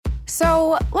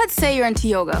So let's say you're into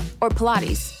yoga or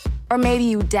Pilates, or maybe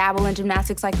you dabble in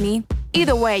gymnastics like me.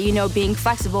 Either way, you know being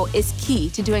flexible is key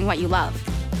to doing what you love.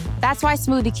 That's why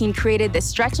Smoothie King created this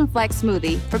Stretch and Flex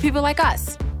smoothie for people like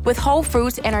us, with whole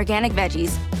fruits and organic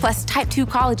veggies, plus type 2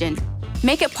 collagen.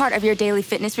 Make it part of your daily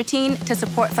fitness routine to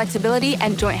support flexibility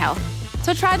and joint health.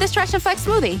 So try the Stretch and Flex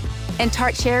smoothie in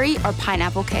tart cherry or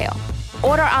pineapple kale.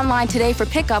 Order online today for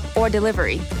pickup or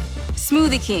delivery.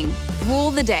 Smoothie King,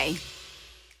 rule the day.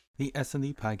 The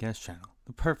S&D Podcast Channel,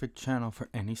 the perfect channel for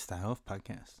any style of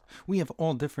podcast. We have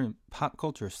all different pop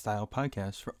culture style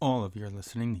podcasts for all of your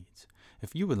listening needs.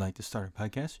 If you would like to start a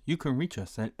podcast, you can reach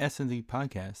us at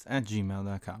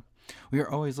sndpodcast@gmail.com. We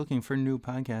are always looking for new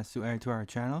podcasts to add to our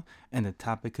channel, and the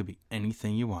topic could be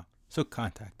anything you want. So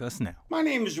contact us now. My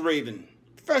name is Raven,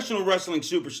 professional wrestling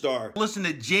superstar. Listen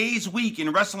to Jay's Week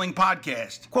in Wrestling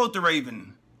Podcast. Quote the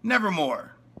Raven,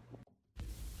 nevermore.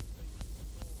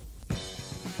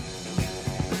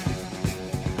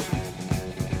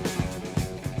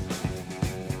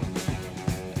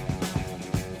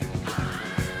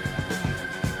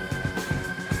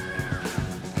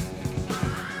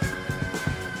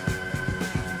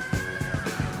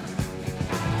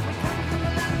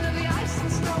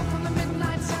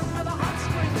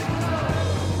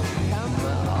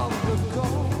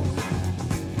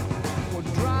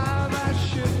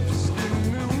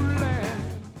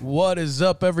 What is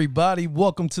up, everybody?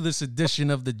 Welcome to this edition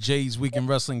of the Jay's Week in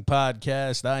Wrestling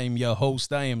Podcast. I am your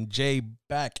host. I am Jay,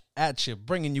 back at you,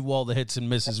 bringing you all the hits and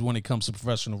misses when it comes to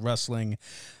professional wrestling.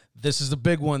 This is the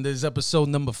big one. This is episode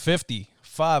number 50,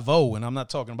 50, and I'm not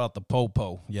talking about the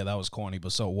po-po. Yeah, that was corny,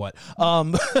 but so what?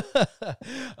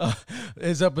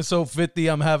 It's episode 50.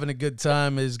 I'm having a good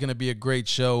time. It's going to be a great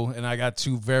show, and I got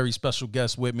two very special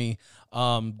guests with me.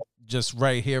 Just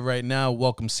right here, right now,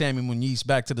 welcome Sammy Muniz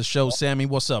back to the show. Sammy,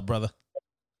 what's up, brother?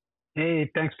 Hey,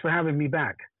 thanks for having me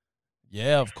back.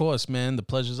 Yeah, of course, man. The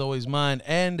pleasure's always mine.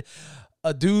 And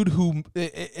a dude who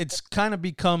it's kind of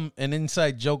become an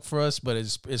inside joke for us, but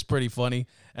it's pretty funny,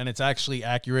 and it's actually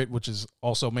accurate, which is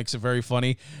also makes it very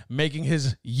funny. Making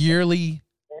his yearly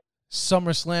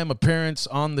SummerSlam appearance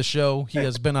on the show. He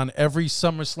has been on every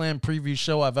SummerSlam preview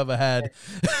show I've ever had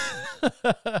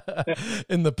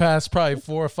in the past probably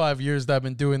 4 or 5 years that I've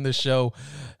been doing this show.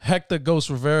 Hector Ghost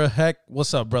Rivera. Heck,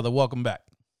 what's up, brother? Welcome back.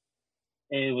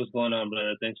 Hey, what's going on,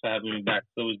 brother? Thanks for having me back.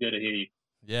 It's always good to hear you.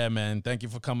 Yeah, man. Thank you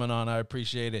for coming on. I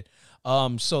appreciate it.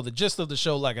 So the gist of the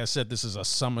show, like I said, this is a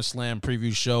SummerSlam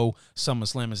preview show.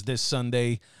 SummerSlam is this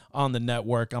Sunday on the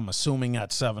network. I'm assuming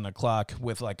at 7 o'clock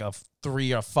with like a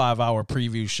 3 or 5 hour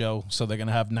preview show. So they're going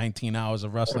to have 19 hours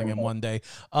of wrestling in one day.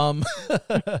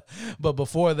 But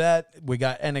before that, we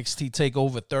got NXT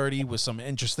TakeOver 30 with some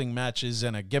interesting matches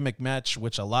and a gimmick match,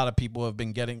 which a lot of people have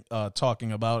been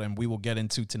talking about, and we will get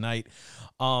into tonight.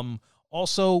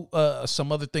 Also,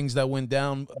 some other things that went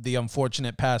down, the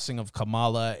unfortunate passing of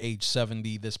Kamala, age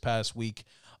 70, this past week.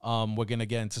 We're going to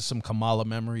get into some Kamala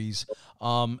memories.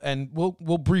 And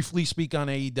we'll briefly speak on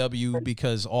AEW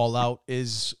because All Out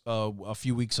is a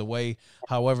few weeks away.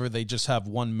 However, they just have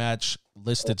one match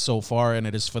listed so far, and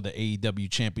it is for the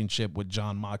AEW Championship with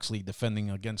Jon Moxley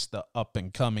defending against the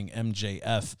up-and-coming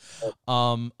MJF.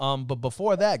 But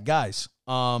before that, guys,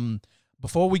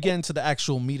 before we get into the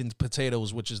actual meat and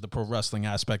potatoes, which is the pro wrestling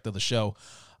aspect of the show,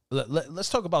 let's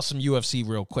talk about some UFC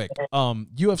real quick.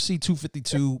 UFC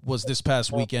 252 was this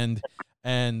past weekend,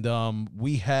 and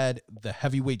we had the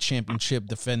heavyweight championship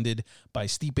defended by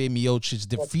Stipe Miocic,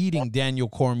 defeating Daniel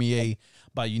Cormier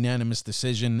by unanimous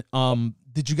decision.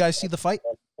 Did you guys see the fight?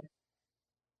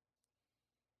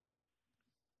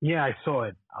 Yeah, I saw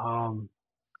it.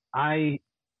 I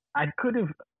could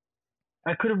have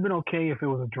been okay if it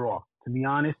was a draw, to be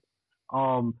honest.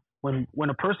 When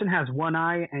a person has one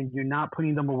eye and you're not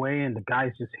putting them away and the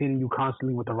guy's just hitting you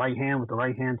constantly with the right hand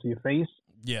to your face,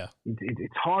 yeah,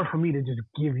 it's hard for me to just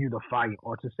give you the fight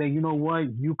or to say, you know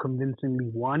what, you convincingly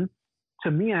won.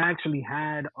 To me, I actually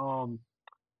had it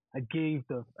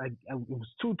was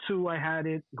 2-2. I had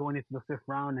it going into the 5th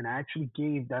round, and I actually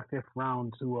gave that 5th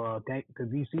round to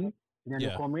DC,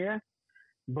 Daniel Cormier.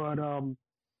 But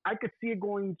I could see it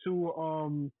going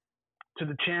to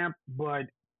the champ, but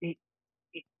it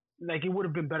would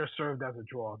have been better served as a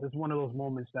draw. This is one of those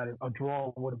moments that a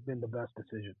draw would have been the best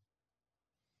decision.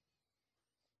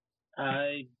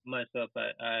 I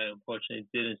unfortunately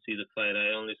didn't see the fight.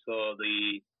 I only saw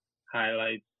the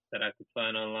highlights that I could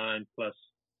find online. Plus,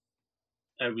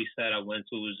 every site I went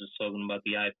to was just talking about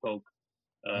the eye poke.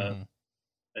 That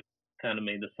kind of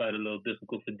made the fight a little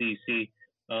difficult for DC.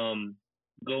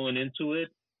 Going into it,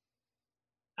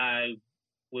 I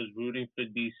was rooting for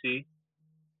DC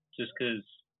just because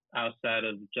outside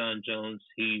of John Jones,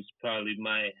 he's probably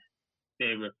my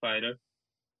favorite fighter.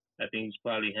 I think he's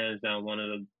probably hands down one of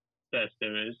the best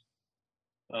there is.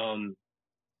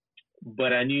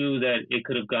 But I knew that it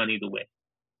could have gone either way.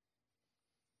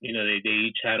 You know, they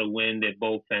each had a win. They're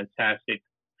both fantastic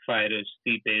fighters.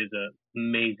 Stipe is an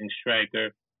amazing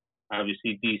striker.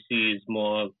 Obviously, DC is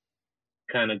more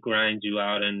kind of grinds you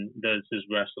out and does his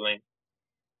wrestling.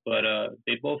 But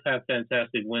they both have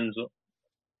fantastic wins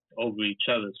over each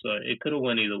other, so it could have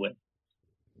went either way.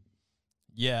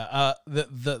 Yeah,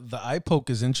 the eye poke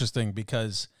is interesting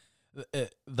because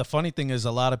the funny thing is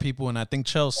a lot of people, and I think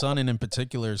Chael Sonnen in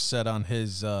particular said on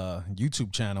his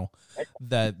YouTube channel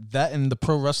that in the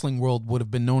pro wrestling world would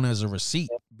have been known as a receipt,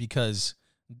 because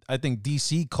I think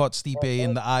DC caught Stipe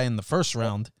in the eye in the first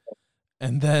round,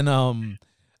 and then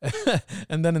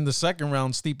and then in the second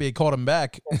round Stipe caught him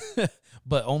back.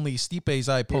 But only Stipe's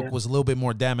eye poke was a little bit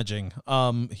more damaging.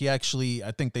 He actually,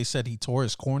 I think they said he tore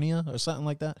his cornea or something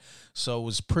like that. So it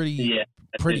was pretty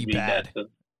bad.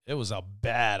 It was a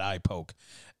bad eye poke.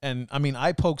 And I mean,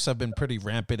 eye pokes have been pretty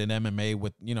rampant in MMA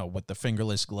with, you know, with the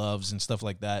fingerless gloves and stuff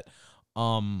like that.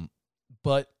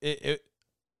 But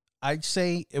I'd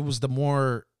say it was the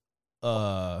more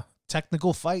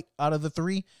technical fight out of the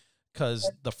three.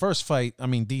 Because the first fight, I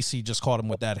mean, DC just caught him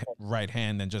with that right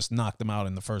hand and just knocked him out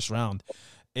in the first round.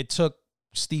 It took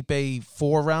Stipe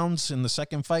 4 rounds in the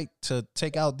second fight to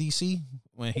take out DC,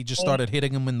 when he just started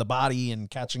hitting him in the body and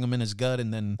catching him in his gut,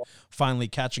 and then finally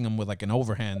catching him with like an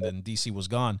overhand, and DC was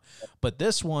gone. But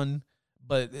this one,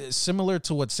 similar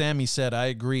to what Sammy said, I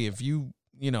agree. If you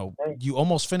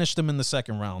almost finished him in the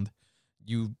second round,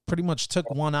 you pretty much took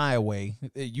one eye away.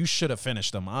 You should have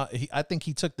finished him. I think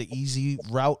he took the easy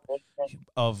route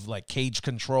of like cage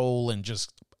control and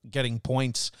just getting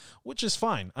points, which is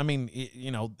fine. I mean,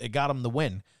 it got him the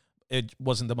win. It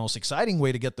wasn't the most exciting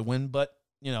way to get the win, but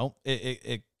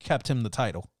it kept him the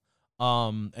title.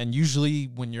 And usually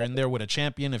when you're in there with a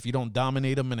champion, if you don't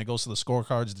dominate him and it goes to the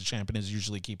scorecards, the champion is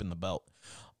usually keeping the belt.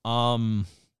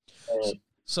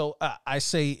 So I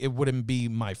say it wouldn't be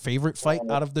my favorite fight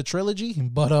out of the trilogy,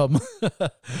 but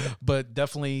but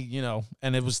definitely,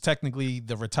 and it was technically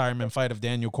the retirement fight of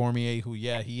Daniel Cormier, who,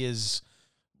 he is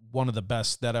one of the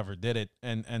best that ever did it.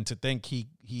 And to think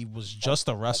he was just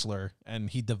a wrestler and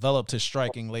he developed his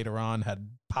striking later on,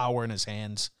 had power in his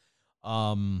hands.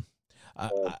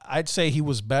 I'd say he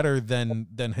was better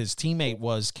than his teammate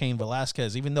was, Cain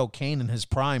Velasquez, even though Cain in his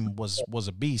prime was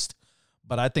a beast.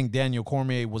 But I think Daniel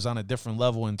Cormier was on a different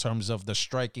level in terms of the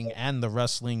striking and the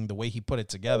wrestling, the way he put it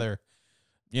together,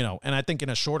 and I think in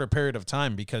a shorter period of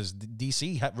time, because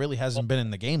DC really hasn't been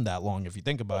in the game that long. If you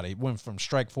think about it, he went from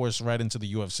Strikeforce right into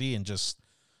the UFC and just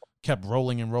kept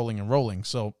rolling and rolling and rolling.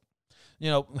 So,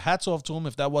 hats off to him.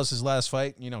 If that was his last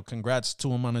fight, congrats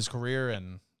to him on his career,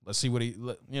 and let's see what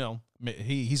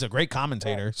he's a great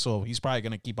commentator. So he's probably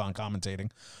going to keep on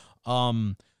commentating.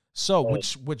 So,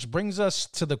 which brings us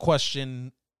to the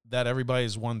question that everybody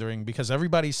is wondering, because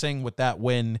everybody's saying with that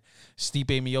win, Stipe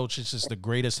Miocic is the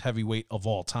greatest heavyweight of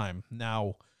all time.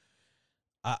 Now,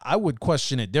 I would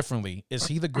question it differently. Is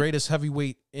he the greatest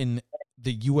heavyweight in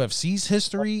the UFC's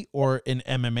history or in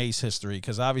MMA's history?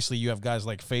 Because obviously you have guys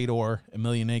like Fedor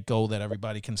Emelianenko that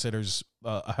everybody considers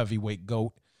a heavyweight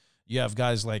GOAT. You have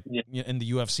guys like in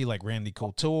the UFC like Randy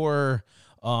Couture,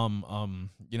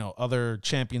 other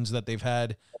champions that they've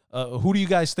had. Who do you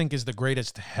guys think is the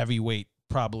greatest heavyweight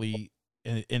probably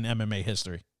in MMA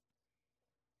history?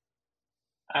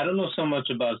 I don't know so much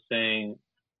about saying,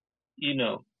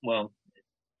 well,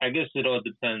 I guess it all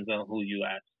depends on who you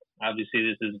ask. Obviously,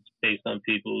 this is based on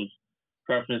people's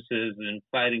preferences and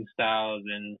fighting styles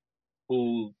and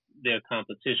who their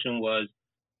competition was.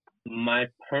 My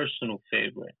personal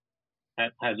favorite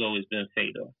has always been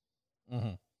Fedor.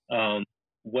 Mm-hmm.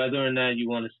 Whether or not you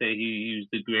want to say he's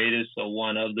the greatest or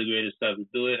one of the greatest to ever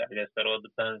do it, I guess that all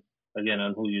depends, again,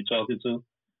 on who you're talking to.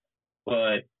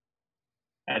 But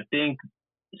I think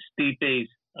Stipe's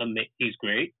he's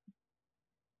great,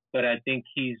 but I think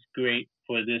he's great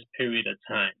for this period of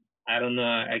time. I don't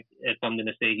know if I'm going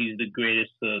to say he's the greatest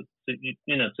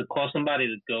to call somebody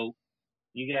the GOAT,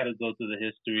 you got to go through the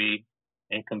history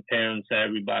and compare him to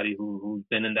everybody who's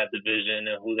been in that division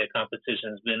and who their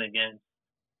competition has been against.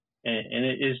 And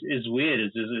it's weird.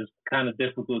 It's kind of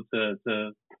difficult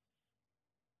to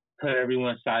put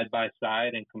everyone side by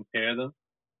side and compare them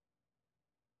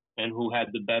and who had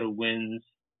the better wins.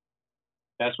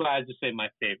 That's why I just say my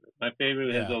favorite. My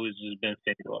favorite has always just been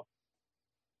Fedor.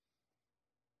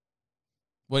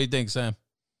 What do you think, Sam?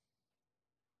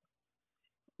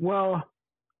 Well,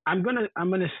 I'm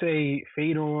gonna say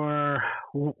Fedor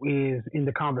is in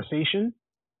the conversation,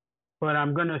 but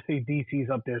I'm gonna say DC's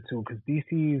up there too because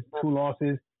DC's 2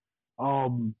 losses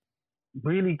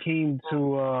really came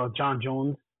to John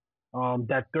Jones.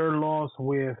 That third loss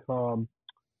with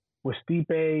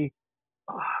Stipe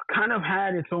kind of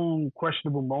had its own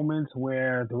questionable moments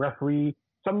where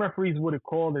some referees would have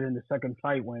called it in the second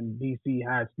fight when DC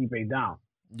had Stipe down.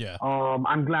 Yeah.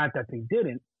 I'm glad that they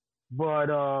didn't, but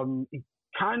it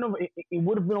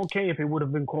would have been okay if it would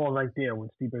have been called right there when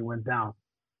Stipe went down.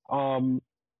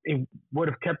 It would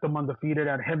have kept him undefeated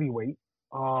at heavyweight,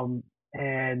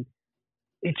 and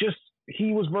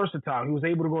he was versatile. He was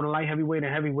able to go to light heavyweight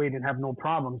and heavyweight and have no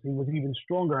problems. He was even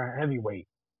stronger at heavyweight.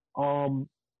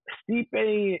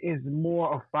 Stipe is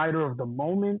more a fighter of the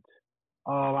moment.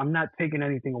 I'm not taking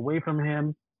anything away from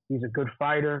him. He's a good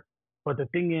fighter. But the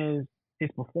thing is,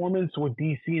 his performance with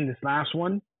DC in this last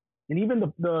one, and even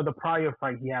the prior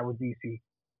fight he had with DC,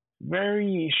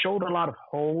 showed a lot of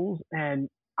holes. And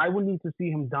I would need to see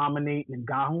him dominate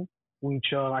Ngannou,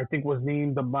 which I think was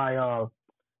named by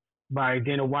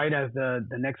Dana White as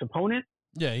the next opponent.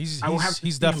 Yeah, he's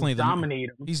definitely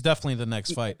he's definitely the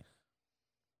next fight.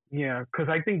 Yeah, because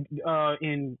I think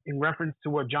in reference to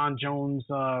what John Jones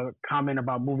comment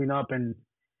about moving up and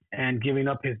giving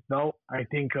up his belt, I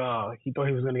think he thought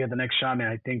he was going to get the next shot, and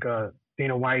I think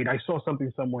Dana White. I saw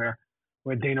something somewhere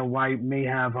where Dana White may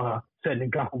have said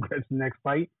Ngannou gets the next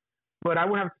fight, but I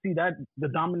would have to see the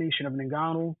domination of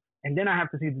Ngannou, and then I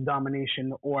have to see the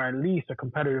domination or at least a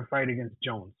competitive fight against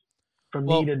Jones for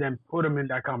me to then put him in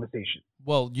that conversation.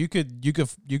 Well, you could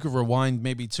rewind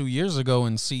maybe 2 years ago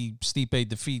and see Stipe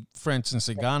defeat Francis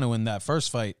Ngannou in that first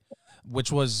fight,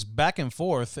 which was back and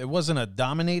forth. It wasn't a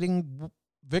dominating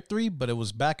victory, but it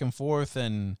was back and forth,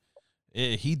 and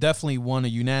he definitely won a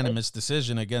unanimous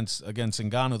decision against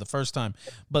Ngannou the first time.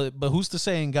 But who's to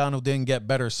say Ngannou didn't get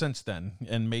better since then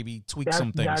and maybe tweak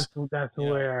some things? That's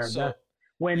where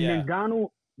when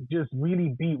Ngannou just really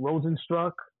beat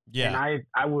Rosenstruck. Yeah, and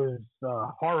I was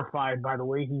horrified by the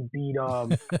way he beat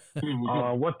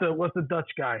what's the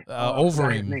Dutch guy?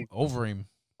 Overeem.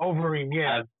 Overeem,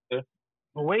 yeah.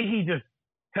 The way he just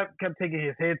kept taking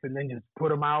his hits and then just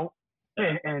put him out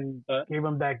and gave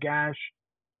him that gash.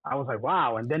 I was like,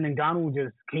 wow. And then Ngannou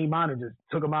just came out and just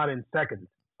took him out in seconds.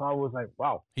 So I was like,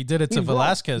 wow. He did it to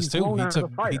Velasquez too.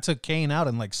 He took Kane out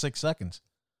in like 6 seconds.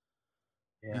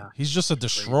 Yeah, he's just a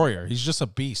destroyer. He's just a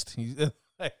beast.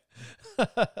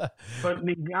 But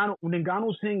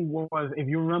Ngannou's thing was, if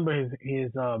you remember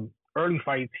his early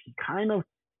fights,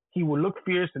 he would look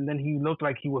fierce and then he looked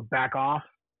like he would back off,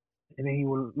 and then he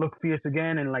would look fierce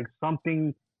again, and like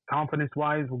something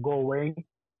confidence-wise would go away.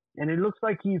 And it looks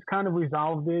like he's kind of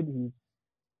resolved it.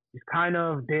 He's kind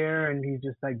of there, and he's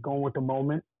just like going with the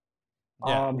moment.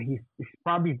 Yeah. He's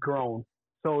probably grown,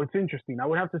 so it's interesting. I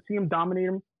would have to see him dominate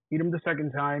him, beat him the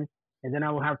second time. And then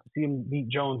I will have to see him beat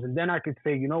Jones. And then I could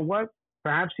say, you know what?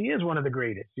 Perhaps he is one of the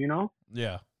greatest, you know?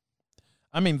 Yeah.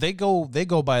 I mean, they go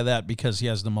by that because he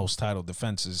has the most title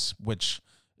defenses, which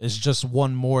is just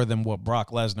one more than what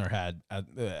Brock Lesnar had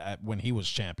when he was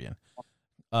champion.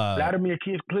 Vladimir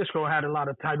Klitschko had a lot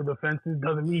of title defenses.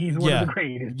 Doesn't mean he's one of the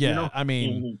greatest. Yeah, you know? I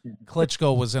mean,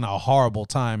 Klitschko was in a horrible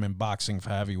time in boxing for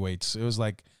heavyweights. It was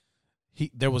like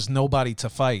there was nobody to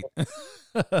fight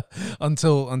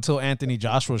until Anthony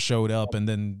Joshua showed up, and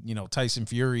then Tyson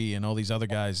Fury and all these other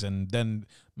guys, and then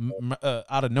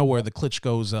out of nowhere the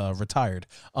Klitschko's retired,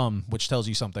 which tells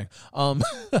you something.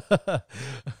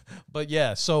 But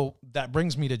yeah, so that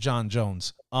brings me to John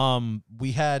Jones.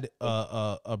 We had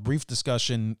a brief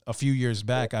discussion a few years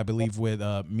back, I believe, with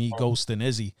me, Ghost, and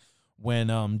Izzy,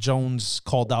 when Jones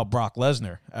called out Brock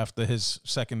Lesnar after his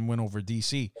second win over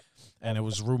DC. And it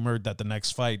was rumored that the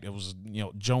next fight, it was,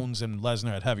 Jones and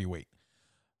Lesnar at heavyweight.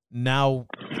 Now,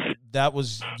 that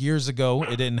was years ago.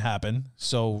 It didn't happen.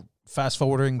 So fast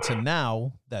forwarding to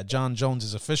now that John Jones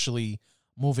is officially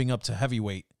moving up to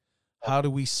heavyweight, how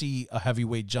do we see a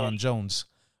heavyweight John Jones?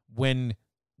 When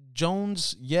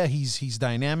Jones, he's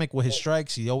dynamic with his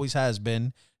strikes. He always has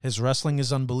been. His wrestling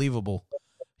is unbelievable.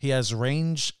 He has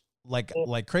range like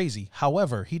crazy.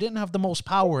 However, he didn't have the most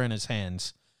power in his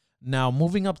hands. Now,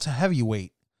 moving up to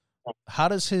heavyweight, how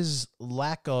does his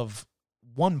lack of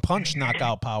one-punch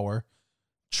knockout power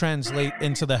translate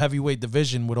into the heavyweight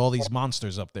division with all these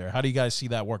monsters up there? How do you guys see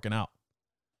that working out?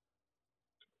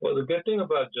 Well, the good thing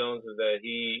about Jones is that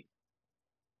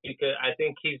I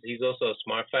think he's also a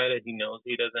smart fighter. He knows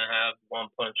he doesn't have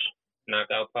one-punch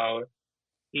knockout power.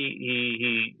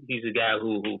 He's a guy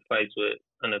who fights with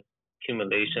an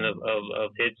accumulation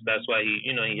of hits. That's why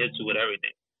he hits you with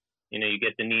everything. You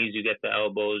get the knees, you get the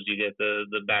elbows, you get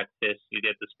the back fists, you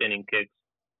get the spinning kicks.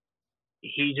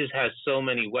 he just has so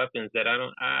many weapons that I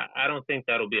don't think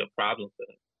that'll be a problem for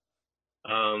him.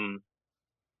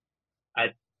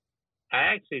 I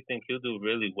actually think he'll do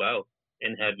really well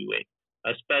in heavyweight,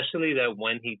 especially that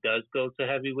when he does go to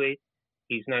heavyweight,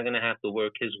 he's not going to have to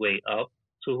work his way up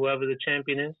to whoever the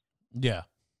champion is. Yeah.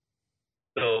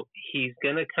 So he's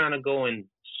going to kind of go in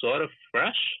sort of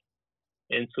fresh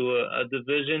into a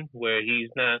division where he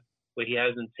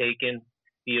hasn't taken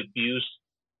the abuse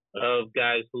of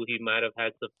guys who he might have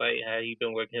had to fight had he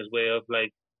been working his way up,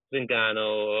 like Zingano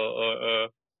or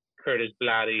Curtis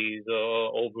Blades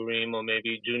or Overeem or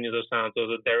maybe Junior Dos Santos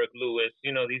or Derek Lewis.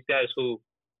 You know, these guys who,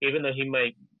 even though he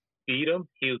might beat him,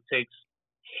 he'll take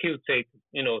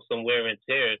some wear and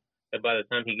tear. And by the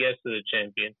time he gets to the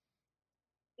champion,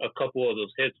 a couple of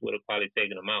those hits would have probably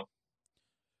taken him out.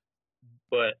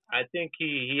 But I think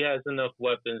he has enough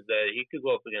weapons that he could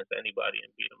go up against anybody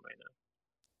and beat him right now.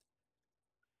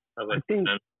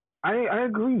 I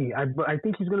agree. I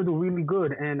think he's going to do really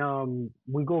good. And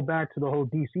we go back to the whole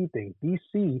DC thing.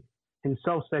 DC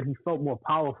himself said he felt more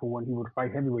powerful when he would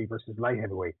fight heavyweight versus light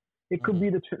heavyweight. It could be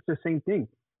the same thing.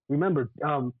 Remember,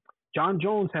 John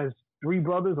Jones has 3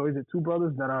 brothers, or is it 2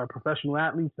 brothers that are professional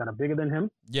athletes that are bigger than him?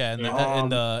 Yeah, in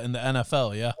the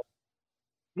NFL, yeah.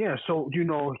 Yeah, so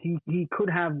he could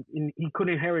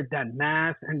inherit that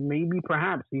mass, and maybe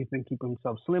perhaps he's been keeping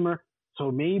himself slimmer.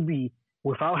 So maybe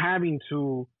without having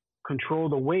to control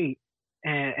the weight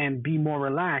and be more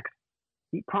relaxed,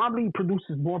 he probably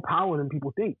produces more power than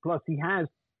people think. Plus, he has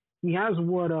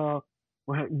what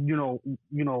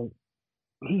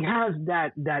he has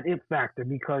that it factor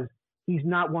because he's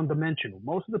not one dimensional.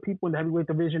 Most of the people in the heavyweight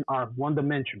division are one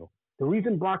dimensional. The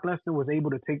reason Brock Lesnar was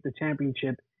able to take the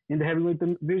championship in the heavyweight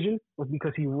division was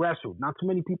because he wrestled. Not too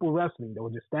many people wrestling. They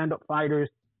were just stand-up fighters.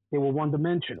 They were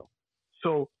one-dimensional.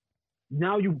 So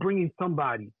now you bring in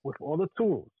somebody with all the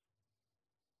tools,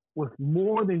 with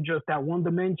more than just that one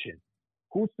dimension.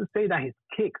 Who's to say that his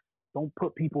kicks don't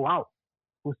put people out?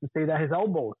 Who's to say that his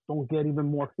elbows don't get even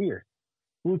more fierce?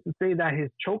 Who's to say that his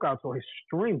chokeouts or his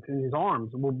strength in his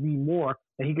arms will be more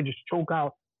that he could just choke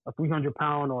out a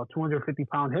 300-pound or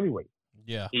 250-pound heavyweight?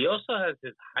 Yeah. He also has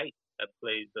his height that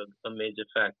plays a major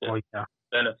factor. Oh, yeah.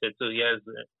 Benefit. So he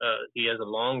has a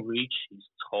long reach. He's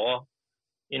tall.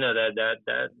 You know,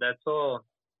 that's all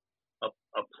a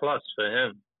plus for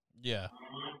him. Yeah.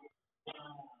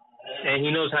 And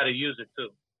he knows how to use it too.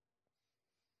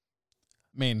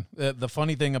 I mean, the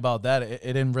funny thing about that, it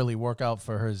didn't really work out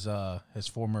for his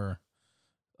former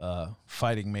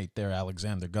fighting mate there,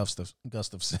 Alexander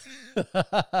Gustafsson.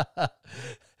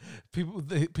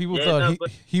 people thought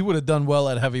he would have done well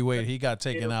at heavyweight. He got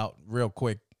taken out real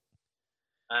quick.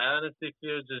 I honestly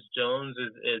feel just Jones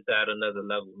is at another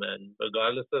level, man.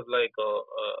 Regardless of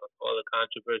all the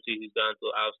controversy he's gone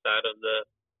through outside of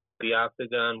the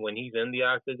octagon, when he's in the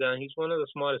octagon, he's one of the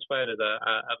smartest fighters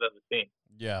I've ever seen.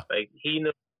 Yeah, like he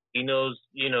knows,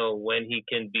 when he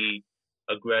can be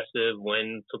aggressive,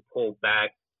 when to pull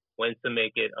back, when to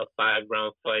make it a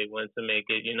 5-round fight, when to make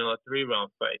it, a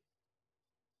 3-round fight.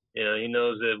 He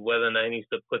knows that whether or not he needs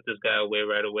to put this guy away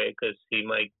right away because he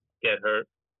might get hurt,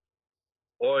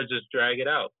 or just drag it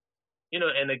out.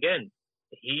 And again,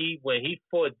 when he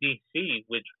fought DC,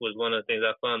 which was one of the things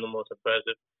I found the most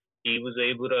impressive, he was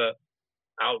able to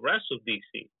out-wrestle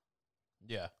DC.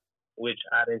 Yeah. Which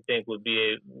I didn't think was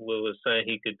something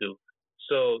he could do.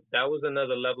 So that was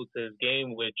another level to his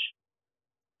game, which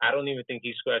I don't even think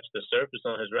he scratched the surface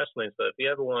on his wrestling. So if he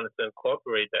ever wanted to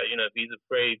incorporate that, if he's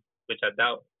afraid, which I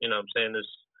doubt, I'm saying this,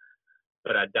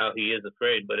 but I doubt he is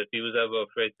afraid. But if he was ever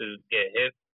afraid to get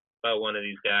hit by one of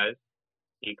these guys,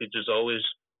 he could just always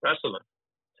wrestle him,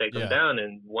 take him down.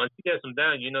 And once he gets him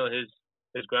down,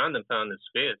 his ground and pound is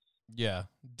fierce. Yeah.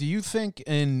 Do you think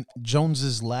in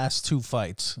Jones's last 2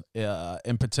 fights,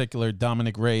 in particular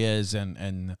Dominic Reyes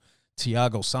and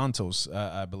Thiago Santos,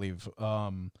 I believe,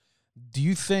 do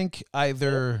you think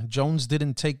either Jones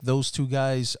didn't take those 2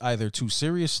 guys either too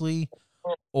seriously,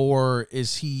 or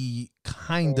is he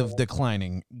kind of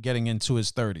declining, getting into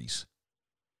his 30s?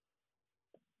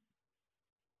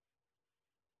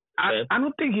 I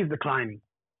don't think he's declining.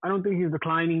 I don't think he's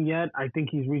declining yet. I think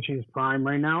he's reaching his prime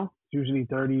right now. Usually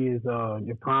 30 is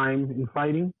your prime in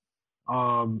fighting.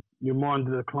 You're more on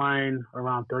the decline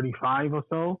around 35 or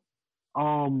so.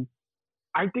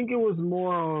 I think it was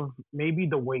more of maybe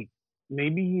the weight.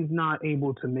 Maybe he's not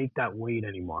able to make that weight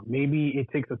anymore. Maybe it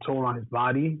takes a toll on his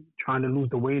body trying to lose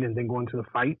the weight and then go into the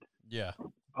fight. Yeah.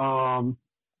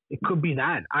 It could be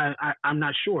that. I'm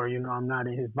not sure. I'm not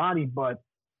in his body, but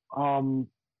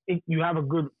you have a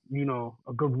good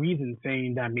reason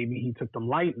saying that maybe he took them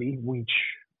lightly, which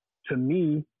to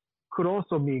me could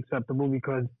also be acceptable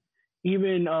because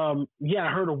even I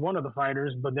heard of one of the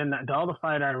fighters, but then the other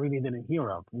fighter I really didn't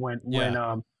hear of. When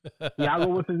Thiago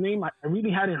was his name, I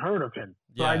really hadn't heard of him,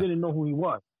 so I didn't know who he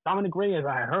was. Dominic Reyes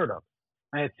I had heard of.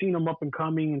 I had seen him up and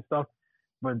coming and stuff,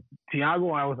 but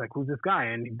Thiago I was like, who's this guy?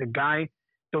 And the guy.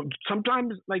 So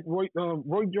sometimes, like Roy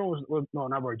Jones, no,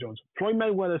 not Roy Jones. Floyd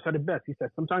Mayweather said it best. He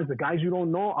said sometimes the guys you don't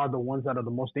know are the ones that are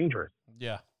the most dangerous.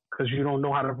 Yeah, because you don't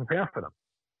know how to prepare for them.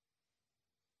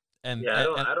 And I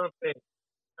don't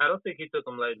think he took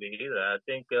them lightly either. I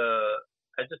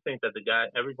just think that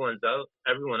everyone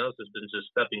else has been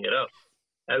just stepping it up.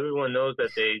 Everyone knows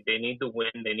that they need to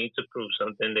win. They need to prove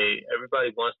something.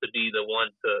 Everybody wants to be the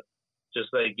one to,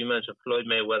 just like you mentioned, Floyd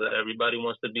Mayweather. Everybody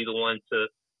wants to be the one to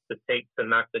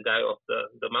knock the guy off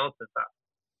the mountaintop.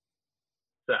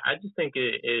 So I just think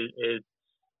it's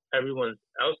everyone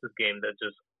else's game that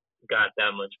just got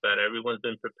that much better. Everyone's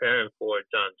been preparing for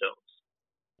John Jones.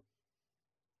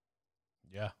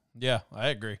 Yeah, I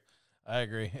agree.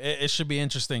 It should be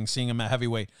interesting seeing him at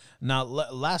heavyweight. Now,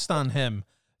 last on him,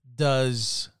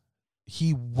 does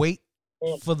he wait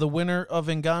for the winner of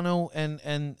Ngannou and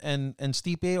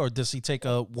Stipe, or does he take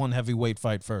a one heavyweight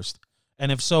fight first?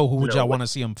 And if so, who would y'all want to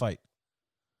see him fight?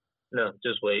 No,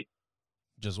 just wait.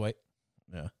 Just wait?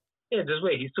 Yeah. Yeah, just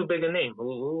wait. He's too big a name.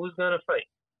 Who's going to fight?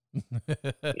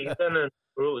 He's got nothing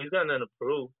to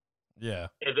prove. Yeah.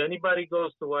 If anybody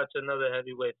goes to watch another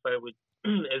heavyweight fight,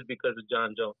 it's because of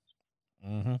John Jones.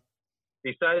 Mm-hmm.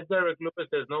 Besides Derek Lewis,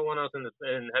 there's no one else in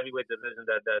heavyweight division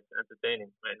that's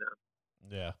entertaining right now.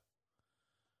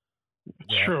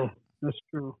 Yeah. True. That's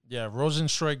true. Yeah,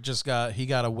 Rosenstruik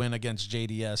got a win against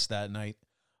JDS that night.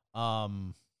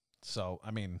 So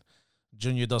I mean,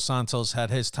 Junior Dos Santos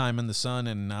had his time in the sun,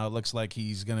 and now it looks like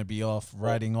he's gonna be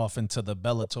riding off into the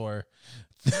Bellator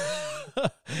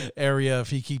area if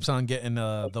he keeps on getting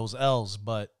those L's.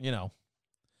 But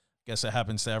guess it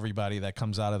happens to everybody that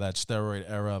comes out of that steroid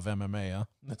era of MMA,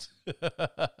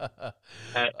 huh?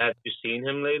 Have you seen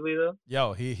him lately though?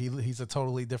 Yo, he's a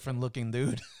totally different looking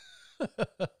dude.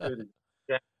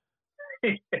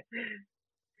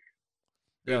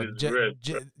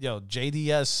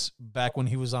 JDS back when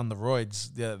he was on the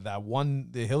roids, that one,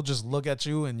 he'll just look at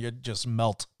you and you just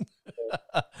melt.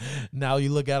 Now you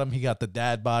look at him, he got the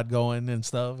dad bod going and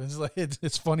stuff. It's like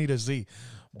it's funny to see,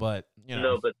 but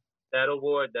but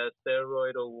that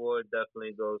steroid award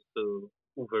definitely goes to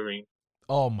Wolverine.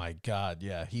 Oh my God,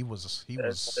 yeah, he was.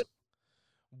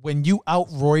 When you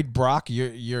out-roid Brock,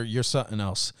 you're something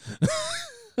else.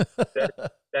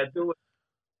 that dude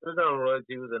was on roids.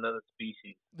 He was another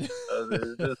species.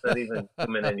 It's not even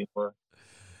human anymore.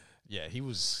 Yeah, he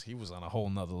was on a whole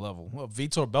nother level. Well,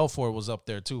 Vitor Belfort was up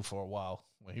there too for a while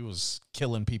when he was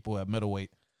killing people at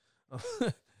middleweight.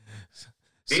 Vitor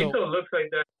looks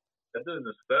like that. That dude's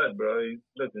a stud, bro. He's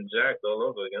looking jacked all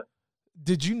over again.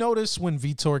 Did you notice when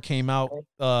Vitor came out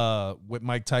with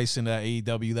Mike Tyson at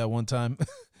AEW that one time?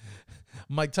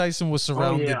 Mike Tyson was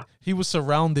surrounded. Oh, yeah. He was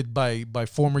surrounded by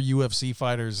former UFC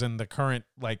fighters and the current,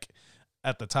 like,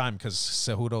 at the time, because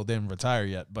Cejudo didn't retire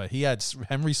yet. But he had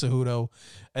Henry Cejudo,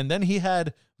 and then he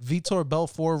had Vitor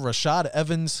Belfort, Rashad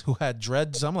Evans, who had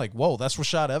dreads. I'm like, whoa, that's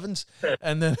Rashad Evans.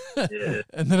 And then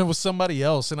and then it was somebody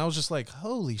else, and I was just like,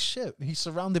 holy shit, he's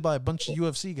surrounded by a bunch of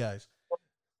UFC guys.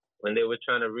 When they were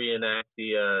trying to reenact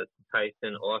the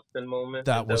Tyson Austin moment,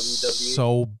 that was WWE.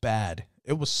 So bad.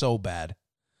 It was so bad.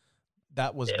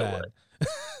 That was bad.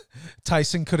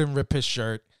 Tyson couldn't rip his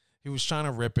shirt. He was trying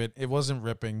to rip it. It wasn't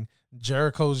ripping.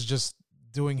 Jericho's just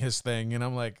doing his thing, and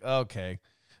I'm like, okay,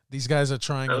 these guys are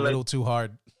trying a little too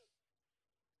hard.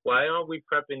 Why aren't we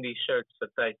prepping these shirts for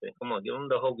Tyson? Come on, give him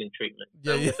the Hogan treatment.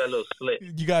 Yeah. Get that little slit.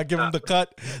 You gotta give him the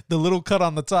cut, the little cut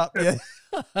on the top. Yeah.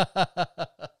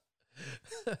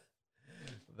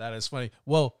 That is funny.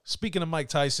 Well, speaking of Mike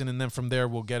Tyson, and then from there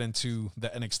we'll get into the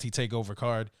NXT TakeOver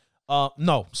card.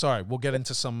 We'll get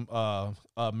into some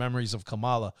memories of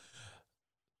Kamala.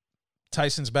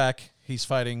 Tyson's back. He's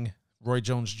fighting Roy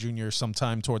Jones Jr.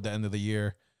 sometime toward the end of the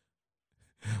year.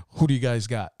 Who do you guys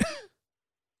got?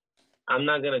 I'm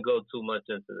not going to go too much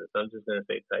into this. I'm just going to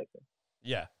say Tyson.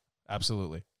 Yeah,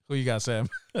 absolutely. Who you got, Sam?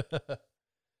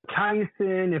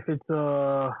 Tyson, if it's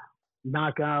a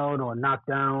knockout or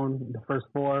knockdown, the first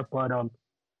four. But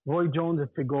Roy Jones, if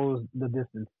it goes the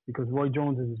distance, because Roy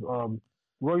Jones is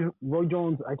Roy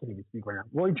Jones. I can't even speak right now.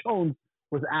 Roy Jones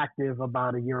was active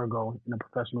about a year ago in a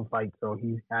professional fight, so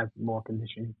he has more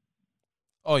conditioning.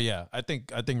 Oh yeah, I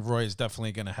think Roy is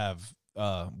definitely going to have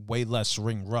way less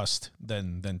ring rust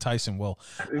than Tyson will.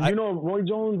 Roy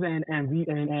Jones and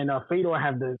Fedor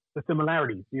have the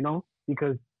similarities,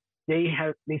 because they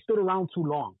stood around too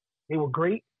long. They were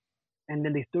great, and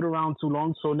then they stood around too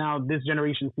long. So now this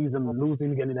generation sees them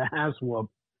losing, getting their ass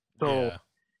whooped. So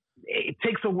it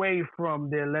takes away from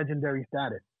their legendary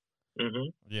status. Mm-hmm.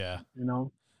 Yeah. You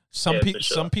know?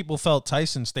 Some people felt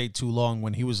Tyson stayed too long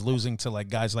when he was losing to like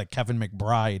guys like Kevin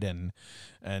McBride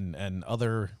and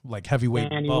other like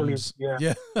heavyweight Andy bums. Williams,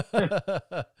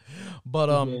 Yeah.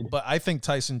 But I think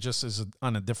Tyson just is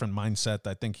on a different mindset.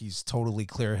 I think he's totally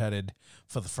clear-headed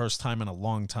for the first time in a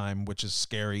long time, which is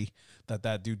scary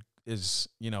that dude is,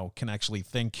 can actually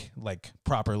think like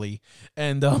properly.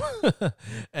 And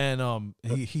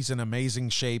he's in amazing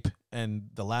shape, and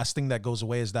the last thing that goes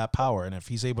away is that power. And if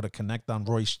he's able to connect on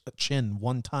Roy's chin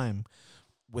one time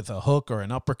with a hook or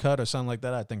an uppercut or something like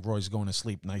that, I think Roy's going to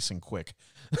sleep nice and quick.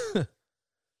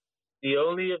 The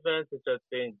only advantage I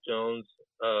think Jones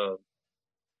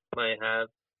might have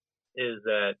is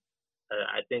that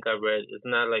I think I read it's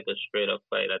not like a straight up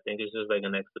fight. I think it's just like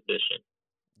an exhibition.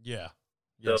 Yeah.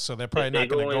 Yeah, so they're probably not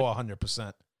going to go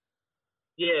 100%.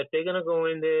 Yeah, if they're going to go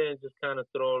in there and just kind of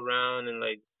throw around and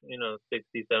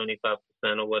 60, 75%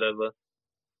 or whatever,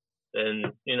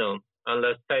 then,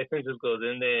 unless Tyson just goes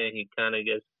in there and he kind of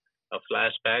gets a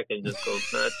flashback and just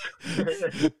goes nuts.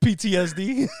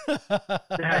 PTSD?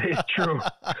 That is true.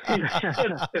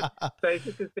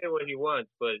 Tyson can say what he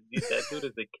wants, but that dude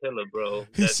is a killer, bro.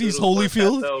 He sees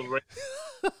Holyfield?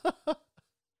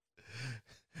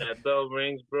 That bell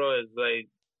rings, bro. It's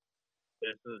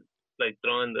like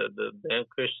throwing the damn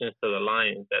Christians to the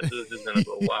Lions. That dude's just gonna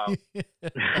go wild.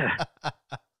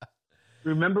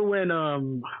 Remember when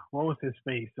what was his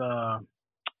face?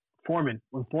 Foreman.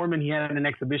 When Foreman, he had an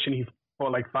exhibition, he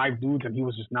fought like 5 dudes and he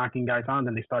was just knocking guys on.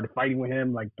 Then they started fighting with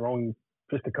him, like throwing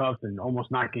fisticuffs and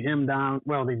almost knocking him down.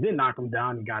 Well, they did knock him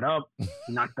down. He got up, he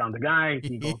knocked down the guy,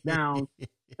 he goes down.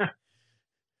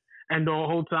 And the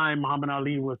whole time, Muhammad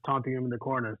Ali was taunting him in the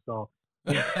corner. So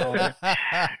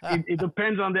it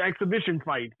depends on the exhibition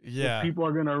fight. Yeah. If people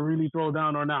are going to really throw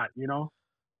down or not,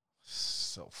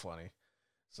 So funny.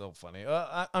 So funny.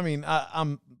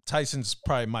 I'm Tyson's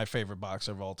probably my favorite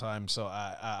boxer of all time. So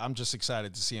I'm just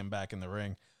excited to see him back in the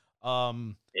ring.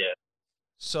 Yeah.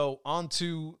 So on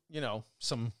to,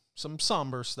 some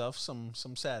somber stuff, some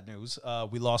sad news.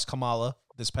 We lost Kamala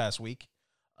this past week,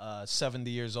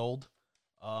 70 years old.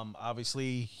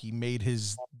 Obviously, he made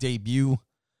his debut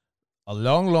a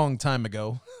long time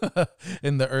ago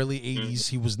in the early 80s.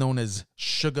 He was known as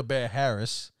Sugar Bear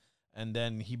Harris, and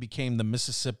then he became the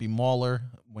Mississippi Mauler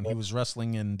when he was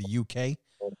wrestling in the UK.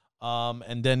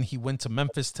 And then he went to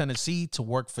Memphis, Tennessee to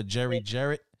work for Jerry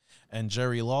Jarrett and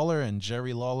Jerry Lawler, and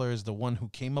Jerry Lawler is the one who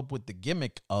came up with the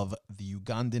gimmick of the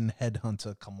Ugandan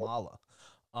headhunter Kamala.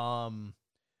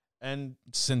 And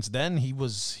since then, he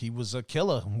was a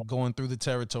killer, going through the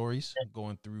territories,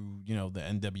 going through the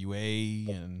NWA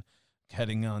and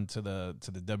heading on to the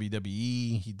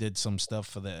WWE. He did some stuff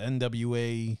for the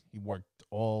NWA. He worked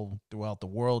all throughout the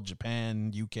world,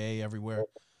 Japan, UK, everywhere.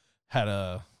 Had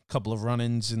a couple of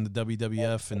run-ins in the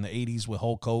WWF in the 80s with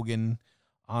Hulk Hogan,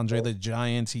 Andre the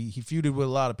Giant. He feuded with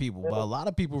a lot of people, but a lot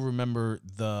of people remember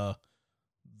the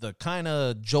kind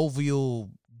of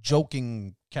jovial,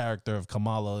 joking character of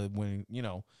Kamala when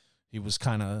he was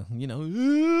kind of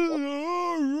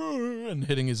and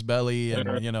hitting his belly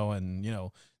and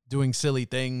doing silly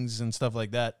things and stuff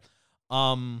like that.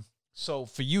 So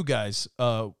for you guys,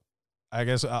 I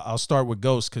guess I'll start with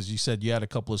Ghost, because you said you had a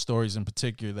couple of stories in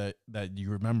particular that you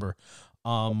remember.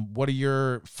 What are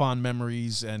your fond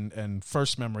memories and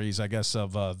first memories, I guess,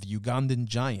 of the Ugandan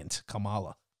giant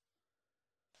Kamala?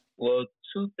 Well,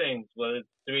 2 things. Well, it's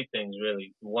 3 things,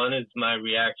 really. One is my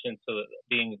reaction to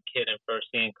being a kid and first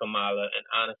seeing Kamala and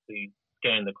honestly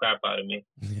scaring the crap out of me.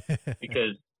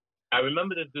 Because I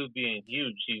remember this dude being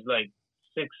huge. He's like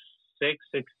 6'6",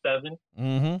 6'7".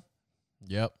 Mm-hmm.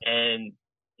 Yep. And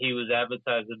he was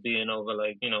advertised as being over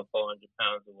 400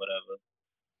 pounds or whatever.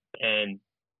 And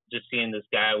just seeing this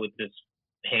guy with this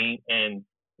paint and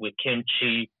with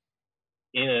kimchi,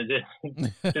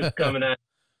 just coming out.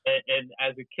 And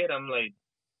as a kid, I'm like,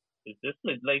 is this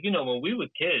when we were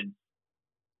kids,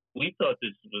 we thought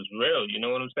this was real. You know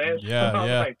what I'm saying? Yeah, I'm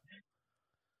yeah. like,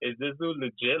 is this dude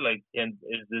legit? And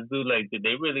is this dude did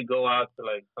they really go out to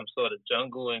some sort of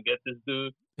jungle and get this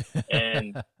dude?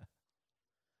 And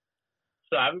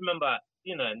so I remember,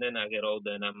 and then I get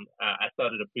older and I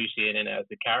started appreciating it as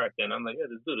a character, and I'm like, yeah,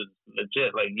 this dude is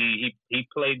legit. He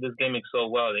played this gimmick so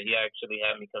well that he actually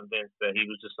had me convinced that he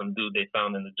was just some dude they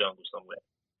found in the jungle somewhere.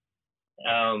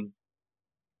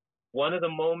 One of the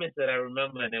moments that I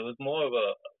remember, and it was more of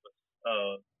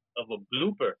a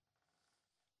blooper,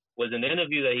 was an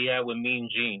interview that he had with Mean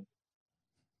Gene.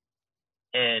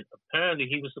 And apparently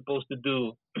he was supposed to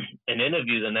do an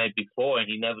interview the night before, and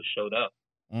he never showed up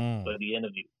for the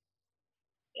interview.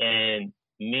 And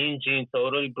Mean Gene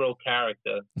totally broke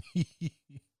character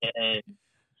and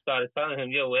started telling him,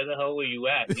 yo, where the hell were you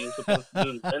at? You were supposed to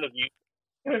do this interview.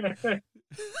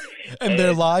 And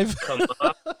they're live?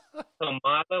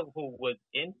 Kamala, who was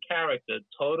in character,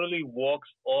 totally walks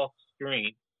off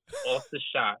screen, off the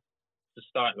shot, to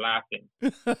start laughing.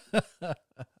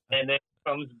 And then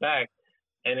comes back,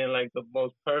 and in like the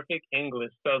most perfect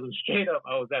English, tells him straight up,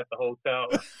 I was at the hotel.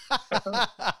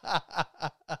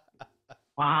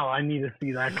 Wow, I need to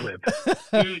see that clip.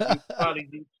 Dude, you probably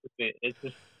need to see it. It's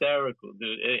hysterical,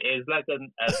 dude. It's like a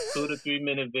 2 to 3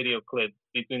 minute video clip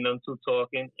between them two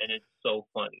talking, and it's so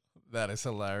funny. That is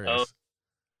hilarious.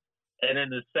 And then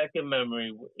the second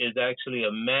memory is actually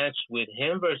a match with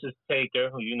him versus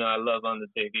Taker, who you know I love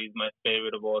Undertaker. He's my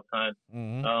favorite of all time.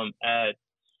 At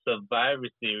Survivor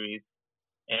Series,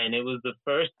 and it was the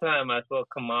first time I saw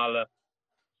Kamala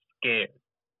scared.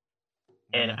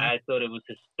 And I thought it was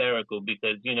hysterical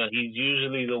because, you know, he's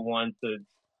usually the one to,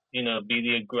 you know, be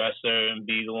the aggressor and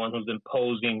be the one who's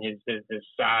imposing his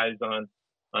size on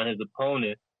his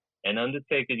opponent. And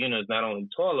Undertaker, you know, is not only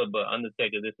taller, but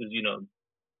Undertaker, this is, you know,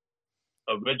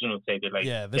 original Taker, like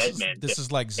this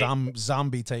is like zombie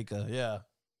Taker,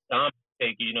 zombie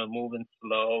Taker, you know, moving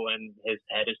slow, and his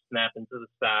head is snapping to the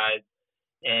side,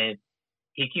 and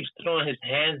he keeps throwing his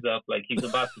hands up like he's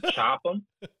about to chop him,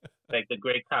 like the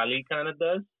Great Khali kind of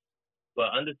does.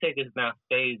 But Undertaker's not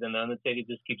phased, and the Undertaker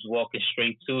just keeps walking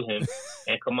straight to him,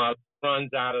 and Kamala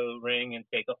runs out of the ring, and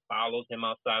Taker follows him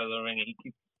outside of the ring, and he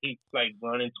keeps like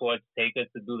running towards Taker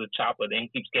to do the chopper. Then he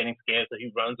keeps getting scared, so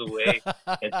he runs away,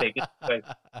 and Taker's like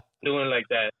doing like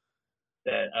that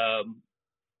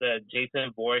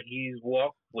Jason Voorhees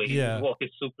walk, where he's walking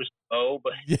super slow,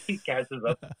 but he catches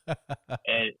up.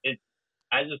 And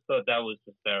I just thought that was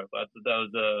hysterical. I thought that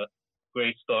was a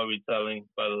great storytelling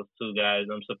by those two guys.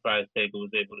 I'm surprised Taker was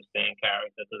able to stay in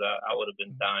character, because I would have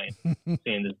been dying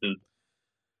seeing this dude.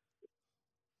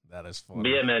 That is funny. But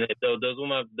yeah, man. Those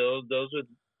were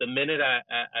the minute I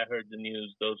heard the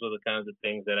news. Those were the kinds of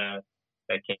things that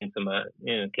came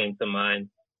to mind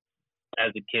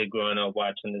as a kid growing up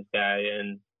watching this guy.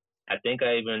 And I think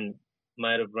I even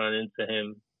might have run into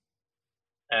him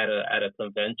at a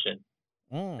convention,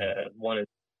 one of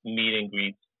the meet and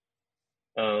greets.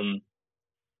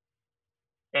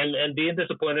 And being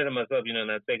disappointed in myself, you know,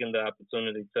 not taking the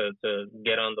opportunity to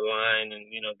get on the line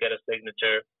and, you know, get a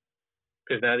signature,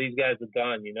 because now these guys are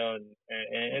gone, you know, and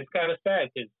it's kind of sad,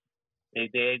 because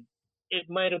it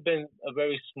might have been a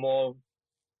very small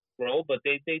role, but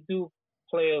they do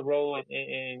play a role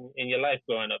in your life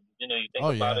growing up. You know, you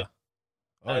think about it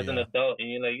as an adult, and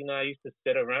you're like, you know, I used to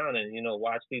sit around and, you know,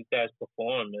 watch these guys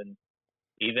perform, and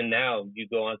even now, you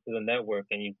go onto the network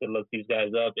and you could look these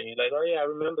guys up, and you're like, oh yeah, I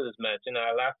remember this match. You know,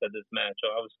 I laughed at this match,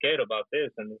 or I was scared about this,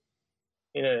 and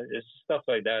you know, it's stuff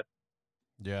like that.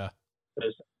 Yeah.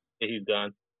 He's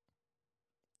gone.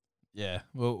 Yeah.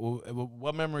 Well,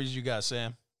 what memories you got,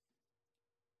 Sam?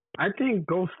 I think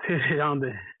Ghost hit it on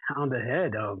the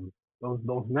head.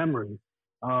 Those memories.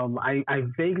 I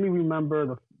vaguely remember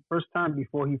the first time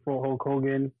before he fought Hulk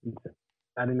Hogan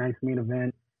at a nice main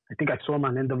event. I think I saw him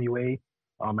on NWA.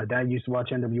 My dad used to watch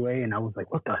NWA, and I was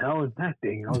like, what the hell is that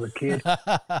thing? I was a kid.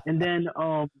 And then,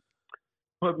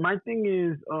 but my thing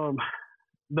is,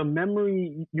 the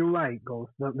memory, you're right,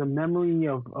 Ghost, the memory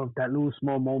of that little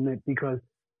small moment, because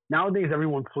nowadays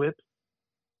everyone flips.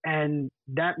 And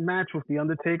that match with The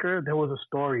Undertaker, there was a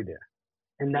story there.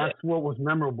 And that's what was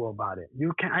memorable about it.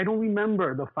 I don't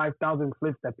remember the 5,000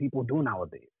 flips that people do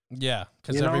nowadays. Yeah,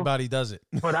 because everybody does it.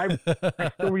 But I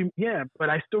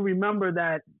still remember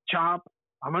that chop.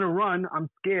 I'm gonna run. I'm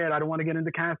scared. I don't want to get in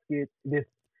the casket. This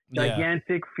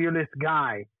gigantic, fearless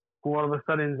guy who all of a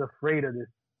sudden is afraid of this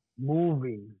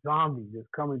moving zombie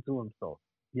just coming to himself.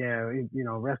 Yeah, you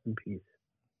know, rest in peace.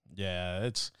 Yeah,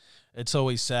 it's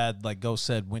always sad, like Ghost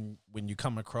said, when you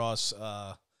come across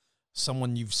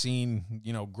someone you've seen,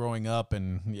 you know, growing up,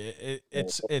 and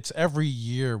it's every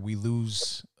year we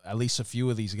lose at least a few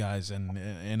of these guys, and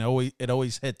it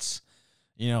always hits,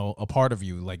 you know, a part of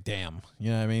you, like, damn,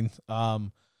 you know what I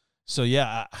mean? So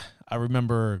yeah, I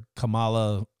remember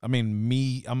Kamala. I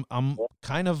mean, I'm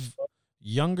kind of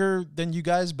younger than you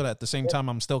guys, but at the same time,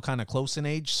 I'm still kind of close in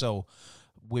age. So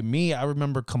with me, I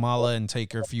remember Kamala and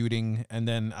Taker feuding, and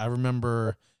then I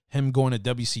remember him going to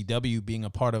WCW, being a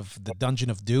part of the Dungeon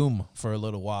of Doom for a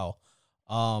little while.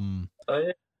 And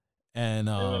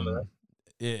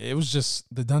it was just,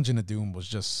 the Dungeon of Doom was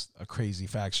just a crazy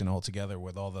faction altogether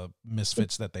with all the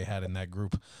misfits that they had in that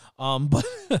group. Yeah,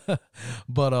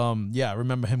 I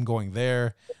remember him going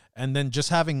there, and then just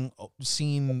having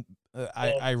seen,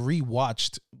 I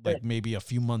rewatched like maybe a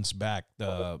few months back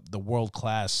the World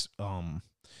Class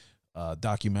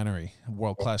documentary,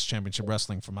 World Class Championship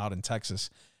Wrestling from out in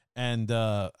Texas, and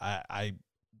I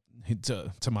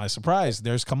to my surprise,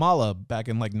 there's Kamala back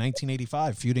in like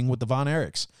 1985 feuding with the Von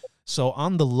Erichs. So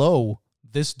on the low,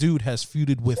 this dude has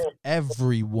feuded with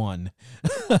everyone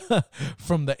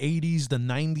from the 80s, the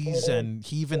 90s, and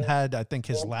he even had, I think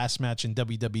his last match in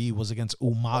WWE was against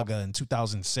Umaga in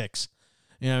 2006.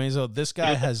 You know what I mean? So this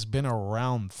guy has been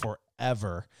around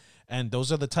forever, and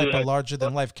those are the type of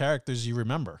larger-than-life characters you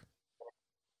remember.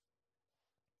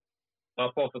 My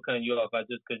fault for cutting you off. I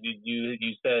just, because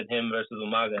you said him versus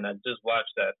Umaga, and I just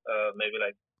watched that maybe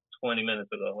like 20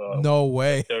 minutes ago. No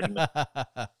way. 30 minutes.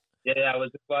 Yeah, I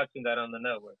was just watching that on the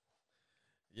network.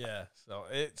 Yeah, so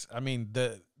it's, I mean,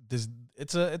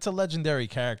 it's a legendary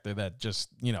character that just,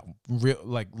 you know, real,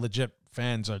 like legit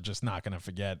fans are just not gonna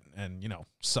forget, and you know,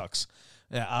 sucks.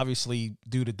 Yeah, obviously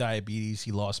due to diabetes,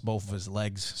 he lost both of his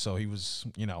legs, so he was,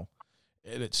 you know,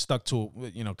 it stuck to,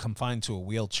 you know, confined to a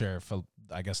wheelchair for,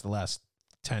 I guess, the last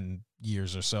 10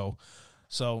 years or so.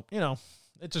 So, you know,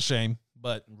 it's a shame,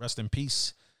 but rest in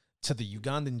peace to the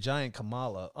Ugandan giant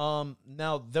Kamala.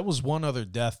 Now there was one other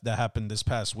death that happened this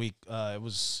past week. It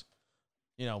was,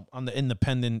 you know, on the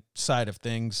independent side of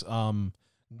things.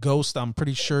 Ghost, I'm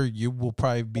pretty sure you will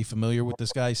probably be familiar with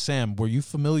this guy. Sam, were you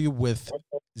familiar with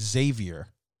Xavier?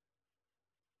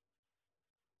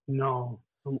 No,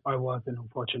 I wasn't,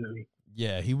 unfortunately.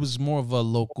 Yeah, he was more of a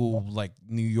local, like,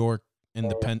 New York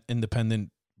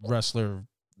independent wrestler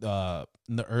in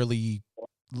the early,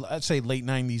 I'd say late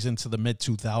 90s into the mid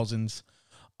 2000s.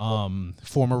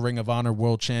 Former Ring of Honor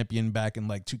world champion back in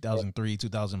like 2003,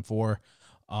 2004.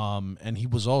 And he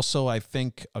was also, I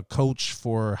think, a coach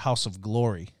for House of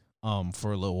Glory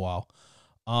for a little while.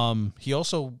 He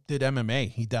also did MMA.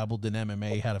 He dabbled in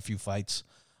MMA, had a few fights.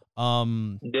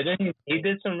 Didn't he? He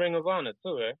did some Ring of Honor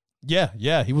too, right?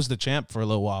 Yeah, he was the champ for a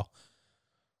little while.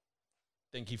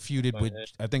 I think he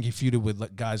feuded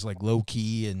with guys like Low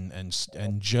Key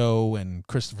and Joe and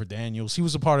Christopher Daniels. He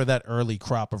was a part of that early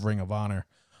crop of Ring of Honor.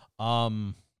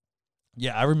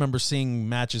 Yeah, I remember seeing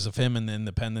matches of him in the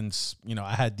independents. You know,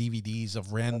 I had DVDs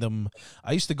of random.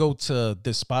 I used to go to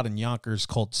this spot in Yonkers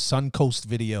called Suncoast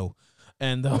Video,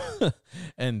 and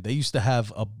and they used to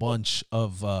have a bunch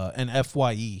of and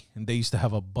FYE, and they used to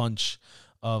have a bunch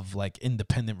of like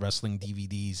independent wrestling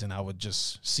DVDs, and I would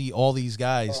just see all these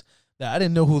guys that I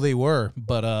didn't know who they were,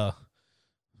 but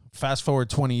fast forward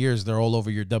 20 years, they're all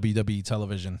over your WWE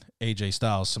television. AJ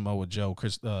Styles, Samoa Joe,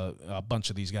 Chris, a bunch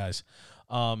of these guys.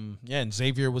 Yeah, and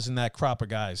Xavier was in that crop of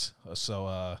guys.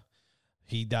 So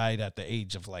he died at the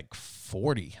age of like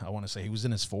 40. I want to say he was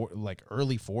in his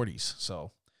early 40s.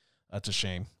 So that's a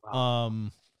shame.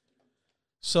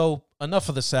 So enough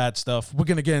of the sad stuff. We're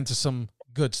gonna get into some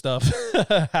good stuff,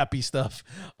 happy stuff.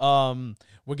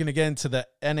 We're gonna get into the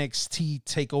NXT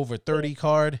Takeover 30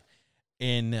 card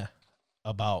in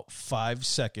about 5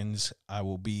 seconds. I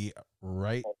will be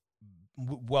right.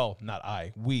 Well, not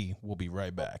I. We will be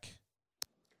right back.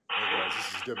 Hey guys, this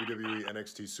is WWE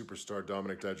NXT superstar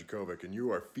Dominic Dijakovic, and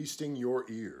you are feasting your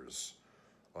ears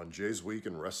on Jay's Week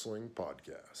in Wrestling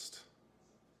podcast.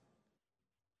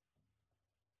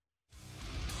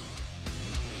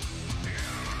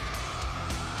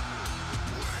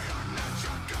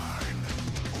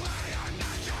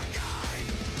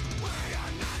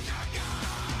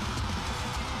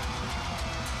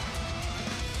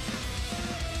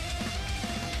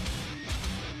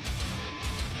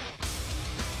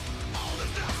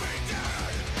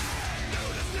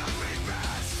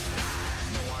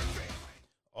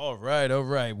 All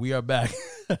right. We are back.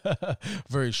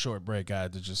 Very short break. I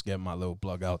had to just get my little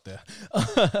plug out there.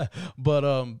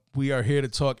 But we are here to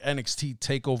talk NXT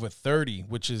TakeOver 30,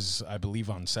 which is, I believe,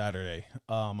 on Saturday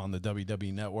on the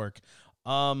WWE Network.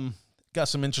 Got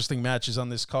some interesting matches on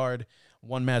this card.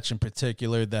 One match in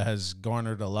particular that has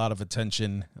garnered a lot of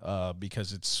attention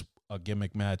because it's a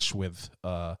gimmick match with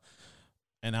an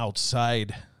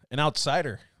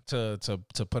outsider, to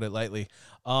put it lightly.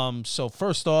 So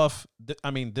first off,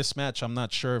 this match, I'm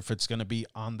not sure if it's going to be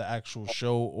on the actual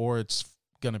show or it's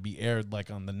going to be aired like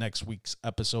on the next week's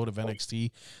episode of NXT.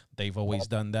 They've always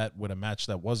done that with a match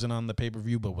that wasn't on the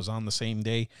pay-per-view but was on the same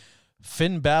day.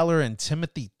 Finn Balor and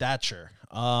Timothy Thatcher.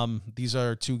 These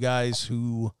are two guys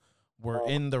who were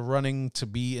in the running to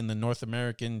be in the North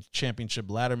American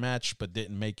Championship ladder match but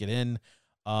didn't make it in.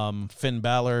 Finn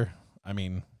Balor I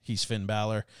mean, he's Finn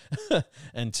Balor.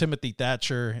 And Timothy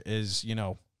Thatcher is,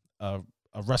 a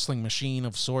wrestling machine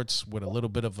of sorts with a little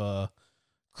bit of a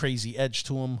crazy edge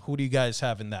to him. Who do you guys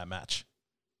have in that match?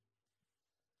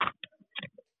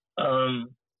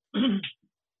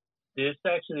 This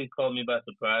actually caught me by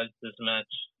surprise, this match.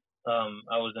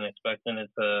 I wasn't expecting it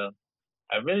to.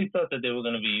 I really thought that they were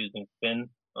going to be using Finn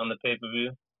on the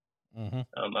pay-per-view.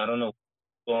 Mm-hmm. I don't know what's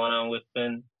going on with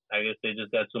Finn. I guess they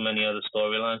just got too many other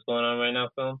storylines going on right now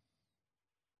for him.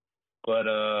 But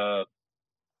I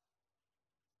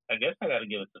guess I got to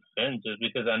give it to Finn just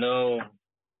because I know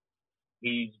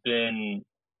he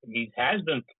has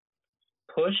been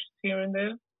pushed here and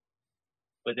there,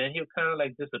 but then he'll kind of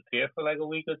like disappear for like a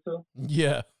week or two.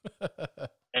 Yeah.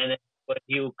 But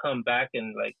he'll come back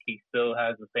and like he still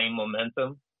has the same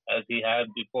momentum as he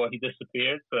had before he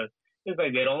disappeared. But it's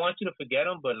like they don't want you to forget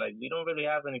him, but like we don't really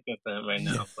have anything for him right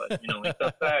now. But when he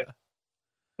comes back,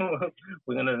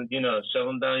 we're gonna shove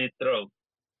him down your throat.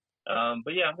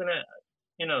 But yeah, I'm gonna.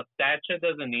 Thatcher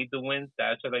doesn't need the win.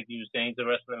 Thatcher, like you were saying, he's a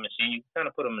wrestling machine. You can kind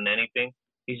of put him in anything.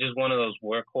 He's just one of those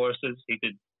workhorses. He's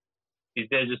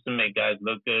there just to make guys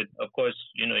look good. Of course,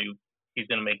 he's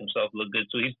gonna make himself look good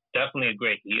too. He's definitely a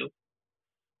great heel.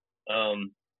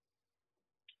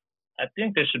 I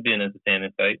think this should be an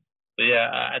entertaining fight. But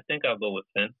yeah, I think I'll go with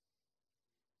Finn.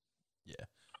 Yeah.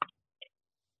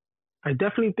 I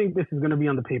definitely think this is going to be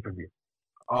on the pay-per-view.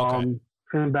 Okay.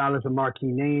 Finn Balor's a marquee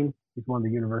name. He's won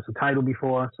the Universal title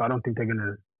before, so I don't think they're going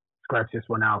to scratch this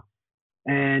one out.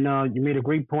 And you made a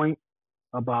great point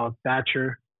about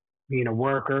Thatcher being a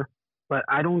worker, but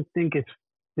I don't think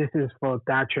this is for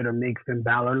Thatcher to make Finn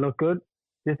Balor look good.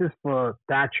 This is for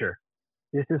Thatcher.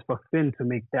 This is for Finn to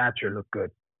make Thatcher look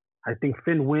good. I think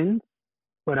Finn wins,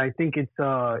 but I think it's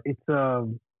one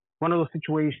of those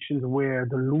situations where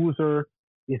the loser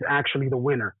is actually the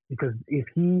winner, because if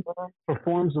he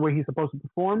performs the way he's supposed to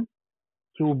perform,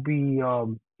 he'll be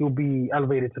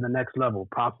elevated to the next level.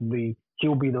 Possibly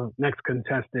he'll be the next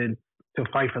contestant to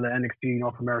fight for the NXT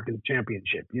North American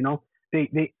Championship. I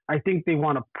think they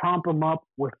want to prompt him up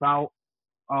without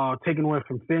taking away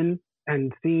from Finn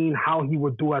and seeing how he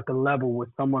would do at the level with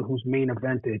someone who's main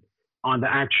evented on the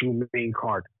actual main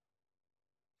card.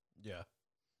 Yeah,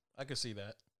 I can see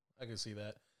that.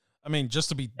 I mean, just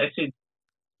to be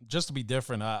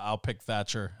different, I'll pick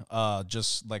Thatcher.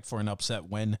 Just like for an upset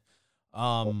win.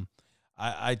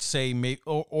 I'd say maybe,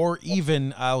 or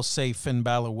even I'll say Finn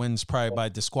Balor wins probably by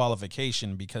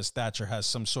disqualification because Thatcher has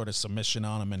some sort of submission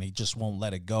on him and he just won't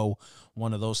let it go.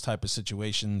 One of those type of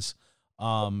situations.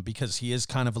 Because he is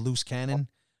kind of a loose cannon,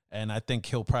 and I think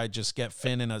he'll probably just get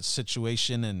Finn in a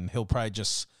situation and he'll probably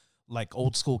just, like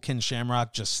old school Ken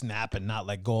Shamrock, just snap and not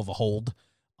let go of a hold.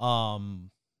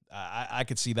 I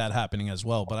could see that happening as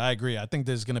well, but I agree. I think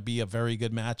there's going to be a very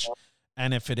good match,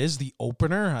 and if it is the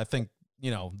opener, I think,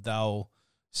 they'll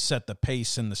set the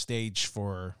pace and the stage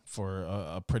for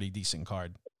a pretty decent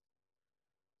card.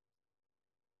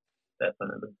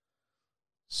 Definitely.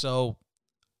 So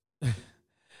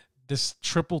this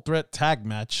triple threat tag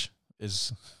match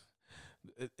is,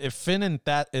 if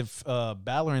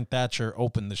Balor and Thatcher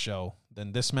open the show,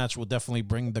 then this match will definitely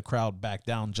bring the crowd back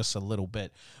down just a little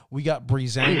bit. We got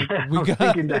Breezango.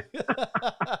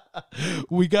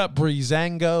 We got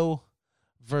Breezango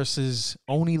versus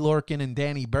Oni Lorcan and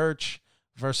Danny Burch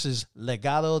versus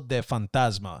Legado de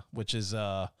Fantasma, which is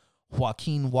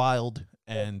Joaquin Wilde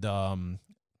and oh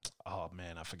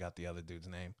man, I forgot the other dude's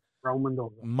name. Raul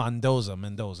Mendoza.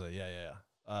 Yeah.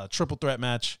 Triple threat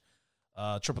match.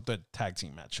 Triple threat tag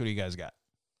team match. Who do you guys got?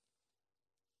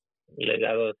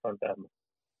 Legado de Fantasma.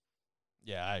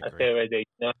 Yeah, I agree. I say right there.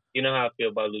 You know how I feel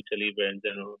about Lucha Libre in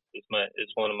general. It's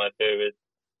one of my favorites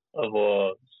of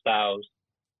all styles.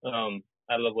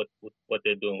 I love what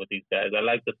they're doing with these guys. I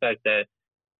like the fact that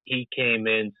he came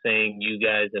in saying you've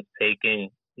taken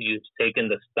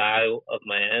the style of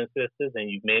my ancestors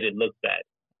and you've made it look bad.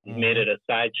 You've made it a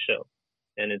sideshow,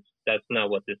 and that's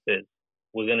not what this is.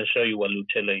 We're gonna show you what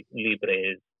Lucha Libre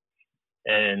is,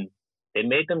 and they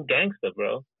made them gangster,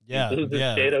 bro. Yeah.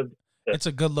 It's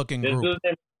a good looking group.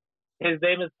 His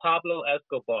name is Pablo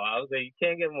Escobar. I was like, you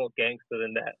can't get more gangster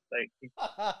than that. Like,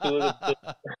 two of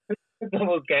the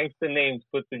most gangster names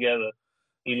put together.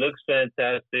 He looks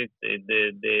fantastic.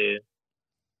 They're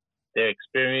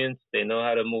experienced. They know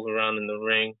how to move around in the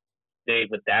ring.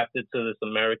 They've adapted to this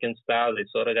American style. They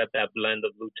sort of got that blend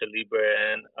of Lucha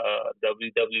Libre and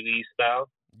WWE style.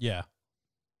 Yeah.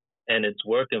 And it's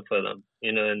working for them.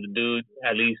 And the dude,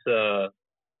 at least El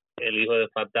Hijo de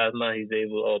Fantasma,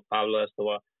 Pablo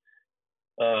Escobar,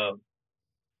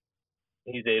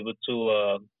 he's able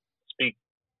to speak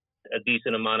a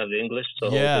decent amount of English,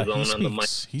 so yeah, holds his own on the mic.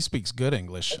 He speaks good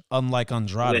English, unlike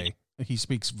Andrade. He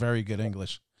speaks very good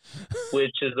English.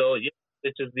 Which is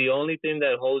the only thing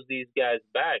that holds these guys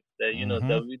back. That you know,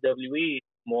 WWE is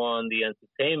more on the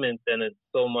entertainment than it's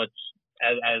so much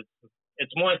as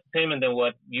it's more entertainment than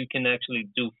what you can actually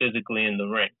do physically in the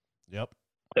ring. Yep.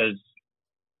 Because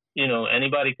you know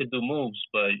anybody could do moves,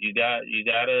 but you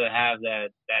gotta have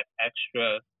that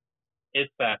extra it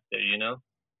factor, you know.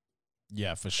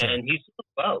 Yeah, for sure. And he's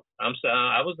well.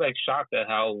 I was like shocked at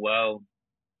how well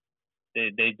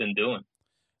they've been doing.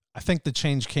 I think the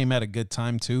change came at a good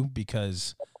time too,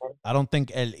 because I don't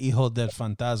think El Hijo del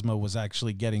Fantasma was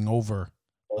actually getting over,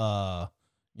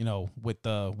 you know, with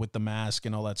the mask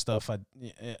and all that stuff. I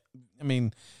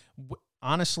mean,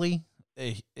 honestly,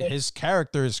 his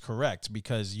character is correct,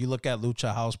 because you look at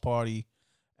Lucha House Party,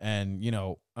 and you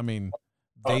know, I mean,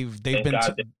 they've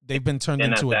been turned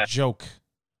into a joke.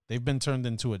 They've been turned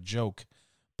into a joke,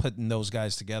 putting those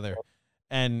guys together.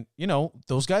 And, you know,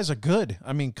 those guys are good.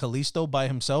 I mean, Kalisto by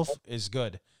himself is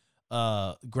good.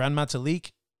 Gran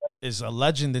Metalik is a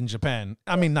legend in Japan.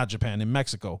 I mean, not Japan, in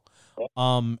Mexico.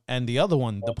 And the other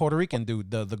one, the Puerto Rican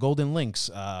dude, the Golden Lynx,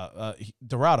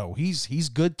 Dorado, he's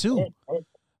good too.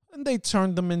 And they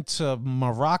turned them into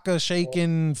maraca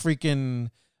shaking, freaking,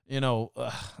 you know,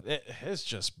 it's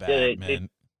just bad, man.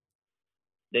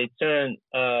 They turned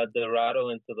Dorado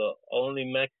into the only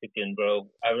Mexican, bro.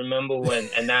 I remember when,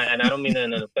 and I don't mean that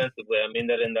in an offensive way. I mean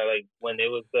that in that, like, when it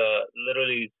was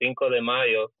literally Cinco de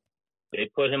Mayo, they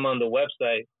put him on the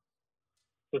website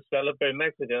to celebrate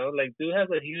Mexico. I was like, dude has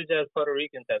a huge-ass Puerto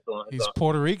Rican tattoo on his He's arm.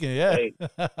 Puerto Rican, yeah. Like,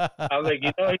 I was like,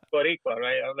 you know he's Puerto Rican,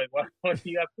 right? I was like, wow,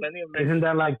 you got plenty of Mexicans. Isn't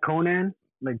that like Conan?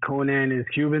 Like Conan is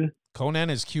Cuban? Conan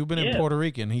is Cuban and Puerto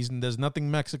Rican. There's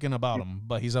nothing Mexican about him,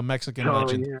 but he's a Mexican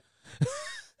legend. Yeah.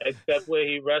 Except where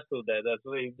he wrestled at. That's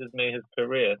where he just made his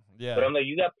career. Yeah. But I'm like,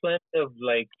 you got plenty of,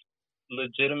 like,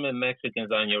 legitimate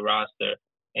Mexicans on your roster,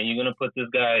 and you're going to put this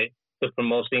guy to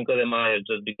promote Cinco de Mayo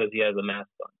just because he has a mask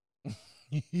on.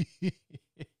 It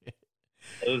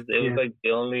was like the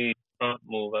only front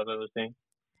move I've ever seen.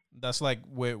 That's like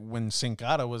when Sin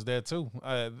Cara was there too.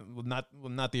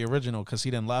 Not the original, because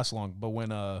he didn't last long. But when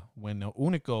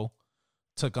Unico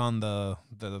took on the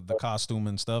costume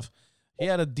and stuff, he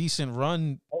had a decent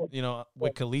run, you know,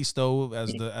 with Kalisto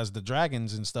as the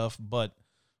Dragons and stuff. But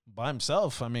by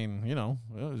himself, I mean, you know,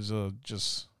 it was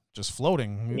just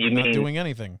floating, not doing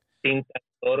anything. Cinta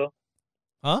de Oro?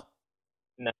 Huh?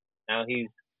 Now he's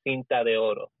Cinta de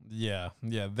Oro. Yeah.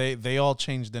 They all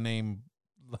changed the name.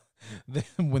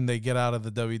 When they get out of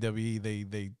the WWE,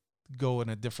 they go in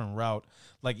a different route.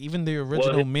 Like, even the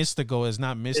original Mystico is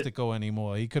not Mystico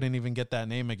anymore. He couldn't even get that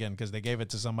name again because they gave it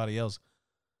to somebody else.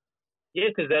 Yeah,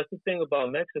 because that's the thing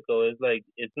about Mexico is, like,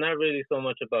 it's not really so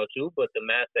much about you, but the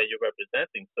mask that you're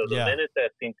representing. So the minute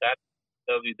that Sin Cara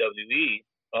WWE,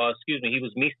 he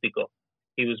was Místico.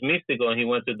 He was Místico, and he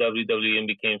went to WWE and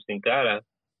became Sin Cara.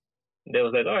 They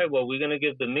was like, all right, well, we're going to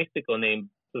give the Místico name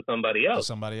to somebody else.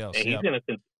 And he's going to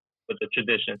continue with the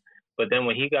tradition. But then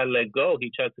when he got let go,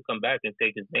 he tried to come back and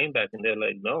take his name back, and they're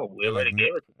like, no, we already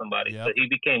gave it to somebody. So he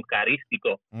became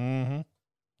Carístico.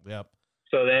 Mm-hmm. Yep.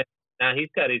 So then, now he's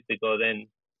Carístico. Then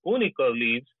Unico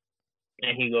leaves,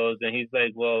 and he goes, and he's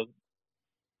like, well,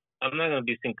 I'm not going to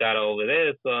be Sin Cara over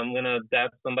there, so I'm going to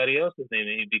adapt somebody else's name.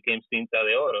 And he became Cinta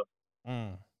de Oro.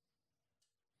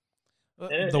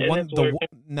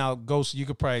 Now, Ghost, you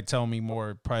could probably tell me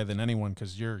more probably than anyone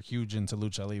because you're huge into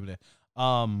Lucha Libre.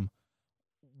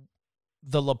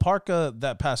 The La Parca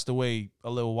that passed away a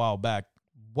little while back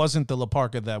wasn't the La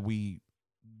Parca that we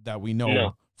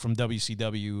know from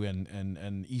WCW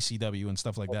and ECW and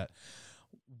stuff like that.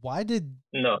 Why did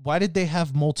they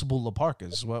have multiple La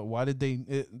Parcas? Why did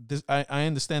they? I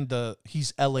understand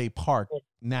he's LA Park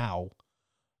now,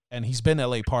 and he's been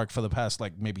LA Park for the past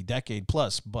like maybe decade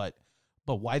plus. But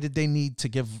why did they need to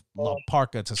give La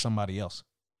Parca to somebody else?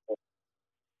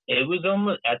 It was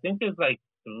almost. I think there's like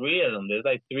 3 of them. There's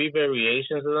like 3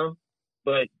 variations of them.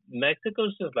 But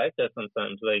Mexico's just like that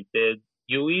sometimes. Like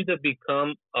you either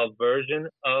become a version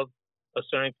of a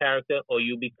certain character or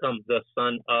you become the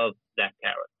son of that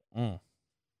character.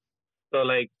 So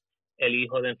like El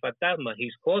Hijo del Fantasma,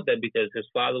 he's called that because his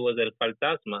father was El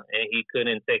Fantasma and he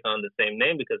couldn't take on the same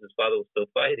name because his father was still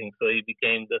fighting. So he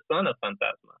became the son of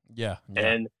Fantasma. Yeah.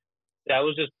 And that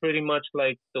was just pretty much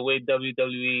like the way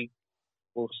WWE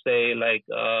will say like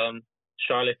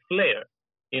Charlotte Flair.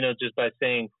 You know, just by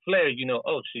saying Flair, you know,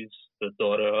 oh, she's the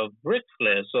daughter of Ric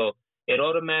Flair. So it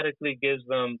automatically gives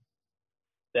them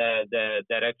that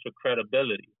extra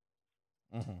credibility.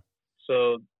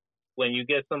 So when you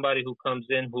get somebody who comes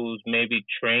in who's maybe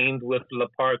trained with La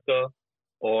Parka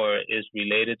or is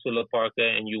related to La Parka,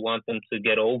 and you want them to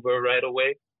get over right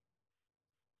away,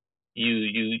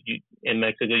 you in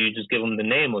Mexico, you just give them the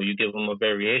name, or you give them a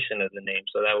variation of the name,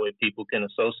 so that way people can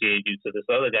associate you to this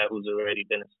other guy who's already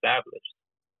been established.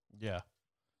 Yeah.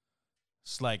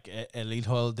 It's like El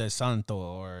Hijo de Santo,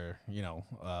 or,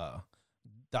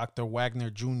 Dr. Wagner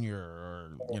Jr.,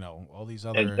 or, all these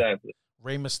other... Exactly.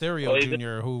 Rey Mysterio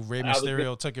Jr., who Rey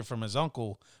Mysterio took it from his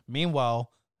uncle. Meanwhile,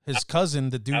 his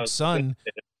cousin, the dude's son,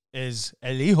 is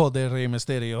El Hijo de Rey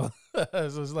Mysterio.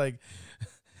 So it's like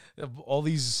all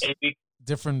these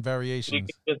different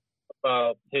variations.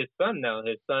 His son now.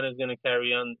 His son is going to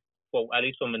carry on, well, at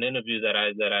least from an interview that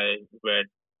I read,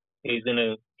 he's going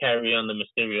to carry on the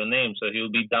Mysterio name. So he'll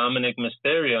be Dominic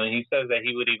Mysterio, and he says that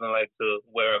he would even like to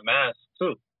wear a mask,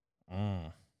 too.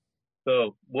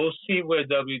 So we'll see where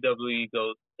WWE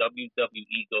goes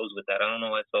with that. I don't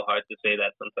know why it's so hard to say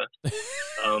that sometimes.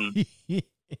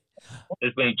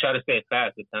 It's when you try to say it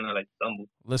fast, it kind of like stumbles.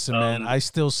 Listen, man, I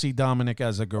still see Dominic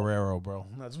as a Guerrero, bro.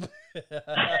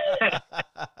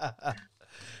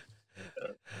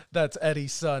 That's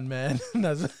Eddie's son, man.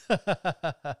 Dude,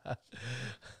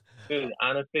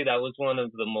 honestly, that was one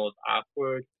of the most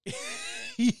awkward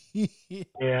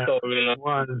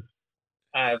storylines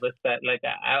I ever said. Like,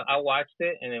 I watched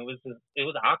it, and it was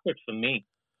awkward for me.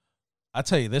 I'll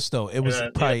tell you this, though. It was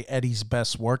probably Eddie's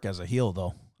best work as a heel,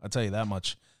 though. I'll tell you that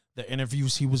much. The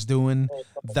interviews he was doing,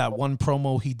 that one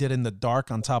promo he did in the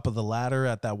dark on top of the ladder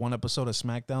at that one episode of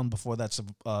SmackDown before that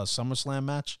SummerSlam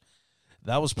match,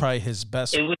 that was probably his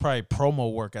best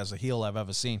promo work as a heel I've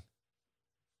ever seen.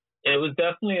 It was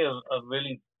definitely a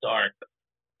really dark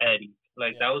Eddie.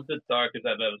 Like, that was the darkest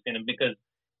I've ever seen him, because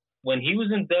when he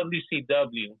was in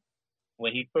WCW,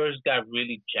 when he first got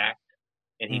really jacked,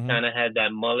 and he kind of had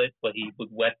that mullet, but he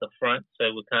would wet the front, so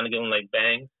it would kind of give him like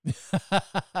bangs.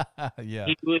 Yeah.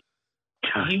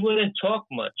 He wouldn't talk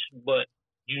much, but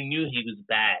you knew he was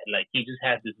bad. Like, he just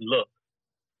had this look.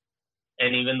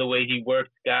 And even the way he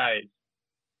worked guys,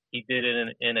 he did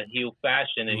it in a heel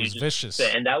fashion. And he was vicious.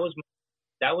 And that was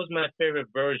my favorite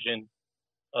version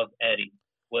of Eddie,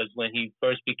 was when he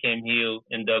first became heel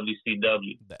in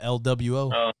WCW. The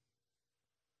LWO.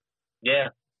 Yeah.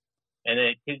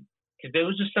 And because there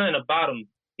was just something about him.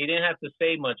 He didn't have to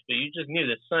say much, but you just knew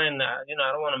there's something, I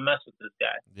don't want to mess with this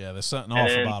guy. Yeah, there's something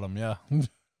off about him, yeah.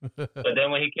 But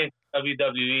then when he came to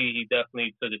WWE, he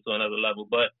definitely took it to another level.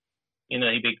 But, he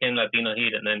became Latino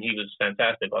Heat, and then he was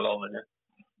fantastic all over there.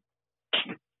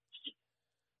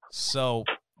 So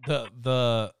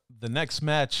the next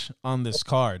match on this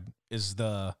card is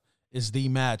the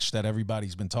match that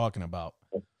everybody's been talking about.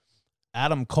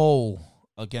 Adam Cole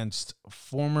against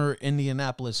former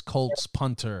Indianapolis Colts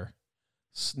punter,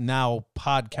 now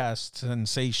podcast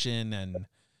sensation, and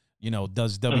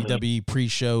does WWE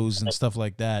pre-shows and stuff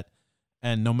like that.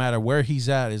 And no matter where he's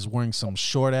at, is wearing some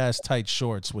short ass tight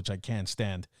shorts, which I can't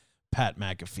stand. Pat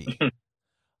McAfee.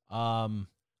 How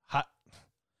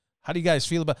do you guys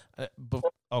feel about?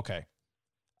 Okay,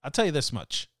 I'll tell you this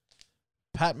much.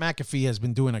 Pat McAfee has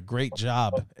been doing a great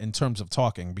job in terms of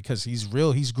talking, because he's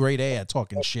grade A at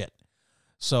talking shit.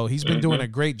 So he's been doing a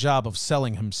great job of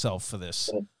selling himself for this.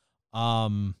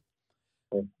 Pat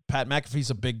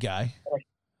McAfee's a big guy,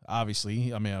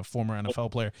 obviously. I mean, a former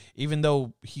NFL player. Even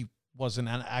though he wasn't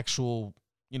an actual,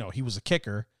 he was a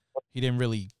kicker, he didn't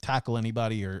really tackle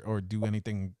anybody or do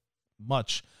anything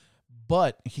much.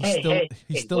 But he's still.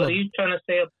 What are you trying to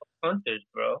say about punters,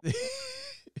 bro?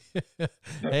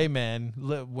 Hey, man,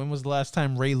 when was the last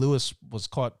time Ray Lewis was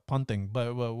caught punting?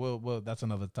 But well, that's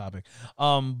another topic.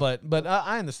 But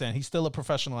I understand. He's still a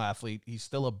professional athlete. He's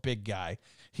still a big guy.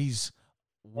 He's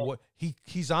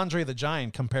Andre the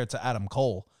Giant compared to Adam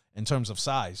Cole in terms of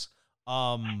size.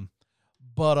 But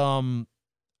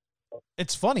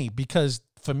it's funny because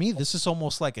for me, this is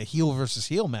almost like a heel versus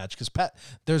heel match, because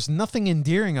there's nothing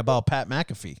endearing about Pat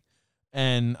McAfee.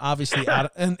 And obviously,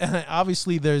 and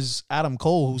obviously, there's Adam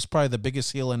Cole, who's probably the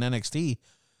biggest heel in NXT.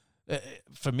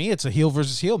 For me, it's a heel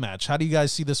versus heel match. How do you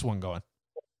guys see this one going?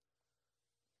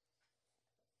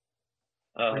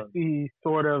 I see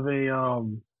sort of a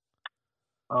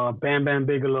Bam Bam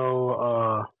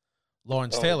Bigelow,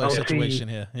 Lawrence Taylor situation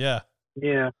here. Yeah.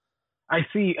 Yeah. I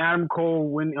see Adam Cole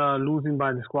losing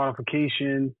by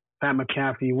disqualification, Pat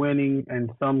McAfee winning,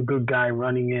 and some good guy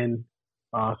running in.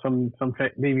 Some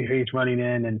babyface running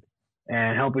in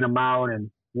and helping them out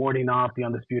and warding off the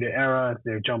Undisputed Era.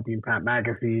 They're jumping Pat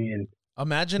McAfee, and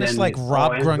imagine it's like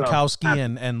Rob Gronkowski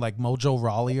and like Mojo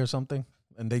Rawley or something,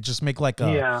 and they just make like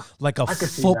a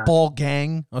football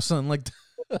gang or something like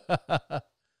that.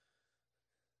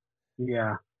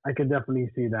 Yeah, I could definitely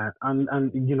see that. And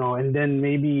and then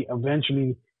maybe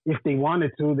eventually, if they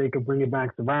wanted to, they could bring it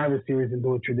back Survivor Series and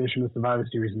do a traditional Survivor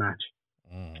Series match.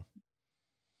 Mm.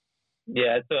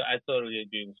 Yeah, I totally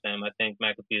agree with Sam. I think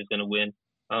McAfee is going to win.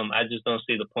 I just don't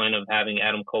see the point of having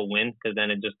Adam Cole win because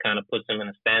then it just kind of puts him in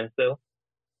a standstill.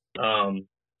 And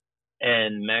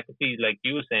McAfee, like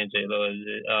you were saying,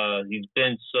 J-Lo, he's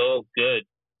been so good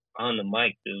on the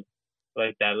mic, dude.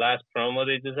 Like that last promo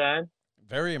they just had.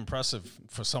 Very impressive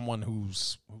for someone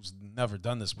who's never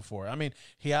done this before. I mean,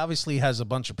 he obviously has a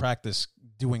bunch of practice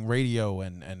doing radio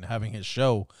and having his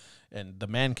show, and the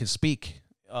man can speak.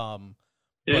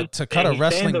 But to cut a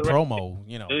wrestling promo,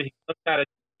 dude,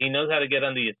 he knows how to get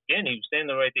under your skin. He was saying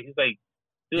the right thing. He's like,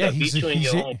 dude, I beat you in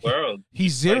your own world.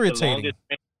 He's irritating.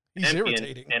 He's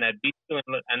irritating. And I beat you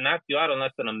and I knocked you out in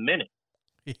less than a minute.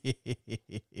 I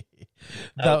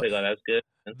was like, oh, that's good.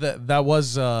 That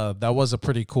was a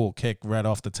pretty cool kick right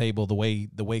off the table. The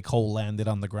way Cole landed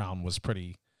on the ground was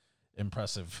pretty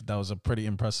impressive. That was a pretty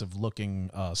impressive looking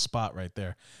spot right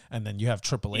there. And then you have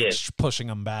Triple H pushing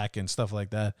him back and stuff like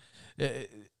that.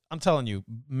 I'm telling you,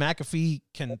 McAfee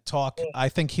can talk. I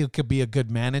think he could be a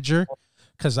good manager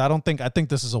because I think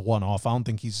this is a one-off. I don't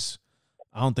think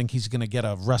he's gonna get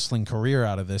a wrestling career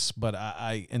out of this. But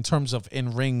I in terms of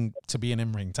in-ring to be an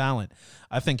in-ring talent,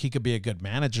 I think he could be a good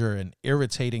manager and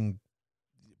irritating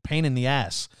pain in the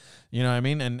ass. You know what I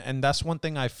mean? And that's one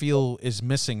thing I feel is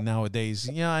missing nowadays.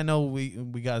 Yeah, I know we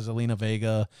got Zelina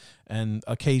Vega and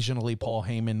occasionally Paul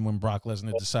Heyman when Brock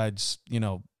Lesnar decides,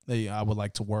 I would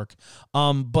like to work.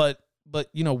 But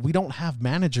we don't have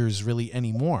managers really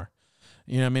anymore.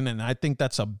 You know what I mean? And I think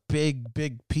that's a big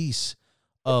piece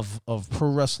of pro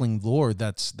wrestling lore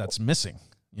that's missing.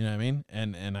 You know what I mean?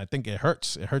 And I think it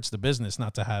hurts. It hurts the business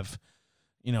not to have,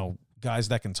 guys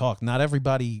that can talk. Not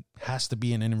everybody has to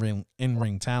be an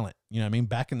in-ring talent. You know what I mean?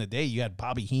 Back in the day, you had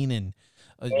Bobby Heenan,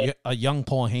 a young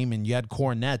Paul Heyman, you had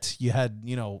Cornette, you had,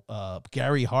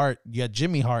 Gary Hart, you had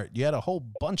Jimmy Hart, you had a whole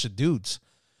bunch of dudes,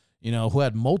 who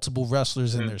had multiple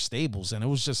wrestlers in their stables, and it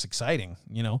was just exciting,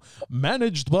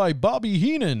 managed by Bobby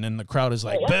Heenan, and the crowd is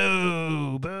like,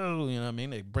 boo, boo, you know what I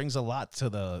mean? It brings a lot to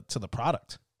the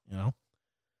product,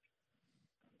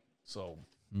 So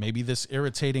maybe this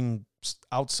irritating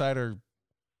outsider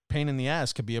pain in the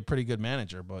ass could be a pretty good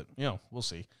manager, but we'll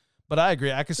see. But I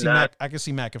agree. I can see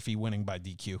McAfee winning by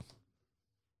DQ.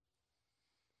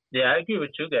 Yeah, I agree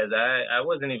with you guys. I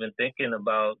wasn't even thinking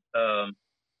about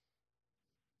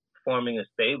forming a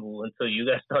stable until you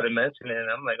guys started mentioning it. And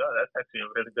I'm like, oh, that's actually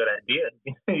a really good idea.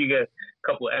 You get a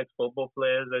couple ex-football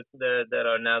players that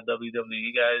are now WWE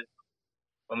guys,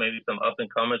 or maybe some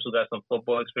up-and-comers who got some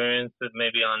football experience,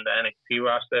 maybe on the NXT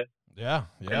roster. Yeah,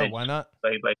 why not?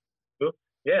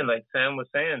 Yeah, and like Sam was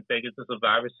saying, take it to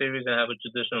Survivor Series and have a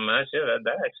traditional match. Yeah,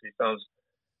 that actually sounds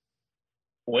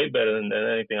way better than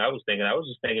anything I was thinking. I was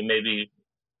just thinking maybe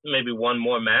one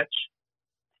more match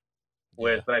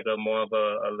where it's like a more of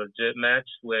a legit match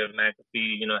where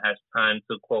McAfee, has time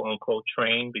to quote unquote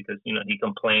train because, he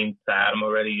complained to Adam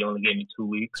already. You only gave me 2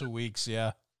 weeks. 2 weeks,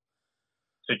 yeah.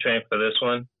 To train for this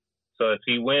one. So if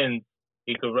he wins,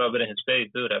 he could rub it in his face,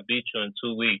 dude. I beat you in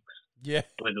 2 weeks. Yeah.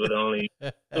 With only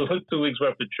 2 weeks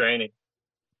worth of training.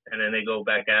 And then they go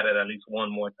back at it at least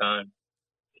one more time.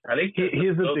 At least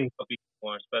here's the thing.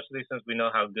 More, especially since we know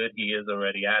how good he is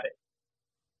already at it.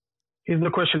 Here's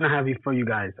the question I have for you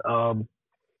guys. How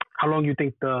long do you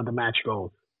think the match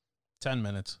goes? 10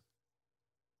 minutes.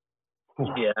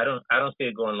 Yeah, I don't see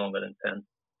it going longer than 10.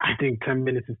 I think 10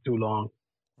 minutes is too long.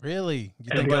 Really?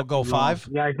 You think it'll go 5?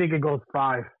 Yeah, I think it goes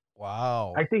 5.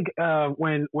 Wow. I think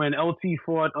when LT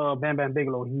fought Bam Bam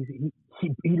Bigelow,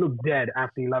 he looked dead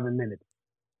after 11 minutes.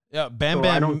 Yeah, Bam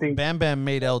Bam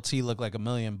made LT look like $1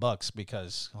 million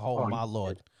because my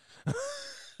lord.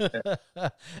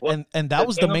 and that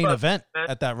was the main event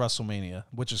at that WrestleMania,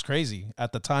 which is crazy.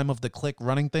 At the time of the Click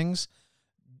running things,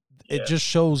 it just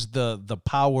shows the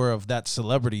power of that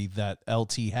celebrity that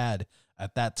LT had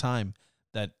at that time.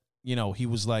 That he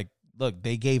was like, look,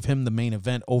 they gave him the main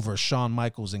event over Shawn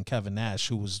Michaels and Kevin Nash,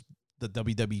 who was the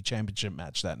WWE Championship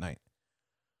match that night.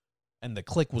 And the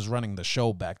Click was running the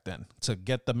show back then. To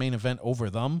get the main event over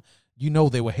them,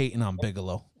 they were hating on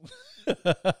Bigelow.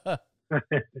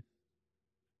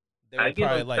 They were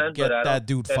probably like, get that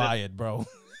dude fired, bro.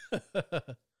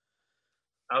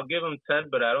 I'll give him 10,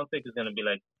 but I don't think it's going to be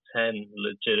like 10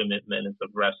 legitimate minutes of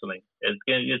wrestling. It's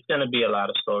going to be a lot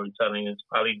of storytelling. It's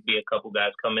probably be a couple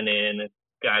guys coming in,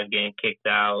 guys getting kicked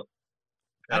out.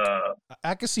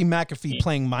 I could see McAfee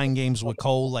playing mind games with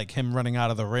Cole, like him running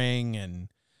out of the ring and,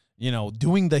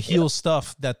 doing the heel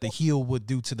stuff that the heel would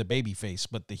do to the babyface,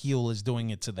 but the heel is doing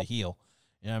it to the heel.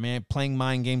 Yeah, I mean, playing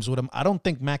mind games with him. I don't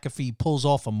think McAfee pulls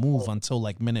off a move until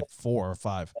like minute 4 or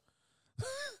 5.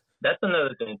 That's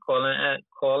another thing.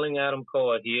 Calling Adam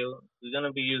Cole a heel. We're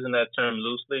gonna be using that term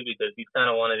loosely because he's kind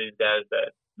of one of these guys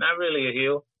that not really a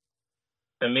heel.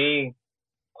 To me,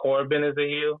 Corbin is a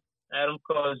heel. Adam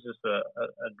Cole is just a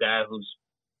guy who's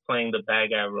playing the bad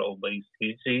guy role, but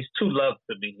he's too loved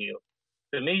to be heel.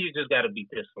 To me, you just got to be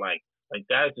disliked. Like,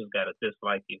 guys just got to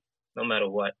dislike you, no matter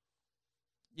what.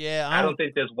 Yeah, I don't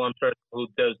think there's one person who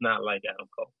does not like Adam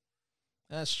Cole.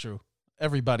 That's true.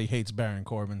 Everybody hates Baron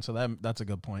Corbin, so that's a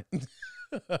good point. That's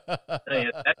just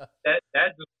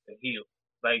a heel.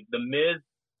 Like the Miz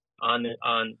on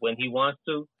when he wants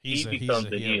to, he becomes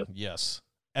a heel. Yes,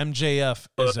 MJF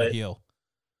is a heel.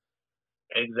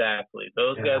 Exactly.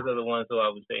 Those guys are the ones who I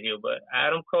would say heel. But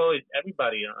Adam Cole,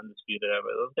 everybody on Undisputed Era,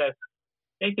 those guys,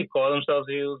 they could call themselves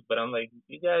heels, but I'm like,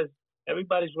 you guys,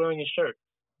 everybody's wearing your shirt.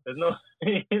 There's no,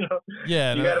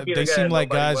 Yeah, they seem like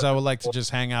guys I would like to just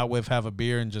hang out with, have a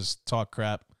beer, and just talk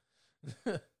crap.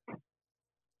 Yeah.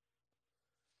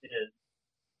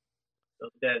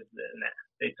 Those guys,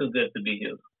 they're too good to be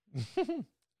heels.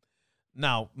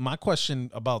 Now, my question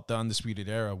about the Undisputed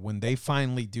Era, when they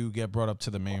finally do get brought up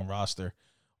to the main roster,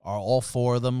 are all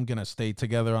 4 of them going to stay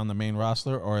together on the main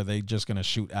roster, or are they just going to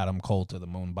shoot Adam Cole to the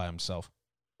moon by himself?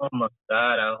 Oh, my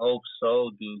God, I hope so,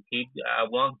 dude. I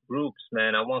want groups,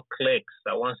 man. I want cliques.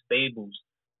 I want stables.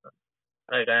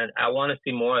 Like, I want to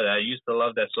see more of that. I used to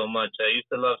love that so much. I used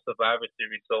to love Survivor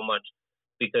Series so much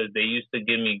because they used to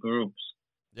give me groups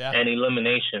and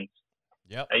eliminations.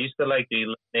 Yep. I used to like the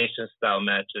elimination style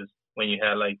matches when you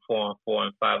had like 4-on-4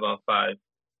 and 5-on-5.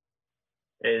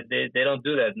 They don't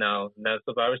do that now. Now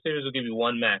Survivor Series will give you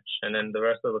one match, and then the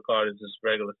rest of the card is just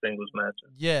regular singles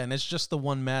matches. Yeah, and it's just the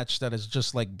one match that is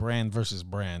just like brand versus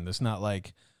brand. It's not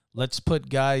like, let's put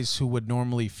guys who would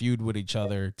normally feud with each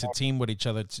other to team with each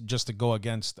other just to go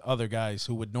against other guys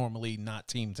who would normally not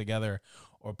team together,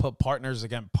 or put partners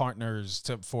against partners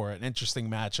for an interesting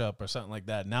matchup or something like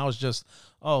that. Now it's just,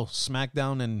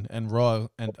 SmackDown and Raw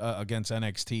and against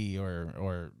NXT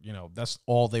or that's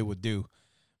all they would do.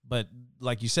 But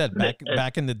like you said,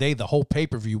 back in the day, the whole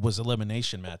pay-per-view was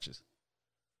elimination matches.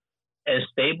 And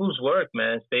stables work,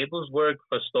 man. Stables work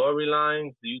for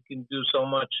storylines. You can do so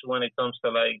much when it comes to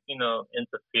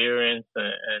interference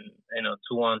and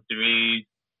 2-on-3s.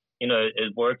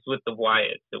 It works with the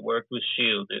Wyatts. It worked with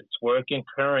Shield. It's working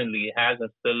currently. It has and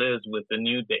still is with the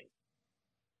New Day.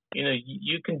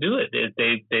 You can do it.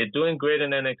 They're doing great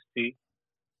in NXT.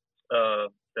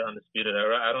 The Undisputed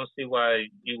Era. I don't see why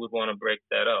you would want to break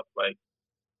that up. Like,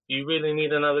 do you really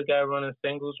need another guy running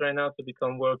singles right now to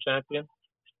become world champion?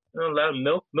 Let him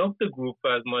milk the group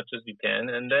as much as you can,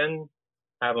 and then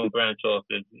have him branch off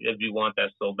if you want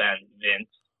that so bad, Vince.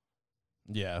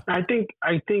 Yeah, I think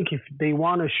if they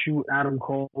want to shoot Adam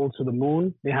Cole to the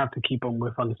moon, they have to keep him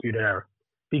with Undisputed Era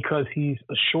because he's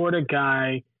a shorter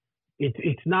guy.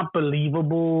 It's not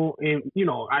believable.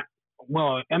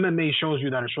 MMA shows you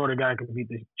that a shorter guy can beat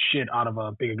the shit out of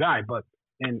a bigger guy,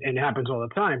 and it happens all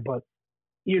the time. But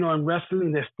in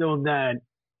wrestling, there's still that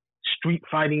street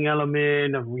fighting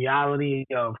element of reality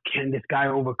of, can this guy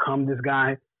overcome this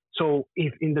guy? So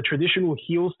if in the traditional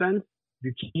heel sense,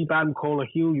 you keep Adam Cole a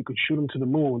heel, you could shoot him to the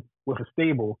moon with a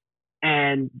stable,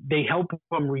 and they help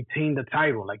him retain the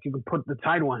title. Like, you can put the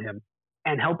title on him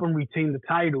and help him retain the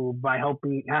title by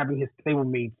having his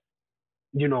stablemates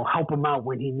help him out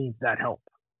when he needs that help,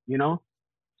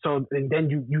 So, and then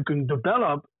you can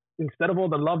develop, instead of all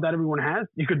the love that everyone has,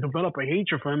 you could develop a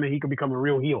hatred for him and he could become a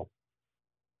real heel.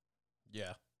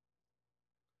 Yeah.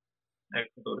 I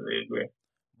completely agree.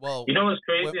 Well, what's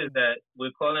crazy is that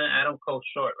we're calling Adam Cole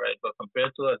short, right? But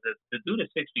compared to us, the dude is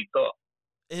 6 feet tall.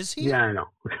 Is he? Yeah, I know.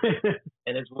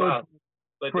 And it's wild.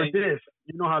 But for this,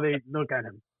 how they look at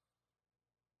him.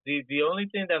 The only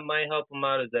thing that might help him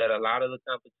out is that a lot of the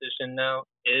competition now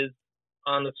is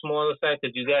on the smaller side,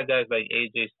 because you got guys like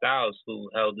AJ Styles who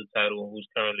held the title and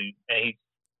he's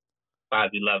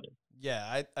 5'11".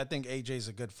 Yeah, I think AJ's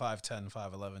a good 5'10",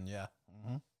 5'11", yeah.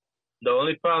 Mm-hmm. The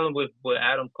only problem with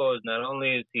Adam Cole is not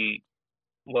only is he,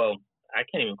 I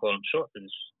can't even call him short because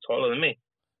he's taller than me,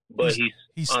 but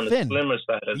he's on thin. The slimmer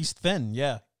side. He's thin,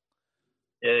 yeah.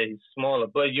 Yeah, he's smaller.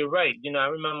 But you're right. I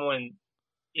remember when,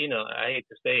 I hate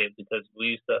to say it because we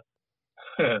used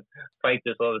to fight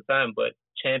this all the time, but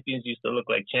champions used to look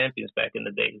like champions back in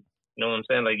the day. You know what I'm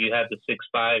saying? Like, you had the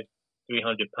 6'5",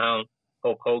 300-pound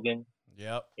Hulk Hogan.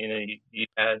 Yep. You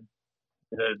had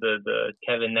the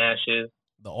Kevin Nashes.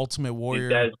 The Ultimate Warrior.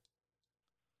 Guys,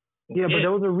 but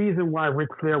there was a reason why Ric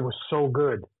Flair was so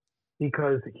good,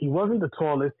 because he wasn't the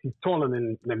tallest. He's taller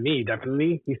than me,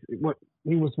 definitely.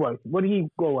 He was what? What did he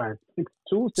go at?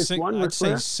 6'2", 6'1"? I'd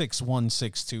say 6'1",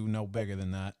 6'2", no bigger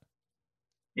than that.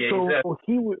 Yeah, So exactly.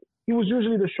 he was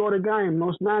usually the shorter guy in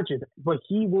most matches, but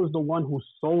he was the one who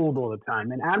sold all the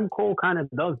time. And Adam Cole kind of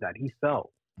does that. He sells.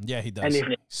 Yeah, he does. And if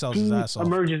He sells he his ass off.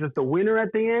 emerges as the winner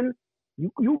at the end,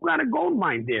 you got a gold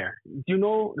mine there. You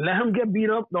know, let him get beat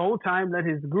up the whole time. Let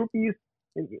his groupies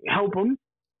help him.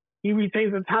 He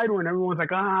retains the title, and everyone's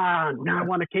like, now I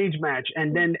want a cage match.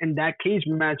 And then in that cage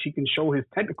match, he can show his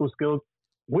technical skills,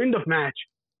 win the match,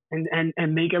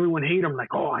 and make everyone hate him.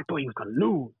 Like, oh, I thought he was going to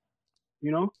lose.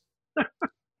 You know?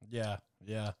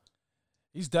 Yeah.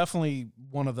 He's definitely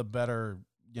one of the better,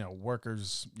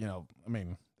 workers, I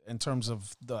mean, in terms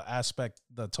of the aspect,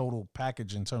 the total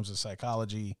package in terms of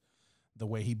psychology, the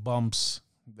way he bumps,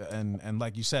 and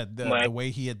like you said, the way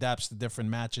he adapts to different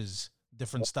matches,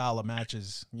 different style of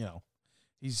matches,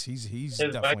 he's his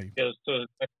definitely. back skills too. His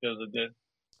back skills are good.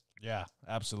 Yeah,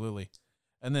 absolutely.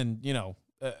 And then,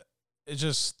 it's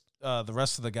just the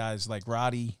rest of the guys like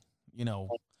Roddy,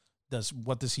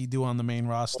 what does he do on the main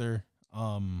roster?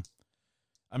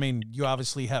 I mean, you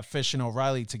obviously have Fish and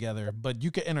O'Reilly together, but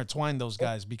you could intertwine those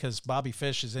guys because Bobby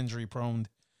Fish is injury prone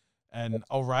and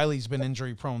O'Reilly's been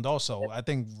injury prone also. I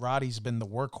think Roddy's been the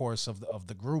workhorse of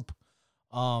the group.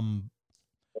 Freebird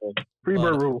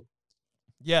rule.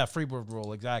 Yeah, Freebird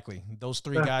rule, exactly. Those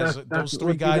three guys are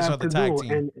the tag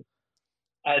team.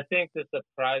 I think the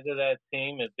surprise of that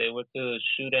team, if they were to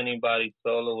shoot anybody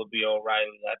solo, would be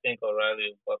O'Reilly. I think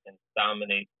O'Reilly would fucking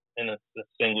dominate in a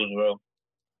singles role.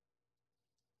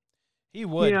 He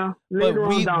would, yeah, but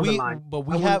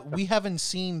we haven't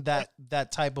seen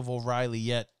that type of O'Reilly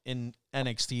yet in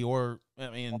NXT or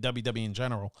in WWE in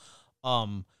general.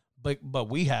 But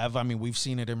we have. I mean, we've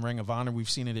seen it in Ring of Honor, we've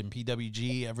seen it in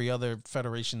PWG, every other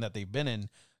federation that they've been in.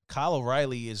 Kyle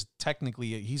O'Reilly is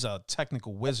he's a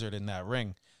technical wizard in that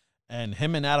ring, and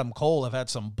him and Adam Cole have had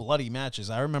some bloody matches.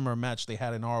 I remember a match they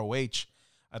had in ROH.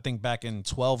 I think back in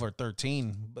 12 or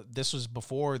 13, but this was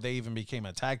before they even became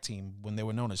a tag team when they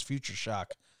were known as Future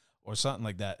Shock or something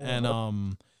like that. And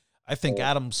I think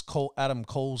Adam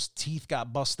Cole's teeth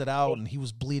got busted out and he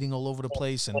was bleeding all over the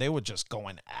place and they were just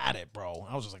going at it, bro.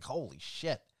 I was just like, holy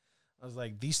shit. I was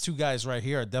like, these two guys right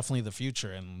here are definitely the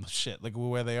future, and shit, look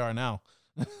where they are now.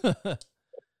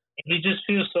 He just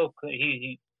feels so.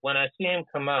 He when I see him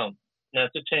come out, not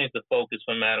to change the focus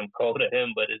from Adam Cole to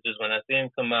him, but it's just when I see him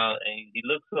come out and he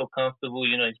looks so comfortable.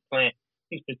 He's playing,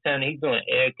 he's pretending, he's doing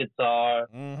air guitar,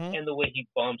 and the way he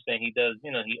bumps and he does,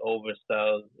 he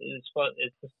oversells.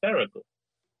 It's hysterical.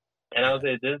 And I was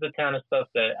like, this is the kind of stuff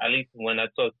that, at least when I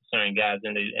talk to certain guys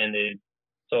and they're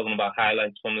talking about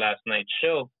highlights from last night's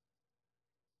show,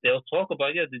 they'll talk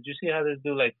about, did you see how this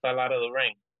dude fell out of the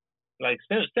ring? Like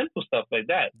simple stuff like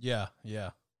that. Yeah.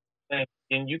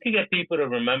 And you can get people to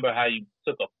remember how you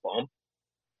took a bump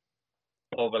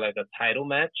over a title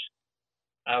match.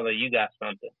 I was like, you got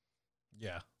something.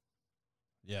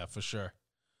 Yeah, for sure.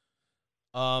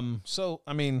 So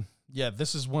I mean,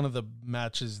 this is one of the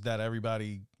matches that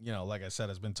everybody, like I said,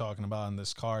 has been talking about on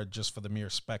this card just for the mere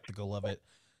spectacle of it.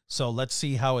 So let's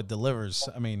see how it delivers.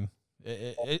 I mean,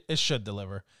 it should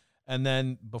deliver. And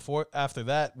then after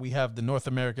that, we have the North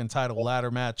American title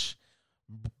ladder match.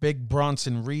 Big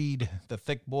Bronson Reed, the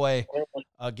thick boy,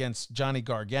 against Johnny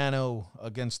Gargano,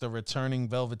 against the returning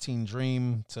Velveteen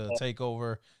Dream to take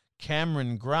over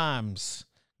Cameron Grimes,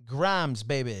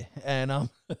 baby, and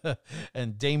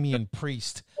and Damian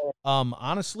Priest.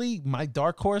 Honestly, my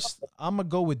dark horse, I'm gonna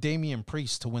go with Damian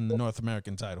Priest to win the North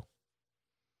American title.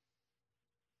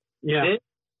 Yeah, this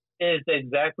is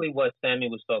exactly what Sammy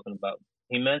was talking about.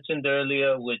 He mentioned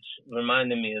earlier, which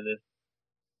reminded me of this.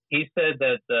 He said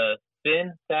that the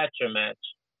Finn Thatcher match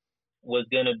was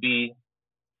going to be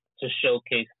to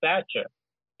showcase Thatcher.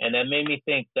 And that made me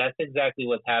think that's exactly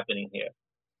what's happening here.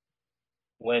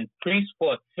 When Priest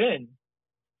fought Finn,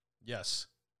 yes,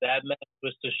 that match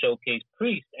was to showcase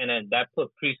Priest. And then that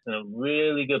put Priest in a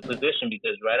really good position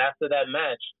because right after that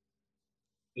match,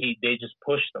 they just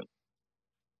pushed him.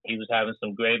 He was having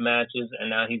some great matches, and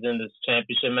now he's in this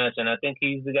championship match, and I think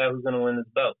he's the guy who's going to win this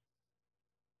belt.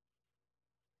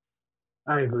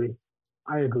 I agree.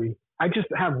 I just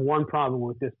have one problem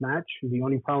with this match. The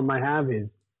only problem I have is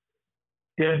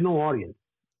there's no audience.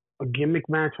 A gimmick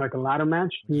match, like a ladder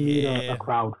match, you need a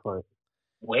crowd for it.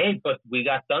 Wait, but we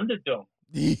got Thunderdome.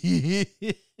 You're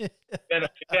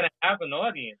gonna have an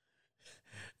audience.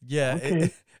 Yeah,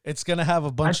 okay. It's gonna have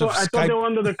a bunch of. I thought they were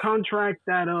under the contract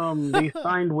that they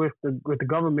signed with the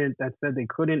government that said they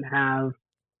couldn't have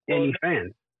any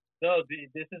fans. No,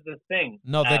 this is the thing.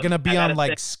 No, they're gonna be on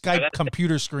Skype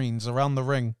computer screens around the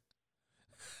ring.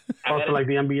 Also, like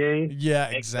the NBA. Yeah,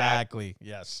 exactly.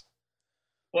 Yes.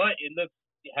 But it looks.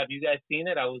 Have you guys seen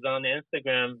it? I was on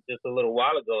Instagram just a little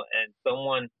while ago, and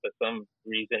someone, for some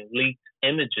reason, leaked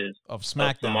images Of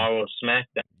SmackDown. tomorrow's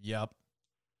SmackDown. Yep.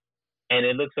 And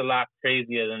it looks a lot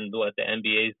crazier than what the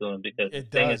NBA is doing, because It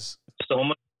the thing does. is so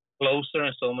much closer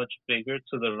and so much bigger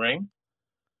to the ring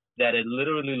that it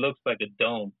literally looks like a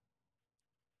dome.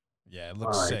 Yeah, it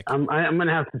looks All right. sick. I'm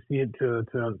gonna have to see it to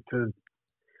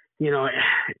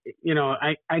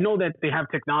I know that they have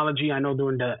technology. I know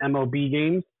during the MLB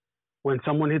games, when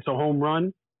someone hits a home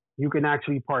run, you can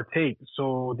actually partake.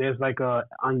 So there's like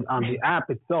on the app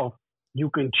itself, you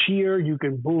can cheer, you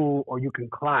can boo, or you can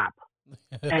clap.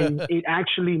 And it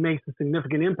actually makes a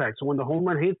significant impact. So when the home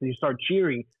run hits and you start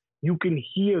cheering, you can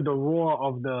hear the roar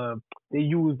of they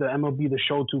use the MLB The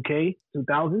Show 2K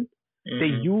 2000. They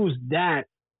use that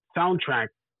soundtrack,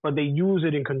 but they use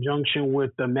it in conjunction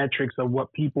with the metrics of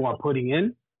what people are putting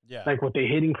in, Yeah. like what they're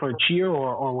hitting for a cheer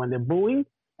or when they're booing,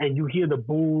 and you hear the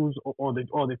boos or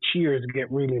the cheers get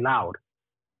really loud.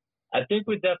 I think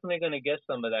we're definitely going to get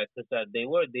some of that, because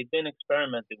they've been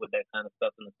experimenting with that kind of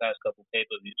stuff in the past couple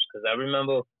pay-per-views. Because I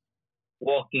remember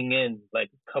walking in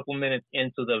like a couple minutes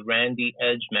into the Randy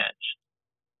Edge match,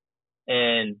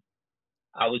 and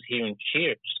I was hearing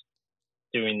cheers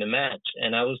during the match,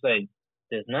 and I was like,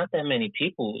 "There's not that many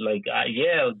people." Like,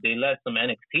 they let some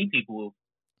NXT people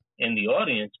in the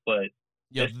audience, but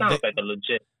Yeah, it sounds like a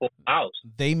legit full house.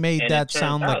 They made And that it turns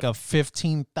sound like out- a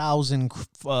 15,000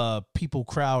 people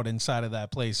crowd inside of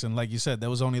that place, and like you said, there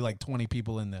was only like 20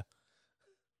 people in there.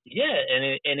 Yeah,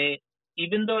 and it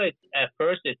even though at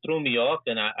first it threw me off,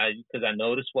 and because I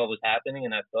noticed what was happening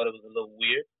and I thought it was a little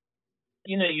weird.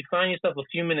 You know, you find yourself a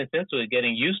few minutes into it,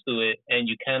 getting used to it, and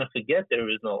you kind of forget there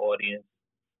is no audience,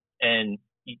 and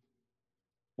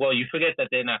you forget that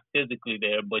they're not physically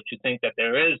there, but you think that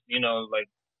there is. You know, like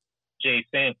Jay's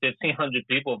saying, 1,500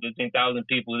 people, 15,000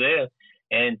 people there,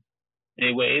 and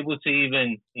they were able to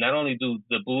even not only do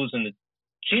the boos and the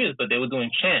cheers, but they were doing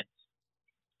chants,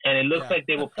 and it looks like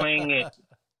they were playing it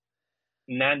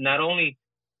not only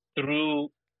through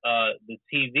the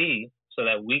TV so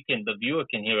that the viewer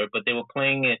can hear it, but they were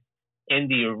playing it in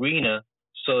the arena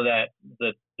so that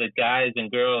the guys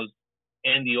and girls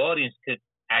in the audience could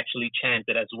actually chant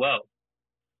it as well.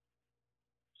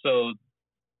 So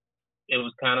it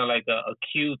was kind of like a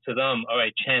cue to them. All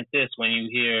right, chant this when you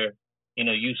hear,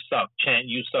 you suck. Chant,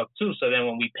 you suck too. So then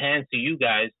when we pan to you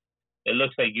guys, it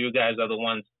looks like you guys are the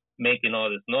ones making all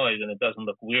this noise, and it doesn't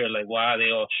look weird. Like, why are they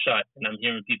all shut? And I'm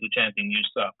hearing people chanting, "You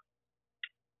suck."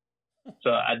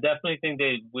 So I definitely think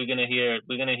we're gonna hear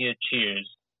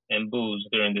cheers and boos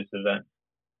during this event.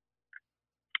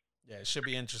 Yeah, it should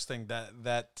be interesting.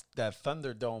 That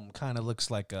Thunderdome kind of looks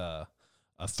like a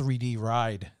 3D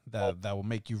ride that will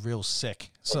make you real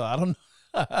sick. So I don't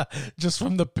know. Just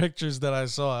from the pictures that I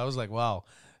saw, I was like, wow,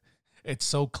 it's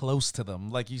so close to them.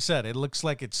 Like you said, it looks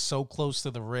like it's so close to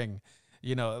the ring.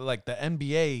 You know, like the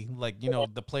NBA,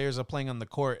 the players are playing on the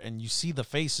court and you see the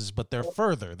faces, but they're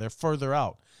further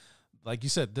out. Like you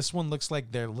said, this one looks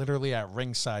like they're literally at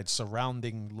ringside,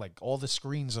 surrounding, like all the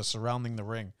screens are surrounding the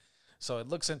ring. So it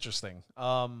looks interesting.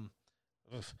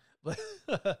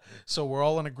 So we're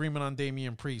all in agreement on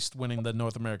Damian Priest winning the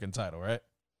North American title, right?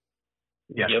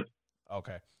 Yeah. Yep.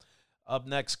 Okay. Up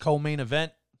next, co-main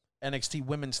event, NXT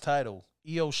Women's title,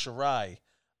 Io Shirai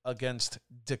against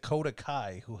Dakota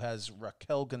Kai, who has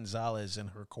Raquel Gonzalez in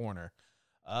her corner.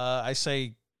 I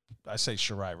say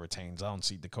Shirai retains. I don't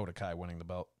see Dakota Kai winning the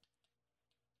belt.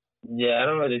 Yeah, I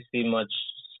don't really see much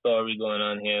story going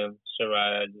on here.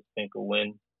 Shirai, I just think a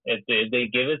win. If they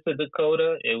give it to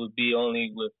Dakota, it would be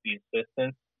only with the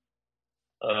assistance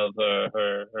of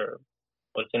her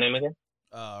what's her name again?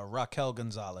 Raquel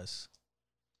Gonzalez.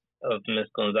 Of Miss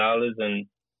Gonzalez,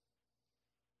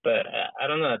 but I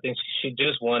don't know. I think she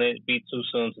just won it. It'd be too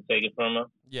soon to take it from her.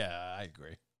 Yeah, I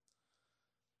agree.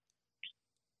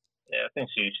 Yeah, I think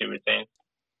she retains.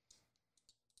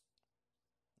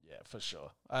 Yeah, for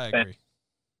sure. I agree.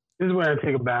 This is where I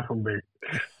take a bathroom break.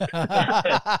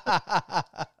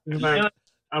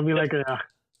 I'll be like,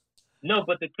 No,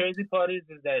 but the crazy part is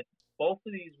that both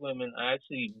of these women are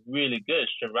actually really good.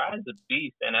 Shirai's a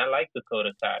beast, and I like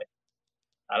Dakota Kai.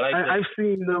 I've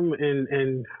seen them,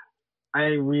 and I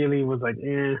really was like,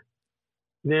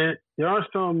 There are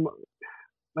some,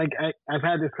 like I've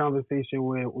had this conversation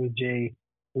with Jay,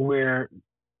 where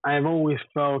I've always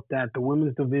felt that the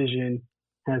women's division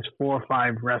has 4 or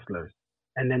 5 wrestlers,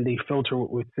 and then they filter it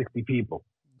with 60 people.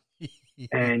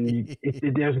 And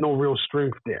there's no real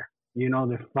strength there.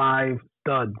 There's 5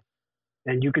 studs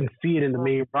And you can see it in the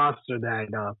main roster that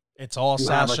it's all you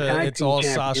have a Sasha. tag It's team all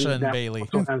champion Sasha and that Bailey.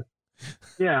 also has-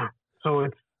 yeah, so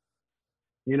it's,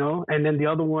 you know, and then the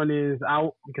other one is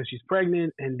out because she's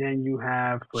pregnant, and then you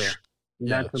have Flair.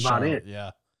 Yeah, That's about Charlotte, it.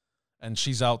 Yeah, and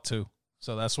she's out too,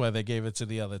 so that's why they gave it to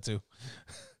the other two.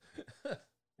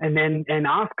 And then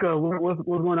Asuka, what's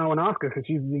going on with Asuka? Because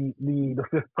she's the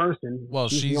fifth person. Well,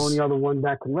 she's she's the only other one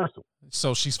that can wrestle.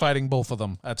 So she's fighting both of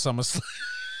them at SummerSlam.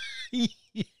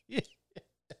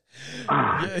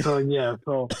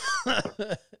 So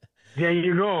there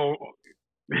you go.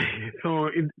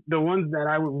 So the ones that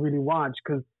I would really watch,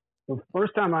 because the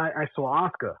first time I saw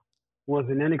Asuka was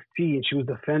in NXT and she was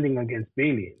defending against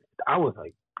Bayley. I was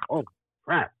like, oh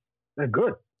crap, they're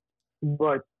good.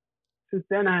 But since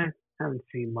then I haven't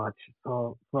seen much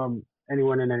from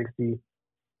anyone in NXT.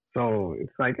 So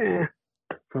it's like,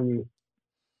 for me,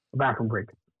 bathroom break.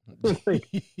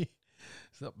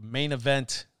 So main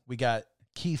event, we got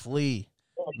Keith Lee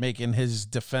making his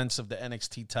defense of the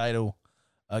NXT title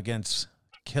against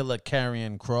Killer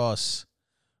Karrion Kross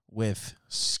with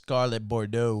Scarlett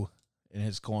Bordeaux in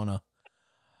his corner.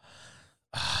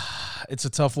 It's a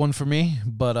tough one for me,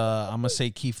 but I'm going to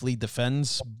say Keith Lee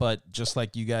defends. But just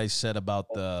like you guys said about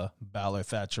the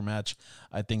Balor-Thatcher match,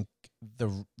 I think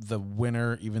the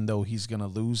winner, even though he's going to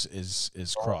lose, is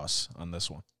Kross on this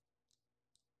one.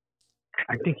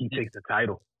 I think he takes the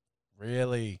title.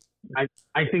 Really? I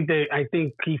think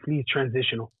Keith Lee's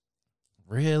transitional.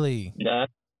 Really? Yeah,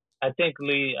 I think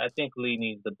Lee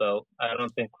needs the belt. I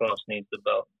don't think Kross needs the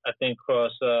belt. I think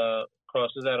Kross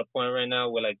is at a point right now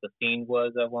where like the Fiend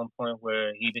was at one point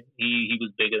where he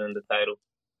was bigger than the title.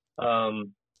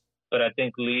 But I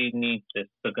think Lee needs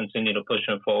to continue to push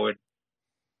him forward.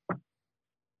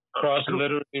 Kross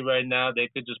literally right now they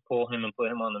could just pull him and put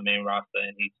him on the main roster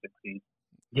and he'd succeed.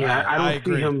 Yeah, I don't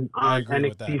see him on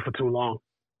NXT NXT for too long.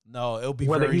 No, it'll be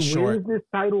whether very he short. wins this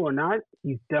title or not,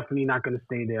 he's definitely not going to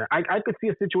stay there. I could see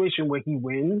a situation where he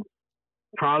wins,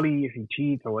 probably if he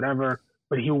cheats or whatever,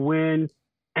 but he'll win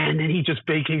and then he just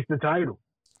vacates the title.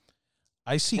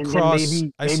 I see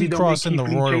Kross. I see Kross in the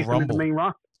Royal Rumble. The main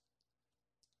roster.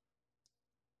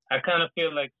 I kind of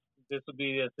feel like this will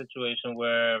be a situation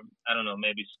where I don't know,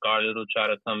 maybe Scarlett will try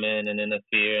to come in and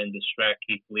interfere and distract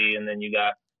Keith Lee, and then you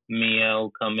got Mia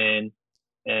will come in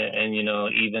and you know,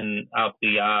 even out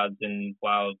the odds, and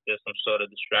while there's some sort of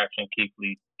distraction, Keith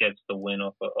Lee gets the win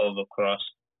over Kross.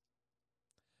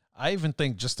 I even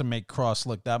think just to make Kross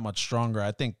look that much stronger,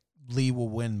 I think Lee will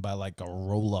win by like a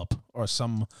roll up or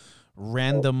some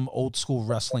random old school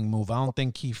wrestling move. I don't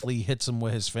think Keith Lee hits him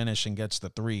with his finish and gets the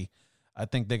 3. I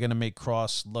think they're gonna make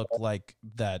Kross look like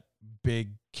that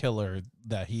big killer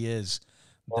that he is,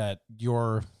 that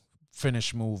your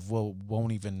finish move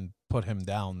won't even put him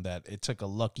down, that it took a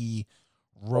lucky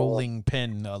rolling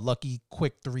pin, a lucky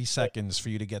quick 3 seconds for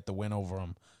you to get the win over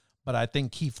him. But I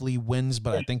think Keith Lee wins,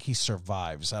 but I think he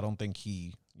survives. I don't think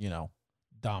he,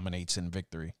 dominates in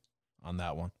victory on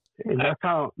that one. And that's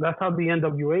how the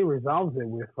NWA resolves it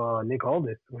with Nick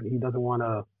Aldis when he doesn't want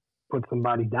to put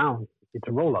somebody down. It's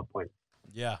a roll-up point.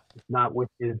 Yeah. It's not with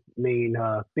his main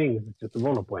things. It's just a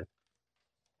roll-up point.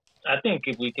 I think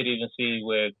if we could even see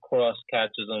where Kross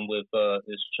catches him with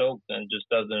his choke and just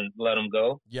doesn't let him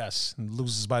go. Yes, and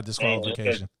loses by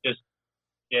disqualification. Just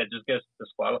gets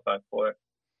disqualified for it.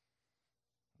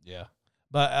 Yeah,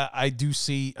 but I do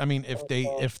see. I mean, if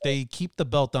they keep the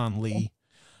belt on Lee,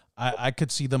 I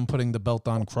could see them putting the belt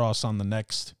on Kross on the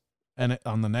next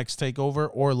takeover,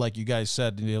 or like you guys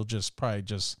said, he'll probably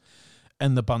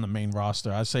end up on the main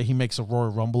roster. I say he makes a Royal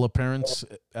Rumble appearance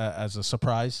as a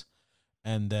surprise,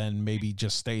 and then maybe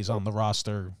just stays on the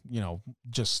roster,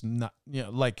 just not,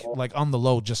 like on the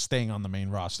low, just staying on the main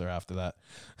roster after that.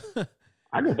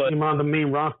 I just see him on the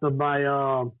main roster by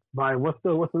what's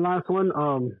the last one?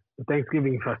 The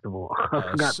Thanksgiving Festival.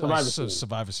 I forgot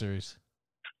Survivor Series.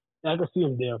 Yeah, I can see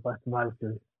him there by Survivor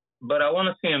Series. But I want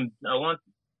to see him. I want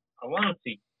him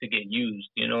to get used.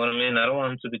 You know what I mean? I don't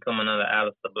want him to become another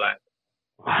Aleister Black.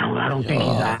 I don't think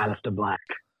he's Aleister Black.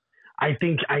 I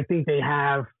think they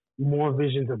have more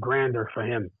visions of grandeur for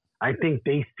him. I think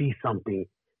they see something.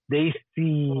 They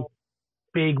see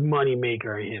big money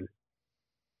maker in him.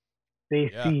 They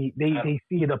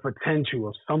see the potential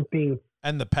of something.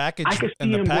 And the package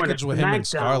with him and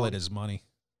Scarlett is money.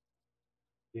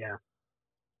 Yeah.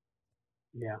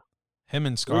 Yeah. Him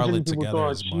and Scarlett together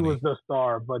is money. She was the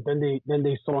star, but then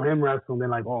they saw him wrestle and they're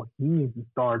like, oh, he's the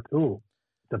star too.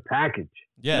 The package.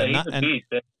 Yeah, he's a beast.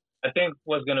 I think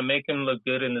what's gonna make him look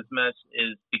good in this match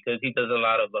is because he does a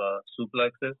lot of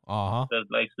suplexes.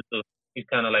 He's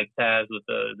kind of like Taz with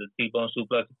the T-bone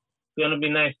suplex. It's gonna be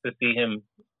nice to see him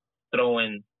throw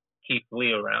in Keith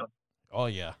Lee around. Oh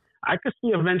yeah. I could see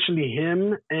eventually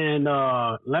him and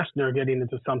Lesnar getting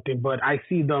into something, but I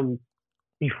see them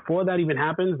before that even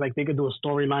happens. Like they could do a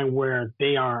storyline where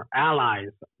they are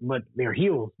allies, but they're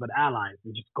heels, but allies,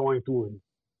 and just going through and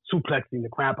suplexing the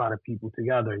crap out of people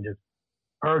together and just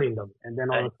hurting them, and then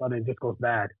all of a sudden it just goes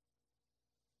bad.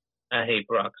 I hate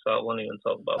Brock, so I won't even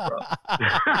talk about Brock.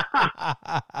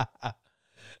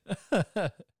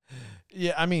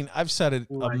 Yeah, I mean, I've said it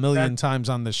a million times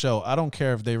on the show. I don't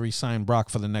care if they re-sign Brock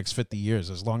for the next 50 years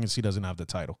as long as he doesn't have the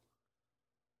title.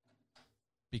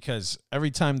 Because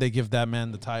every time they give that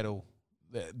man the title,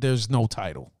 there's no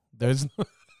title.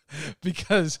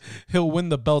 Because he'll win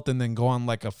the belt and then go on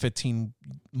like a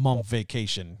 15-month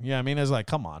vacation. Yeah, I mean, it's like,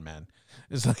 come on, man.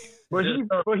 It's like, but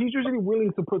he's usually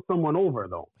willing to put someone over,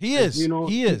 though. He is.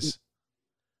 He is.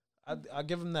 I'll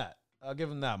give him that. I'll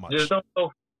give him that much. Just don't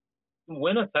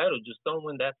win a title. Just don't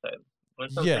win that title. Win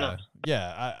something else.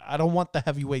 Yeah. I don't want the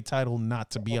heavyweight title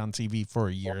not to be on TV for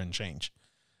a year and change.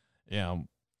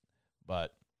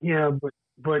 But. Yeah,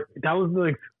 but that was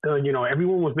like,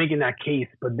 everyone was making that case,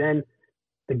 but then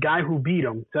the guy who beat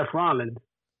him, Seth Rollins,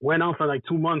 went out for like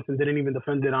 2 months and didn't even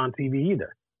defend it on TV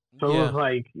either. So it was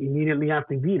like immediately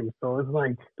after he beat him. So it's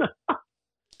like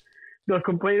the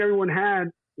complaint everyone had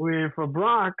with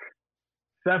Brock,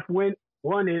 Seth won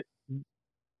it,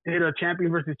 did a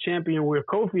champion versus champion with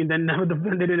Kofi, and then never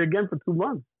defended it again for 2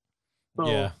 months. So,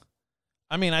 yeah.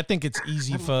 I mean, I think it's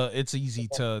easy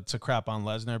to crap on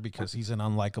Lesnar because he's an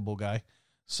unlikable guy.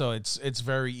 So it's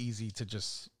very easy to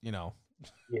just,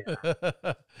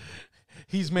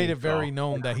 he's made it very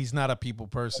known that he's not a people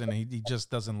person. He just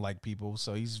doesn't like people.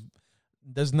 So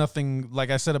there's nothing,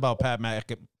 like I said about Pat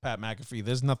McAfee,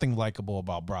 there's nothing likable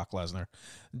about Brock Lesnar.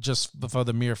 Just for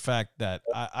the mere fact that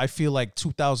I feel like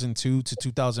 2002 to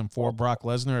 2004 Brock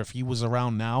Lesnar, if he was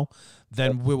around now,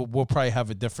 then we'll probably have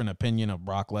a different opinion of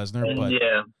Brock Lesnar. But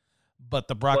but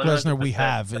the Brock 100%. Lesnar we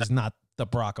have is not the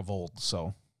Brock of old.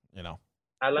 So,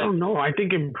 I don't know. I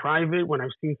think in private, when I've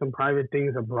seen some private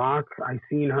things of Brock, I've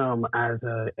seen him as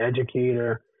an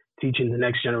educator teaching the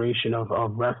next generation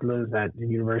of wrestlers at the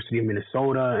University of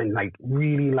Minnesota and like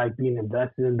really like being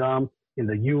invested in them, in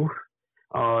the youth.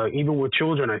 Even with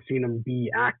children, I've seen him be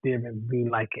active and being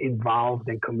like involved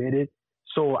and committed.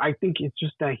 So I think it's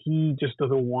just that he just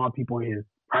doesn't want people in his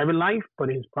private life, but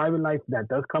in his private life that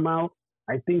does come out.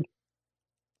 I think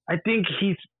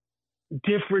he's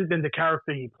different than the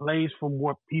character he plays from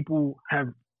what people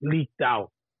have leaked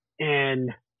out.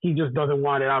 And he just doesn't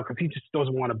want it out because he just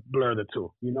doesn't want to blur the two,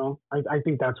 I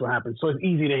think that's what happens. So it's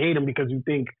easy to hate him because you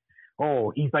think,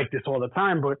 oh, he's like this all the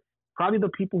time. But probably the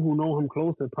people who know him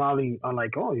closer probably are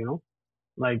like, oh,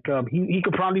 he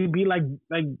could probably be like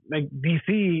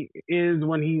DC is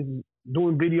when he's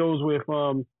doing videos with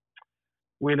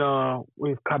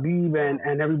Khabib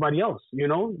and everybody else,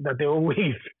 that they're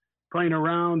always playing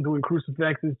around, doing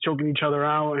crucifixes, choking each other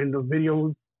out in the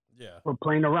videos. Yeah. Or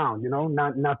playing around,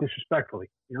 not disrespectfully,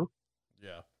 Yeah.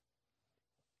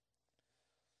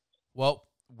 Well,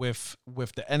 with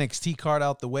the NXT card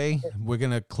out the way, we're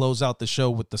gonna close out the show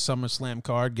with the SummerSlam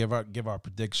card, give our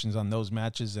predictions on those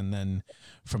matches, and then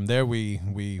from there we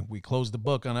close the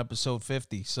book on episode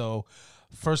 50. So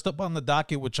first up on the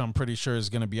docket, which I'm pretty sure is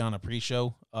gonna be on a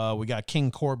pre-show, we got King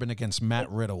Corbin against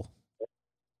Matt Riddle.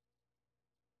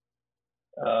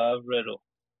 Riddle.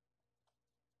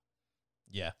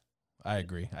 Yeah, I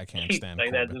agree. I can't stand like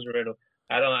Corbin. That. Just Riddle.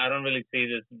 I don't really see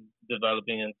this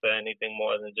developing into anything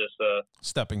more than just a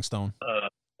stepping stone. A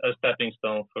stepping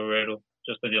stone for Riddle,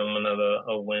 just to give him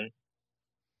a win.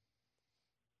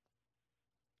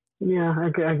 Yeah,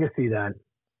 I can see that.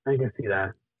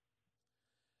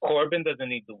 Corbin doesn't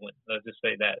need to win. Let's just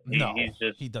say that.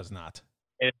 He does not.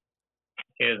 He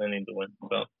doesn't need to win.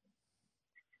 So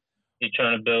you're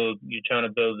trying to build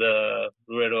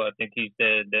Riddle. I think he's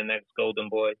the next golden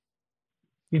boy.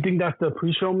 You think that's the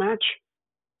pre-show match?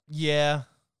 Yeah,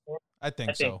 I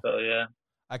think so. Yeah,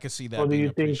 I could see that. Or do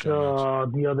you think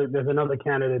match. there's another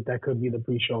candidate that could be the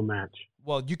pre-show match?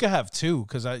 Well, you could have two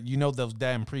because the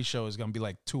damn pre-show is gonna be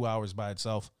like 2 hours by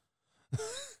itself.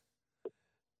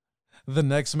 The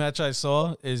next match I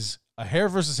saw is a hair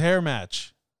versus hair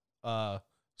match.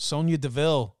 Sonya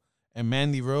Deville and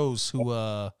Mandy Rose, who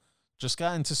just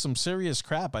got into some serious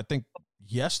crap, I think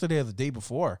yesterday or the day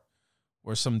before,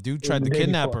 where some dude tried to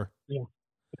kidnap her. Yeah.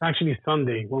 It's actually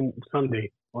Sunday or something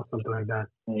like that.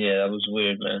 Yeah, that was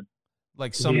weird, man.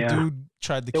 Like some dude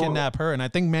tried to kidnap her, and I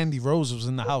think Mandy Rose was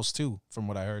in the house too, from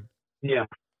what I heard. Yeah.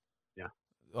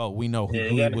 Oh, we know who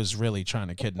he was really trying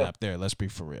to kidnap there. Let's be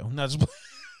for real.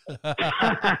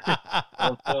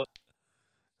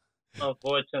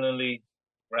 Unfortunately,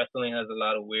 wrestling has a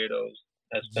lot of weirdos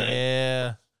as fans.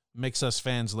 Yeah, makes us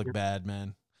fans look bad,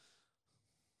 man.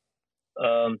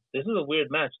 This is a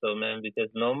weird match though, man, because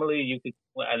normally you could,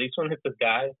 well, at least when it's a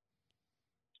guy,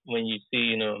 when you see,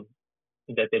 you know,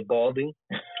 that they're balding.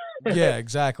 Yeah,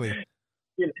 exactly.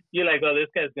 You're like, oh, this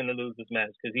guy's gonna lose this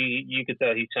match because you could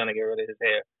tell he's trying to get rid of his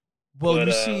hair. Well, But,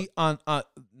 you see,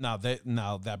 now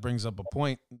that brings up a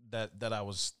point that I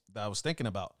was thinking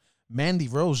about. Mandy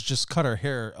Rose just cut her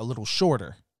hair a little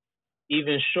shorter.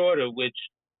 Even shorter, which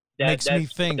Makes me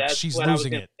think she's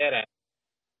losing it.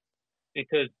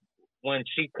 Because when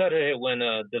she cut her hair, when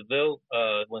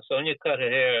Sonya cut her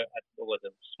hair, what was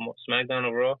it, SmackDown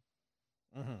or Raw?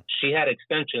 Mm-hmm. She had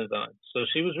extensions on, so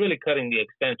she was really cutting the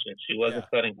extensions. She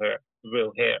wasn't cutting her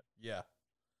real hair. Yeah.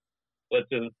 But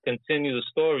to continue the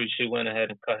story, she went ahead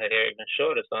and cut her hair even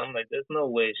shorter. So I'm like, there's no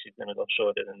way she's gonna go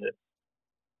shorter than this.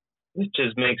 It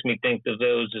just makes me think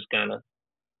Deville is just kind of,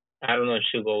 I don't know if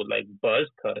she'll go like buzz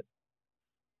cut,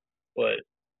 but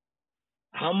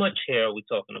how much hair are we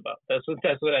talking about? That's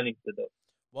what I need to do.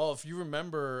 Well, if you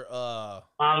remember,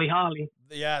 Holly.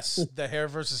 Yes, the hair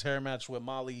versus hair match with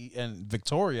Molly and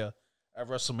Victoria at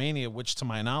WrestleMania, which to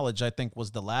my knowledge, I think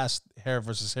was the last hair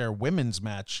versus hair women's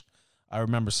match I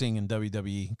remember seeing in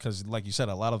WWE. Because, like you said,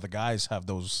 a lot of the guys have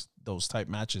those type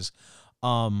matches.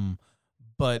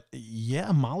 But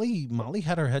yeah, Molly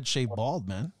had her head shaved bald,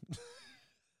 man.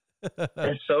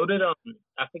 And so did I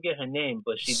forget her name,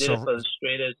 but she did it for the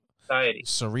Straight Edge Society.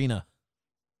 Serena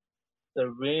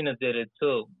Serena did it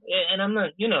too, and I'm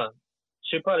not, you know,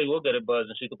 she probably will get a buzz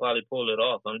and she could probably pull it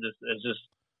off.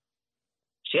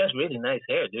 She has really nice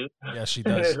hair, dude. Yeah, she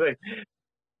does. Like,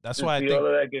 that's why I think all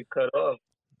of that get cut off.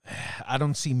 I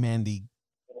don't see Mandy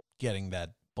getting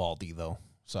that baldy though.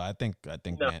 So I think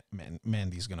No.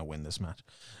 Mandy's gonna win this match.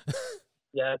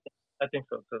 Yeah, I think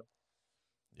so too.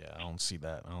 Yeah, I don't see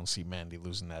that. I don't see Mandy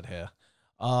losing that hair.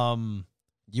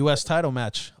 U.S. title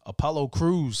match: Apollo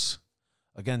Crews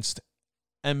against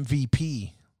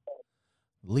MVP,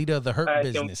 leader of the Hurt Right,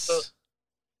 Business.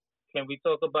 Can we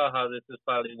talk about how this is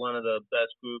probably one of the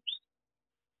best groups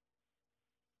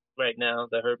right now?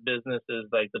 The Hurt Business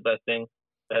is like the best thing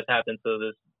that's happened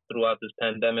throughout this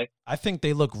pandemic. I think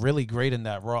they look really great in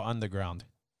that Raw Underground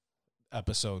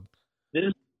episode.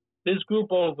 This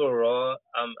group overall,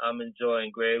 I'm enjoying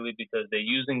greatly because they're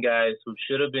using guys who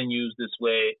should have been used this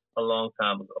way a long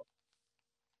time ago.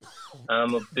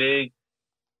 I'm a big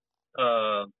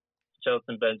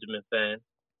Shelton Benjamin fan.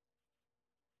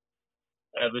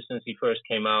 Ever since he first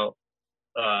came out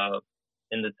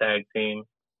in the tag team,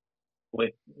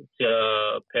 with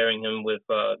pairing him with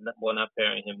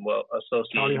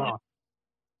associating him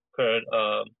Kurt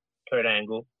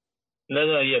Angle.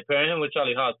 Pairing him with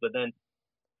Charlie Haas, but then,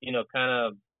 you know, kind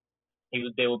of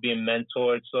they were being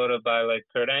mentored sort of by like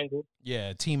Kurt Angle.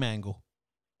 Yeah, Team Angle.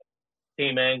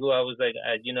 Team Angle. I was like,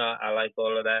 I like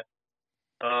all of that.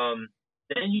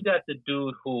 Then you got the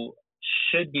dude who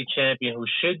should be champion, who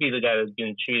should be the guy that's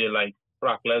being treated like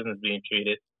Brock Lesnar's being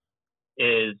treated,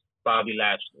 is Bobby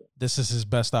Lashley. This is his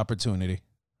best opportunity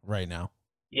right now.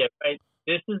 Yeah, right.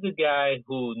 This is the guy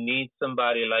who needs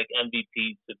somebody like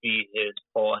MVP to be his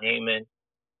Paul Heyman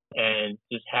and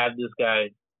just have this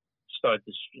guy start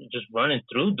just running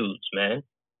through dudes, man.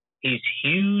 He's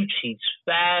huge. He's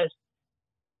fast.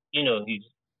 You know, he's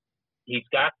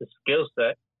got the skill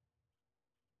set.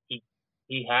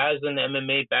 He has an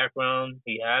MMA background.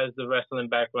 He has the wrestling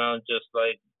background, just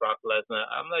like Brock Lesnar.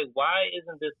 I'm like, why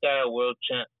isn't this guy a world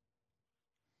champ?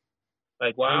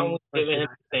 Like, why aren't we giving him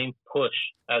the same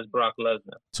push as Brock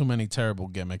Lesnar? Too many terrible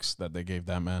gimmicks that they gave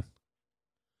that man.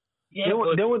 Yeah,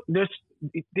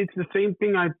 it's the same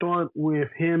thing I thought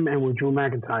with him and with Drew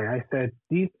McIntyre. I said,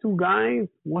 these two guys,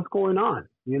 what's going on?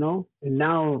 You know? And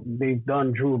now they've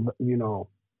done Drew, you know,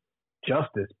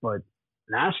 justice, but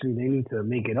Lashley, they need to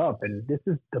make it up. And this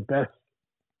is the best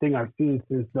thing I've seen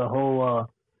since the whole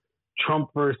Trump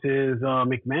versus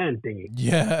McMahon thingy.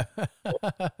 Yeah.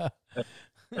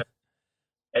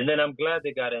 And then I'm glad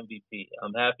they got MVP.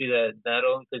 I'm happy that not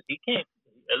only because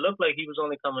it looked like he was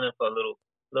only coming in for a little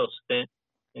stint,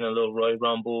 you know, a little Royal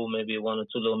Rumble, maybe one or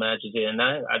two little matches here. And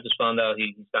I just found out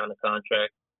he signed a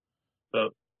contract,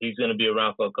 so he's going to be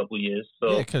around for a couple years.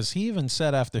 So yeah, because he even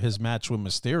said after his match with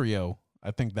Mysterio,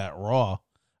 I think that Raw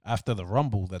after the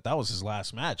Rumble, that was his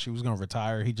last match. He was going to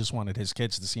retire. He just wanted his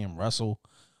kids to see him wrestle.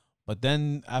 But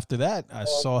then after that, I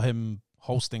saw him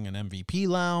hosting an MVP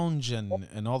lounge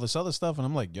and all this other stuff. And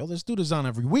I'm like, yo, this dude is on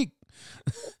every week.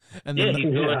 And yeah,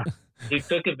 then he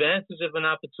took advantage of an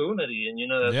opportunity. And, you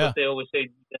know, that's what they always say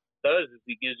does, is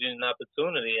he gives you an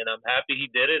opportunity. And I'm happy he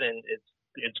did it. And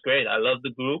it's great. I love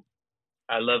the group.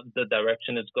 I love the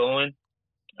direction it's going.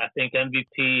 I think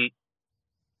MVP,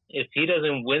 if he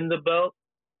doesn't win the belt,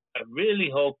 I really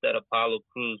hope that Apollo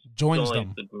Crews joins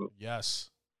them. the group. Yes.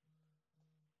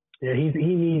 Yeah, he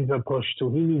needs a push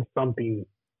too. He needs something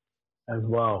as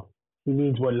well. He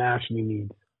needs what Lashley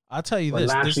needs. I'll tell you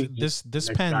this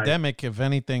pandemic, if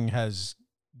anything, has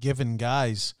given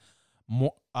guys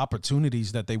more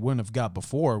opportunities that they wouldn't have got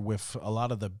before, with a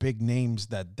lot of the big names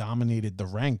that dominated the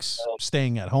ranks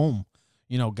staying at home.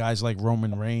 You know, guys like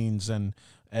Roman Reigns and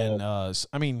I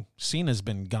mean, Cena's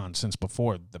been gone since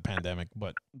before the pandemic,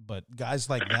 but guys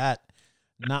like that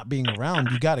not being around,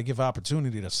 you got to give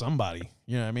opportunity to somebody.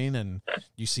 You know what I mean? And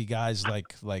you see guys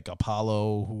like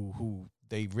Apollo who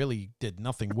they really did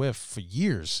nothing with for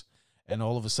years, and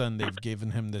all of a sudden they've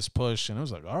given him this push, and it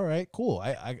was like, all right, cool,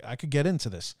 I could get into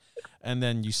this. And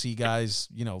then you see guys,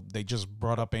 you know, they just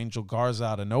brought up Angel Garza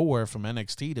out of nowhere from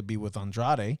NXT to be with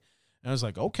Andrade, and I was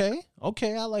like, okay,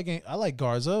 I like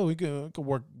Garza, we could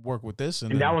work with this,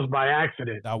 and that was by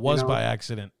accident. That was by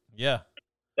accident. Yeah,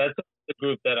 that's the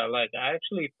group that I like. I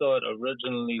actually thought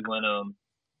originally when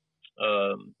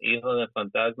Hijo de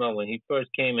Fantasma, when he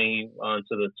first came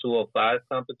onto the 205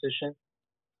 competition,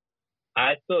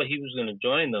 I thought he was going to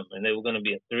join them, and they were going to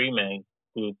be a 3-man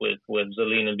group with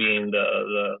Zelina being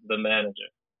the manager.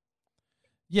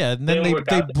 Yeah, and then they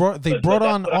brought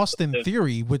on Austin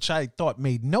Theory, which I thought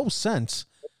made no sense.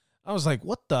 I was like,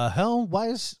 what the hell? Why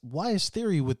is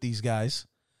Theory with these guys?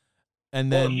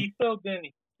 And then he just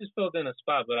filled in a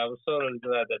spot, but I was totally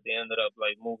glad that they ended up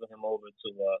like moving him over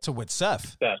to with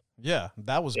Seth. Yeah,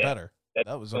 that was better.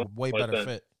 That was a way better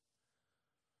fit.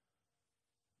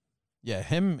 Yeah,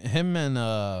 him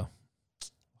and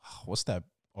what's that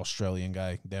Australian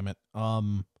guy? Damn it.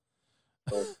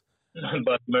 Buddy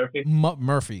Murphy.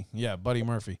 Murphy. Yeah, Buddy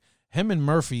Murphy. Him and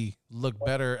Murphy look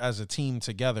better as a team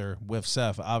together with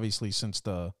Seth. Obviously, since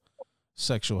the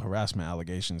sexual harassment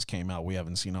allegations came out, we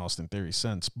haven't seen Austin Theory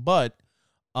since. But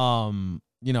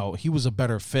you know, he was a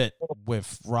better fit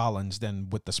with Rollins than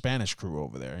with the Spanish crew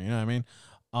over there. You know what I mean?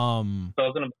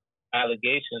 Talking about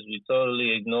allegations, we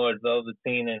totally ignored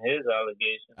Velveteen and his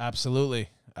allegations. Absolutely.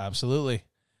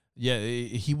 Yeah,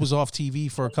 he was off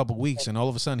TV for a couple weeks, and all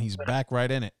of a sudden he's back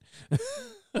right in it.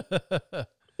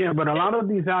 Yeah, but a lot of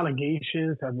these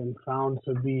allegations have been found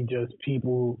to be just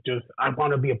people I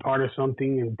want to be a part of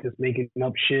something and just making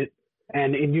up shit.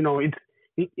 And you know,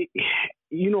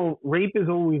 rape is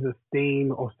always a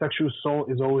stain, or sexual assault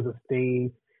is always a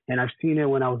stain. And I've seen it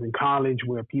when I was in college,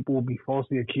 where people will be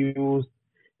falsely accused,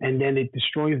 and then it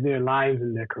destroys their lives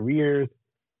and their careers.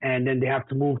 And then they have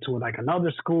to move to like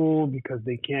another school because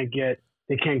they can't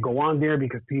go on there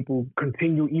because people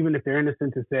continue, even if they're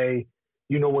innocent, to say,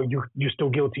 you know what, you're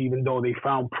still guilty, even though they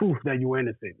found proof that you were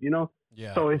innocent, you know?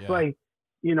 Yeah. So it's like,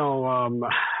 you know,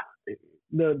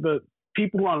 the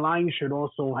people who are lying should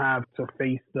also have to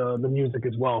face the music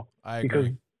as well. I agree. Because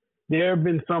there have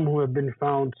been some who have been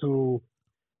found to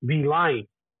be lying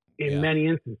in many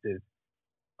instances.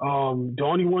 The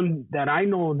only one that I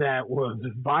know that was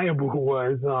viable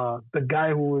was the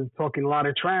guy who was talking a lot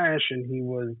of trash, and he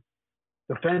was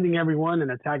defending everyone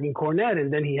and attacking Cornette,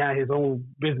 and then he had his own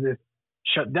business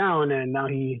shut down, and now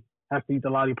he has to eat the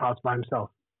lollipops by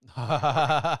himself.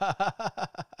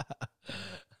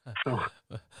 So,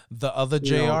 the other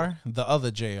JR,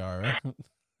 right?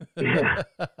 Yeah.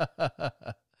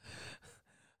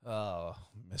 Oh,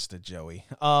 Mr. Joey.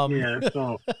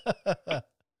 So.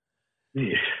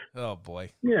 Yeah. Oh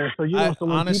boy. Yeah. So you know, so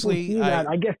when honestly, people see that,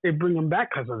 I guess they bring them back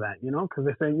because of that. You know, because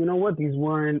they say, you know what, these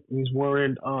weren't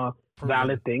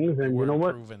valid things, and you know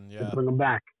what, they bring them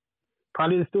back.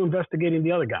 Probably they're still investigating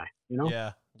the other guy. You know.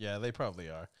 Yeah, they probably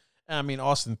are. I mean,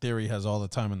 Austin Theory has all the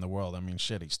time in the world. I mean,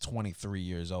 shit, he's 23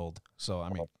 years old. So I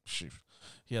mean,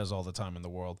 he has all the time in the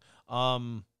world.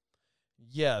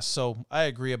 Yeah. So I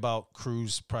agree about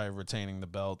Crews probably retaining the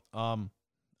belt.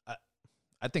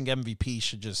 I think MVP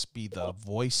should just be the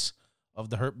voice of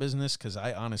the Hurt Business, because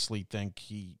I honestly think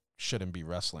he shouldn't be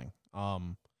wrestling.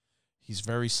 He's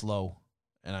very slow,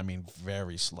 and I mean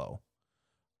very slow.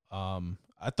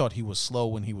 I thought he was slow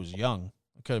when he was young.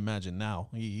 I could imagine now.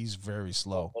 He's very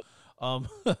slow. I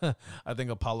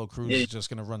think Apollo Crews is just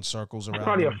going to run circles around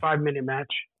probably him. A 5-minute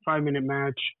match. 5-minute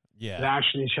match. Yeah.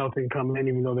 Lashley and Shelton come in,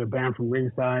 even though they're banned from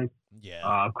ringside.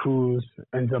 Yeah. Crews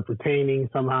ends up retaining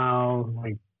somehow,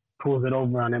 like, pulls it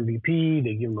over on MVP.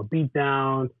 They give him a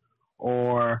beatdown,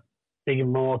 or they give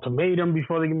him an ultimatum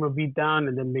before they give him a beatdown,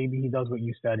 and then maybe he does what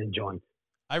you said and joins.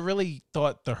 I really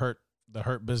thought the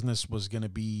Hurt Business was going to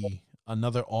be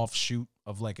another offshoot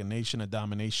of like a Nation of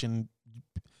Domination,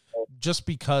 just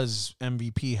because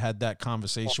MVP had that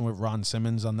conversation with Ron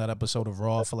Simmons on that episode of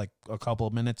Raw for like a couple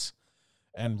of minutes,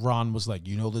 And Ron was like,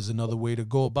 there's another way to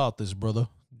go about this, brother.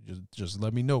 Just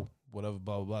let me know. Whatever,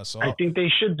 blah, blah, blah. So I think they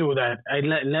should do that. I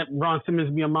let Ron Simmons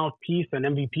be a mouthpiece and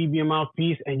MVP be a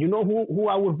mouthpiece. And you know who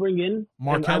I would bring in?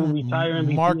 Mark I would retire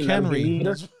MVP Mark Henry.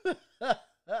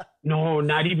 No,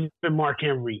 not even Mark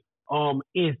Henry.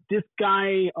 Is this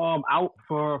guy out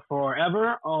for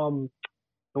forever?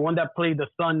 The one that played the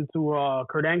son to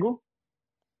Kurt Angle?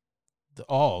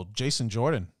 Jason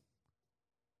Jordan.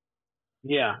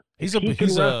 Yeah, he's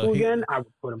again. I would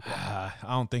put him. I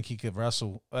don't think he could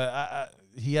wrestle.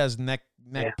 He has neck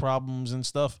problems and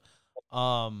stuff.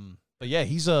 But yeah,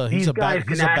 he's a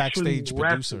backstage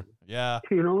producer. Yeah,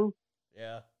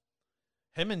 Yeah.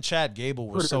 Him and Chad Gable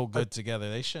were so good together.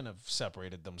 They shouldn't have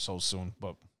separated them so soon.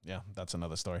 But yeah, that's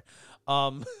another story.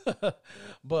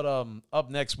 But up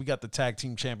next we got the tag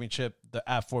team championship. The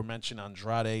aforementioned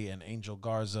Andrade and Angel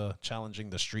Garza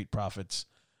challenging the Street Profits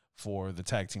for the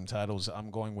tag team titles.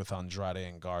 I'm going with Andrade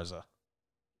and Garza.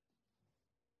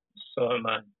 So am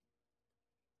I.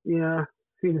 Yeah,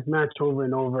 seen this match over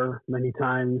and over many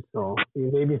times, so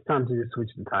maybe it's time to just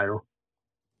switch the title.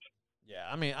 Yeah,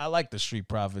 I mean, I like the Street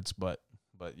Profits, but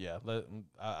yeah,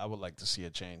 I would like to see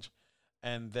a change.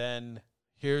 And then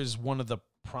here's one of the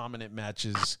prominent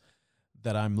matches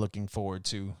that I'm looking forward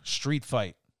to. Street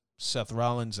Fight. Seth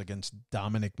Rollins against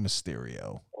Dominic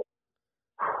Mysterio.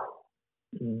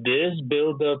 This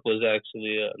build-up was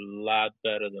actually a lot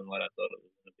better than what I thought it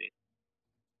was going to be.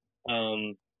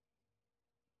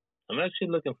 I'm actually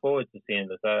looking forward to seeing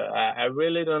this. I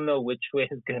really don't know which way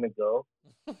it's going to go.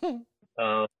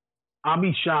 I'll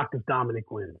be shocked if Dominic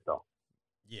wins, though.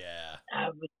 Yeah.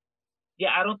 I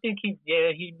don't think he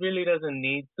really doesn't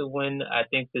need to win. I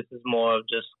think this is more of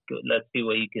just let's see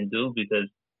what he can do, because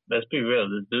let's be real,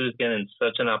 this dude is getting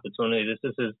such an opportunity. This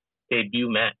is his debut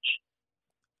match.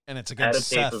 And it's against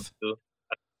Seth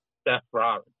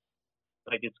Rollins.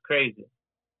 Like, it's crazy.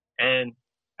 And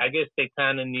I guess they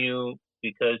kind of knew,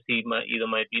 because he might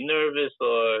be nervous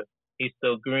or he's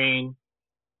still green,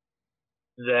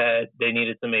 that they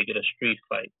needed to make it a street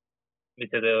fight,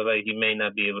 because they were like, he may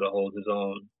not be able to hold his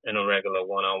own in a regular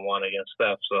one-on-one against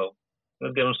Steph. So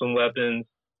let's give him some weapons.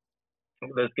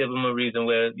 Let's give him a reason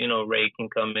where, Ray can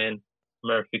come in,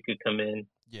 Murphy could come in.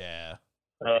 Yeah.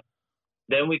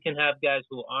 Then we can have guys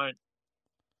who aren't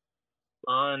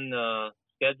on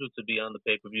scheduled to be on the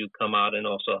pay-per-view come out and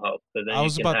also help. Then I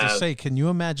was about to say, can you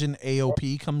imagine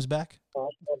AOP comes back?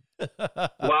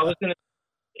 Well,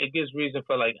 it gives reason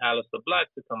for like Aleister Black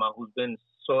to come out, who's been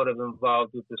sort of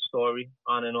involved with the story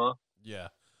on and off. Yeah.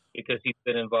 Because he's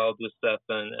been involved with Seth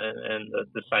and the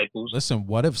Disciples. Listen,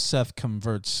 what if Seth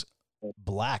converts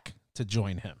Black to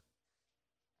join him?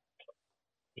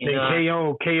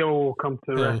 KO will come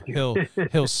to the rescue.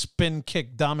 He'll spin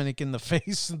kick Dominic in the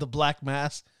face in the Black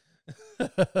Mass.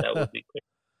 That would be quick.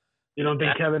 You don't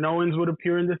think Kevin Owens would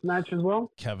appear in this match as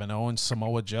well? Kevin Owens,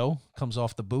 Samoa Joe comes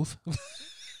off the booth.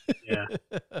 Yeah.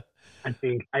 I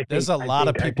think there's a lot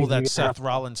of people that Seth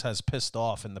Rollins has pissed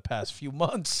off in the past few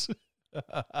months.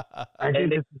 I think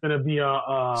this is going to be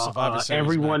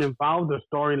everyone match. involved. The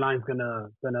storyline's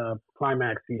gonna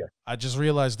climax here. I just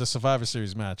realized the Survivor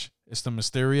Series match. It's the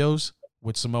Mysterios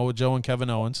with Samoa Joe and Kevin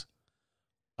Owens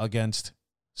against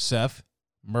Seth,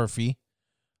 Murphy,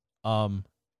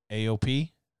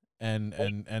 AOP, and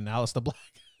Aleister Black,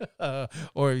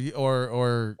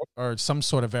 or some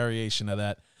sort of variation of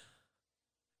that.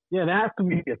 Yeah, there has to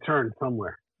be a turn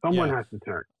somewhere. Someone has to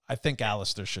turn. I think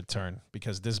Aleister should turn,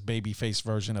 because this babyface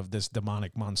version of this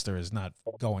demonic monster is not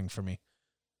going for me.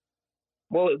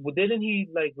 Well, didn't he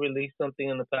release something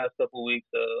in the past couple of weeks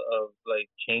of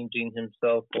changing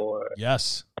himself? Or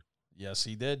yes,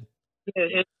 he did.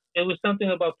 Yeah, it was something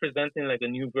about presenting a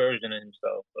new version of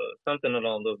himself, something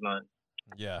along those lines.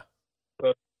 Yeah.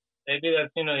 But maybe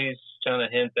that's he's trying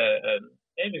to hint at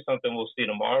maybe something we'll see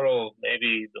tomorrow,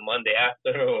 maybe the Monday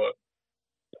after, or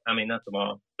not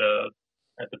tomorrow,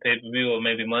 at the pay-per-view, or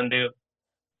maybe Monday.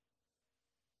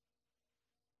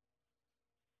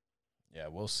 Yeah,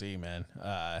 we'll see, man.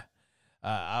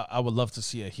 I would love to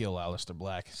see a heel Aleister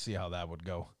Black, see how that would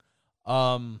go.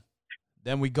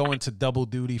 Then we go into double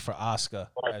duty for Asuka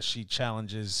as she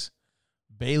challenges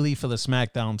Bayley for the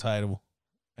SmackDown title.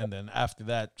 And then after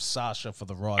that, Sasha for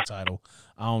the Raw title.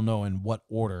 I don't know in what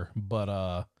order,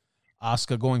 but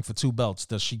Asuka going for 2 belts.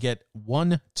 Does she get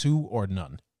 1, 2, or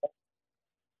none?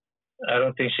 I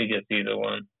don't think she gets either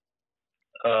one.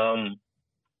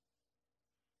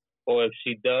 Or if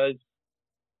she does,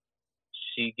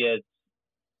 she gets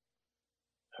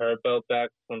her belt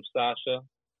back from Sasha.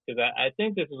 Because I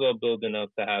think this is all building up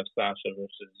to have Sasha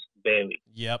versus Bayley.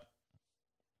 Yep.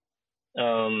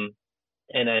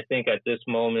 And I think at this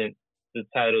moment, the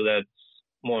title that's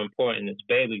more important is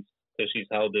Bayley's because she's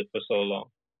held it for so long.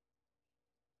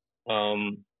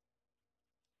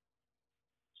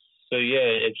 So yeah,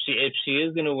 if she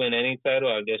is gonna win any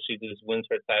title, I guess she just wins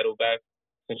her title back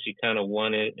since she kind of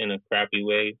won it in a crappy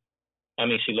way. I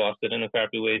mean, she lost it in a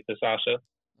crappy way to Sasha.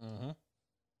 Mm-hmm.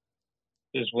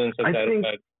 Just wins her title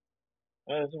back.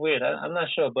 It's weird. I'm not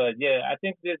sure, but yeah, I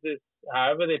think this is,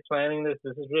 however they're planning this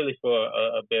is really for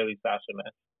a Bayley Sasha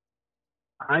match.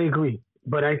 I agree,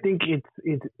 but I think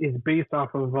it's based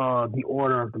off of the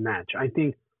order of the match. I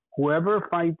think whoever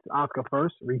fights Asuka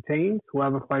first retains.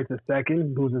 Whoever fights the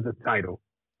second loses the title,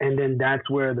 and then that's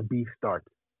where the beef starts.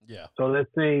 Yeah. So let's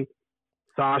say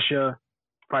Sasha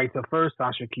fights her first.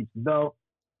 Sasha keeps the belt.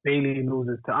 Bayley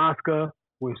loses to Asuka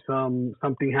with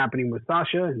something happening with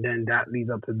Sasha, and then that leads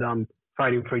up to them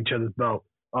fighting for each other's belt,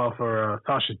 for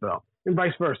Sasha's belt, and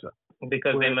vice versa.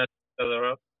 Because they messed each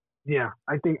other up. Yeah,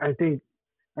 I think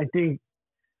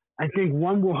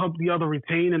one will help the other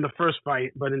retain in the first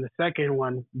fight, but in the second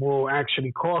one will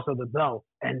actually cost her the belt,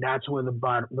 and that's where the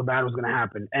battle's going to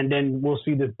happen. And then we'll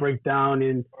see this breakdown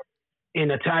in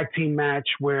a tag team match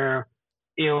where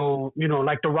it'll,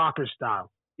 like the Rocker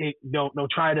style. They'll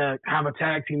try to have a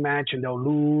tag team match and they'll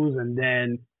lose, and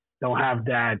then they'll have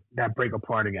that break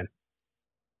apart again.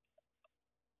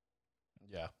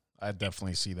 Yeah, I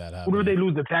definitely see that happening. Who do they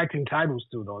lose the tag team titles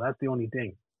to, though? That's the only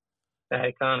thing. The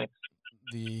Iconics.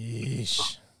 Yeah,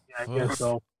 I guess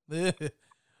so.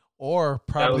 Or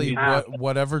probably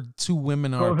whatever two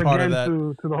women are part of that.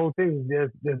 To the whole thing,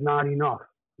 there's not enough,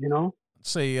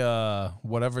 Say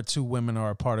whatever two women are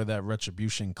a part of that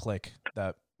Retribution clique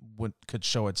that could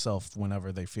show itself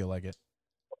whenever they feel like it.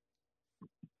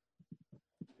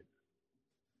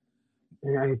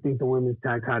 Yeah, I think the women's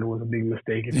tag title was a big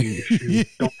mistake if you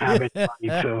don't have anybody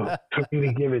to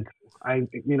really give it.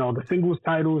 The singles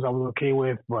titles I was okay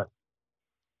with, but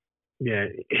yeah,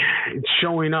 it's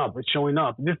showing up. It's showing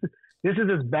up. This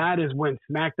is as bad as when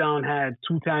SmackDown had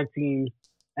two tag teams,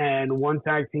 and one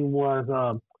tag team was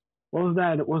what was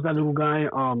that? What was that little guy?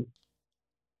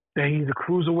 That he's a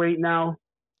cruiserweight now.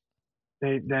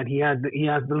 That he has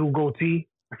the little goatee.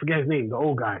 I forget his name. The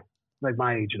old guy, like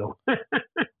my age though.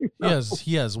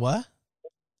 He has what?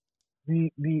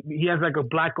 He has like a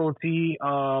black goatee.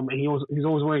 And he's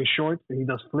always wearing shorts and he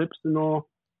does flips and all.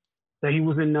 That he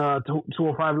was in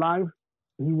 205 Live.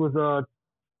 He was a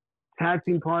tag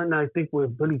team partner, I think,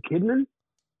 with Billy Kidman.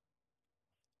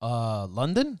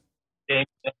 London? Yes,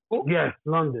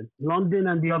 London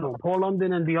and the other one. Paul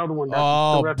London and the other one.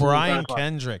 Brian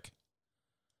Kendrick.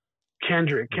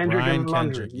 Kendrick and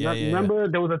London. Yeah, Remember,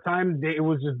 there was a time it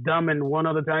was just dumb and one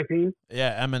other tag team?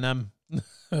 Yeah, Eminem.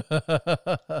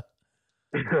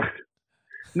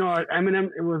 No,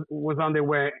 Eminem was on their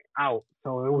way out,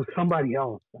 so it was somebody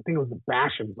else. I think it was the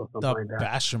Bashams or something like that. The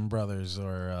Basham brothers,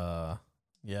 or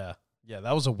yeah,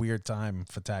 that was a weird time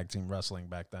for tag team wrestling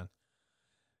back then.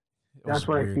 That's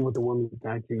what I see with the women's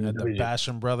tag team. The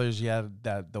Basham brothers,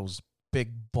 those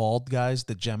big bald guys,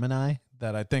 the Gemini,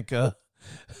 that I think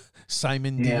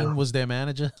Simon Dean was their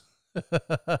manager.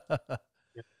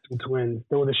 Two twins.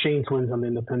 They were the Shane twins on the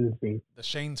independent scene. The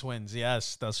Shane twins,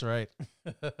 yes, that's right.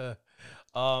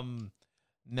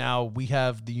 Now we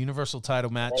have the Universal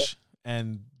title match,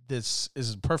 and this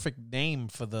is a perfect name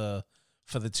for the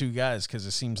two guys because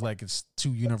it seems like it's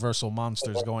two Universal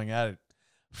monsters going at it,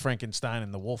 Frankenstein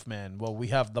and the Wolfman. Well, we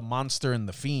have the Monster and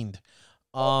the Fiend.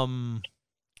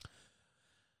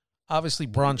 Obviously,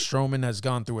 Braun Strowman has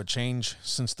gone through a change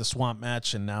since the Swamp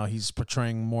match, and now he's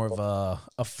portraying more of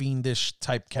a fiendish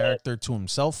type character to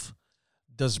himself.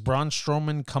 Does Braun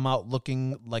Strowman come out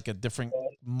looking like a different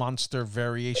monster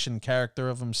variation character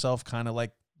of himself, kind of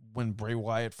like when Bray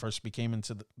Wyatt first became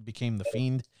the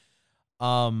Fiend?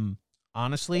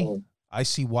 Honestly, I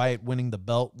see Wyatt winning the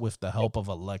belt with the help of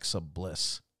Alexa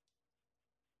Bliss.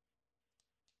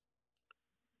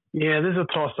 Yeah, this is a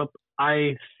toss-up.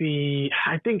 I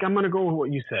think I'm going to go with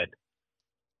what you said.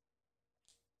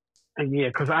 And yeah,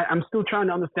 because I'm still trying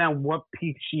to understand what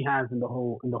peak she has in the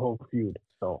whole feud.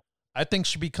 So I think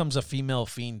she becomes a female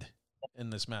Fiend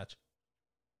in this match.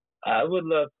 I would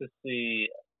love to see,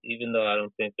 even though I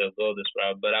don't think they'll go this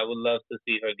route, but I would love to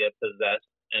see her get possessed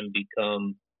and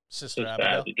become Sister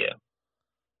Abigail.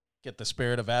 Get the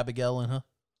spirit of Abigail in her.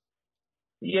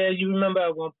 Yeah, you remember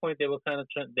at one point they were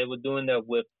they were doing that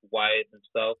with Wyatt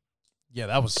himself. Yeah,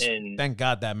 that was. Thank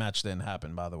God that match didn't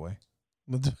happen. By the way,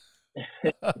 that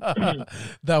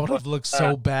would have looked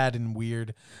so bad and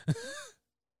weird.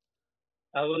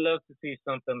 I would love to see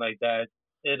something like that.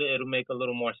 It'll make a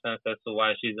little more sense as to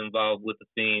why she's involved with the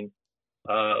Fiend.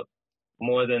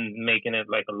 more than making it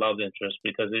like a love interest,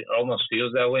 because it almost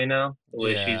feels that way now,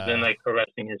 where she's been like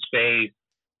caressing his face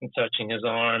and touching his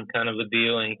arm, kind of a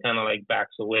deal, and he kind of like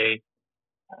backs away.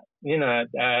 You know,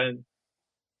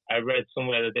 I read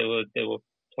somewhere that they were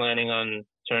planning on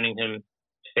turning him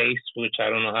face, which I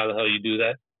don't know how the hell you do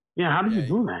that. Yeah, how do you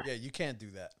do that? Yeah, you can't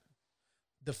do that.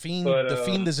 The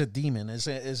Fiend is a demon.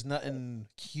 Is nothing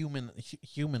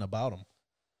human about him.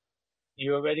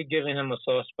 You're already giving him a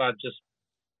soft spot just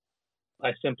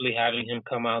by simply having him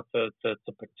come out to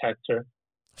protect her.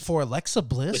 For Alexa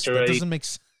Bliss, that doesn't make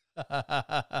sense.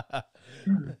 Yeah,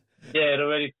 it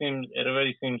already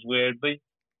seems weird, but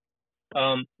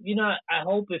you know, I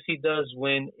hope if he does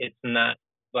win, it's not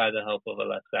by the help of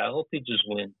Alexa. I hope he just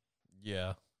wins.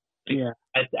 Yeah. Yeah.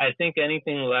 I think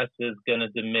anything less is gonna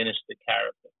diminish the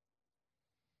character.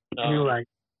 You're right.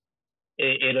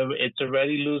 It's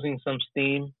already losing some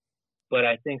steam, but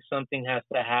I think something has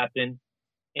to happen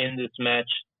in this match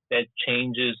that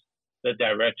changes the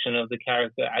direction of the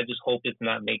character. I just hope it's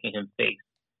not making him face.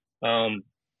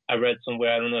 I read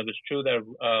somewhere, I don't know if it's true, that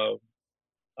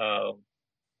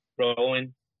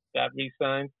Rowan got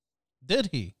re-signed. Did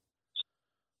he?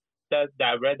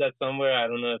 I read that somewhere. I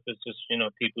don't know if it's just, you know,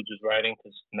 people just writing,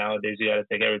 because nowadays you got to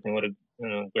take everything with a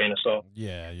grain of salt.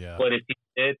 Yeah. But if he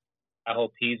did, I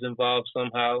hope he's involved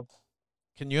somehow.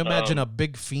 Can you imagine a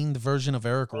big Fiend version of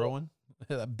Eric Rowan?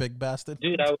 That big bastard.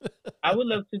 Dude, I would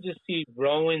love to just see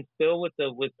Rowan still with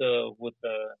the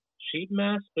sheep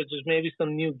mask, but just maybe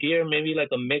some new gear, maybe like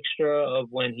a mixture of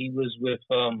when he was with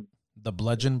the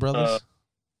Bludgeon Brothers.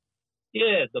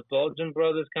 Yeah, the Bludgeon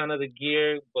Brothers kind of the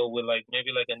gear, but with like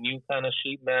maybe like a new kind of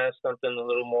sheep mask, something a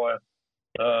little more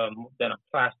than a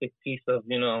plastic piece of,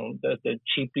 you know, the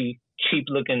cheap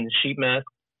looking sheep mask.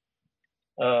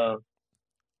 Or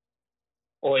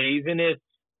even if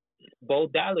Bo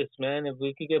Dallas, man, if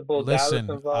we could get Bo Dallas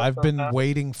involved. I've been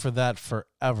waiting for that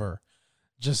forever.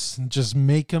 Just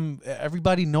make them.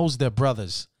 Everybody knows they're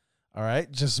brothers. All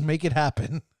right, just make it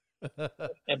happen.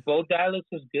 And Bo Dallas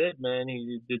is good, man.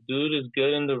 The dude is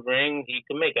good in the ring. He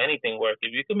can make anything work.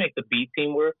 If you can make the B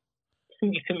team work,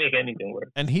 you can make anything work.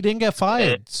 And he didn't get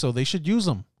fired, so they should use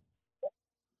him.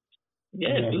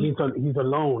 Yeah, he's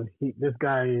alone. This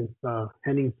guy is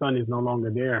Henning's son is no longer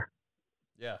there.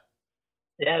 Yeah.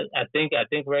 Yeah, I think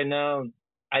right now,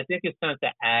 I think it's time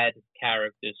to add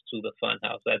characters to the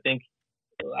Funhouse. I think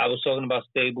I was talking about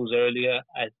stables earlier.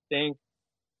 I think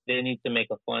they need to make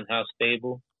a Funhouse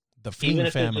stable. The Fiend even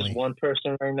if family. it's just one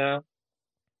person right now.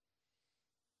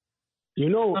 You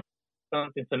know,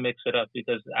 something to mix it up,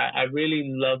 because I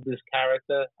really love this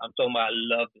character. I'm talking about I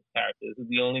love this character. This is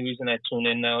the only reason I tune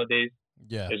in nowadays.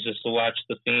 Yeah, is just to watch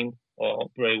the Fiend or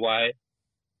Bray Wyatt.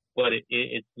 But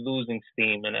it's losing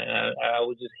steam, and I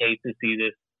would just hate to see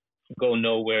this go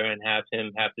nowhere and have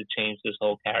him have to change this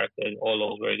whole character all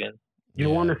over again. You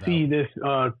want to see this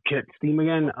get steam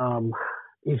again?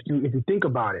 If you think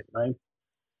about it, right?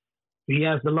 He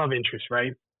has the love interest,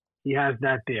 right? He has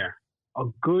that there. A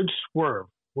good swerve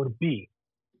would be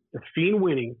the Fiend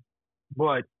winning,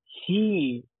 but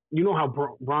you know how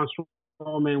Braun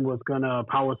Strowman was gonna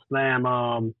power slam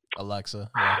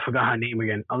Alexa. I forgot her name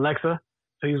again. Alexa.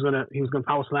 So he was gonna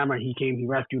power slam her. He came, he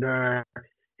rescued her,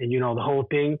 and you know the whole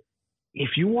thing.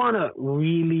 If you want to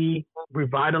really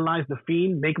revitalize the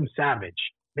Fiend, make him savage,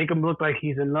 make him look like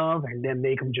he's in love, and then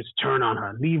make him just turn on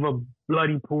her, leave a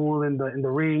bloody pool in the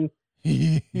ring,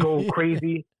 go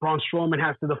crazy. Braun Strowman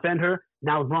has to defend her.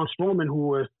 Now Braun Strowman, who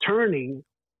was turning,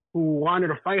 who wanted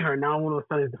to fight her, now all of a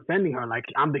sudden is defending her like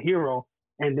I'm the hero,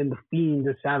 and then the Fiend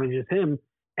just savages him,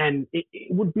 and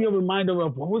it would be a reminder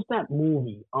of what was that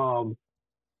movie? Oh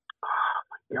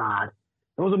my God.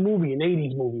 There was a movie, an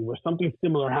 80s movie, where something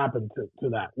similar happened to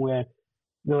that, where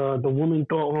the woman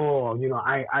thought, oh, you know,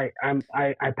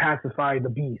 I pacified the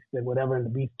beast and whatever, and the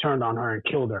beast turned on her and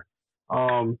killed her.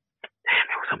 It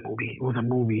was a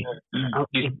movie.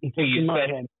 It's in my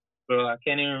head. Bro, I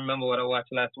can't even remember what I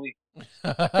watched last week.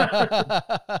 It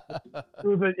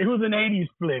was an 80s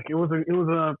flick. It was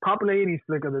a popular 80s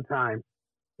flick of the time.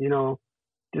 You know,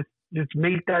 just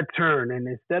make that turn, and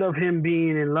instead of him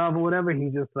being in love or whatever,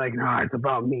 he's just like, nah, it's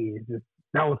about me. It's just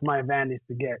that was my advantage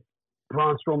to get.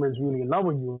 Braun Strowman's really in love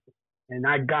with you, and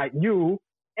I got you,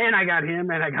 and I got him,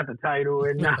 and I got the title,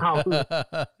 and now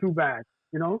too bad,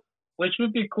 you know. Which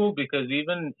would be cool, because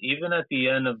even at the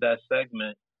end of that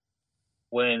segment,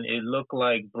 when it looked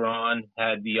like Braun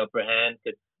had the upper hand.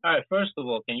 All right, first of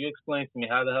all, can you explain to me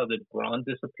how the hell did Braun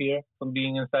disappear from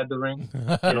being inside the ring?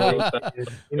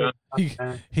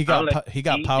 He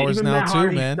got powers now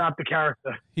too, man. Stop the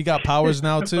character. He got powers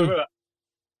now too.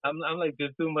 I'm like,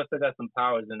 this dude must have got some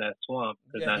powers in that swamp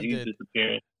because now he's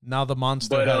disappearing. Now the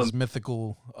monster has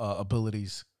mythical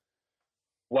abilities.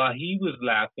 While he was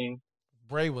laughing,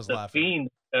 Bray was laughing. The Fiend,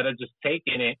 instead of just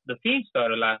taking it, the Fiend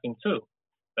started laughing too,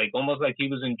 like almost like he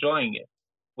was enjoying it,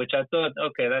 which I thought,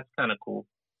 okay, that's kind of cool.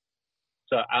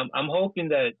 So I'm hoping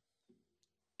that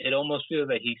it almost feels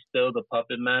like he's still the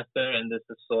puppet master, and this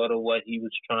is sort of what he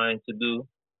was trying to do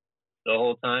the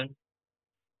whole time.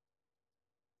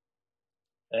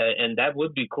 And that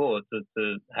would be cool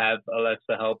to have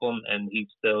Alexa help him, and he'd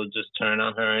still just turn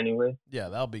on her anyway. Yeah,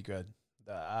 that'll be good.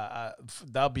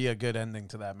 That'll be a good ending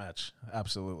to that match.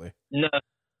 Absolutely. No,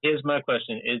 here's my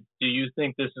question: do you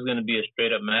think this is going to be a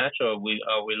straight up match, or are we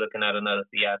looking at another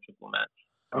theatrical match?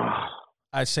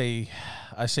 I say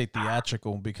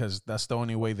theatrical because that's the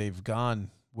only way they've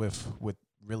gone with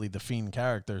really the Fiend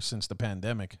character since the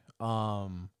pandemic.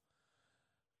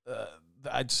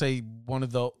 I'd say one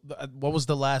of the what was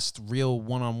the last real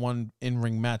one-on-one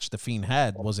in-ring match the Fiend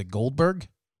had? Was it Goldberg?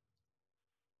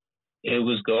 It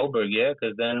was Goldberg, yeah.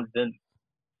 Because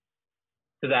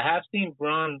because I have seen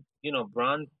Braun.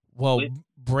 Braun. Well,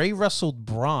 Bray wrestled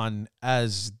Braun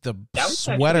as the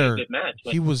sweater.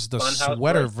 He was the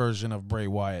sweater version of Bray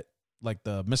Wyatt, like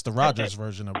the Mr. Rogers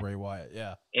version of Bray Wyatt.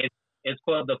 Yeah. It's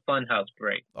called the Funhouse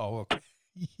Bray. Oh, okay.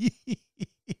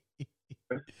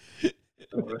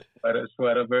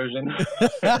 Sweater version.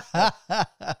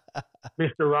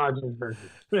 Mr. Rogers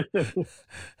version.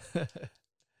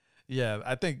 Yeah,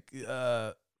 I think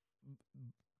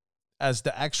as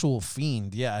the actual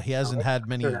Fiend, yeah, he hasn't had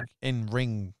many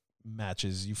in-ring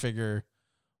matches. You figure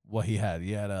what he had.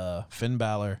 He had Finn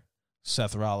Balor,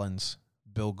 Seth Rollins,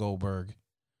 Bill Goldberg,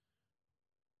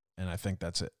 and I think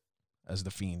that's it as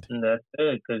the Fiend. And that's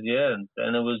it, because, then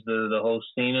it was the whole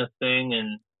Cena thing,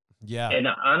 and and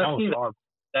honestly,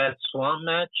 that swamp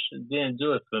match didn't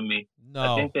do it for me.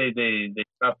 No. I think they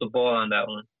dropped the ball on that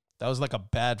one. That was like a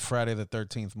bad Friday the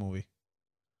 13th movie.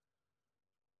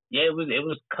 Yeah, it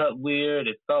was cut weird.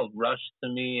 It felt rushed to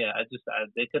me.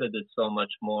 They could have did so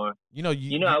much more.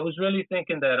 I was really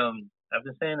thinking that I've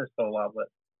been saying this for a while, but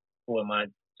who am I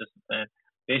just saying?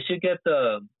 They should get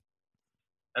I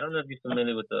don't know if you're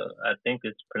familiar with I think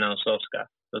it's pronounced Soska.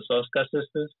 The Soska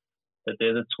sisters, that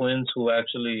they're the twins who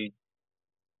actually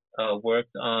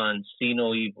worked on See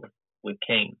No Evil with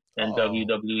Kane and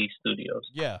WWE Studios.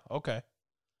 Yeah, okay.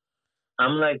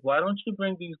 I'm like, why don't you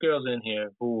bring these girls in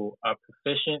here who are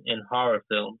proficient in horror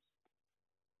films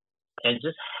and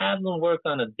just have them work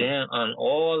on on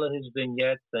all of his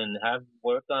vignettes and have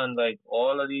work on like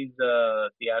all of these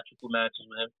theatrical matches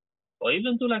with him, or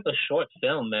even do like a short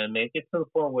film, man. Make it to the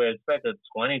point where it's like a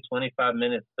 20-25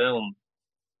 minute film.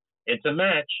 It's a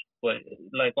match, but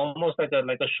like almost like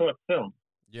a short film.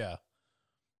 Yeah.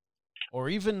 Or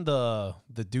even the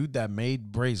dude that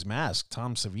made Bray's mask,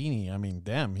 Tom Savini. I mean,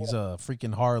 damn, he's a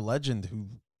freaking horror legend who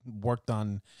worked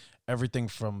on everything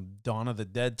from Dawn of the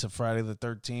Dead to Friday the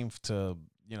 13th to,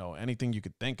 anything you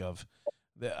could think of.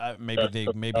 Maybe they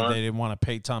didn't want to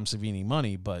pay Tom Savini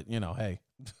money, but hey,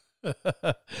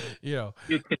 You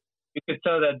could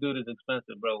tell that dude is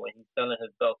expensive, bro, when he's selling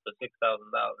his belt for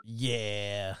 $6,000.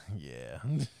 Yeah.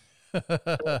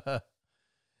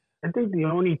 I think the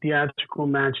only theatrical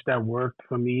match that worked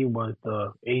for me was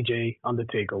the AJ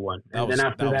Undertaker one. And then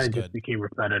after that it just became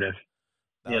repetitive.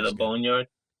 The Boneyard.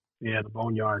 Yeah, the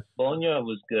Boneyard. Boneyard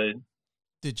was good.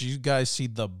 Did you guys see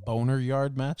the Boner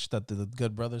Yard match that the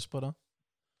Good Brothers put on?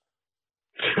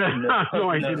 No,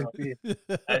 I didn't see it.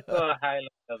 I saw a highlight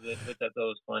of it, which I thought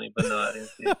was funny, but no, I didn't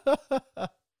see it.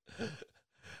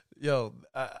 Yo,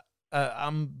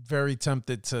 I'm very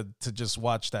tempted to just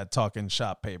watch that Talking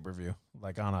Shop pay-per-view,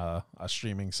 like on a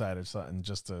streaming site or something,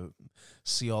 just to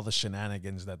see all the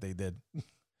shenanigans that they did.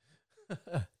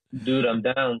 Dude, I'm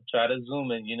down. Try to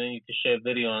Zoom it. You can share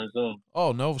video on Zoom.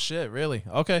 Oh, no shit, really?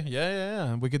 Okay,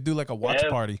 yeah. We could do like a watch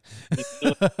party. We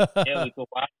could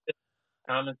watch it,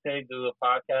 commentate, do a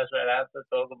podcast right after,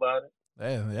 talk about it.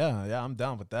 Yeah, I'm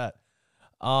down with that.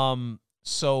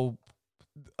 So,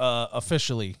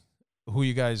 officially, who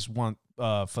you guys want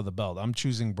for the belt? I'm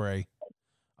choosing Bray.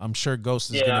 I'm sure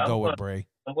Ghost is gonna go with Bray.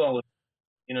 I'm going with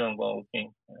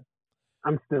King. Yeah.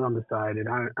 I'm still undecided.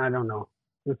 I don't know.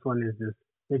 This one is just,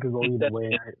 it could go either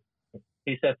way.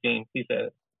 He said King. He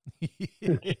said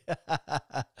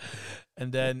it.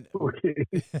 And then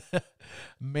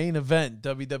main event,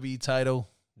 WWE title,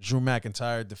 Drew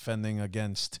McIntyre defending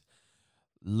against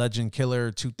Legend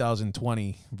Killer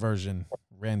 2020 version,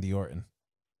 Randy Orton.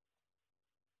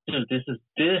 This is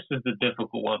the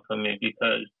difficult one for me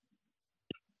because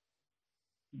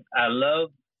I love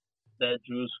that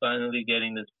Drew's finally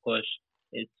getting this push.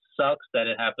 It's sucks that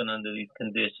it happened under these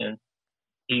conditions.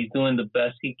 He's doing the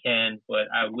best he can, but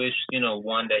I wish,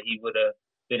 one, that he would have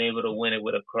been able to win it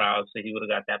with a crowd, so he would have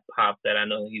got that pop that I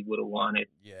know he would have wanted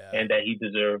and that he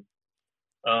deserved.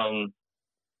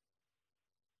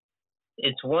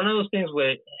 It's one of those things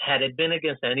where, had it been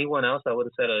against anyone else, I would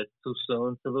have said it's too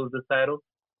soon to lose the title.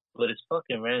 But it's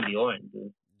fucking Randy Orton,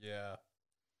 dude. Yeah.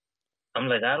 I'm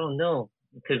like, I don't know.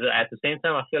 Because at the same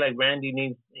time, I feel like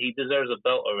Randy he deserves a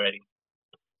belt already.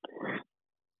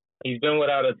 He's been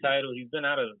without a title. He's been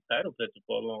out of the title picture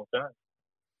for a long time.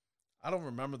 I don't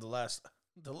remember the last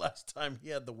time he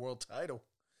had the world title.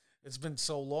 It's been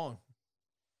so long.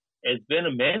 It's been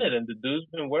a minute, and the dude's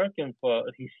been working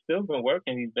he's still been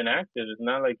working. He's been active. It's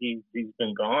not like he's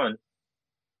been gone.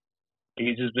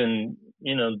 He's just been,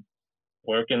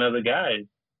 working other guys.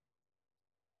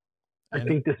 I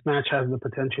think this match has the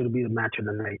potential to be the match of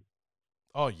the night.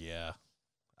 Oh, yeah.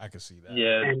 I can see that.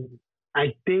 Yeah. And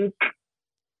I think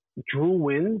Drew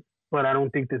wins, but I don't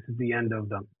think this is the end of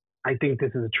them. I think this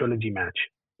is a trilogy match,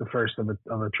 the first of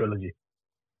a trilogy.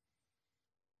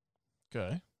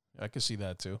 Okay. I can see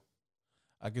that, too.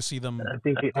 I can see them I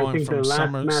think going from the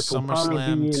last match will probably be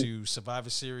SummerSlam to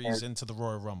Survivor Series into the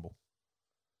Royal Rumble.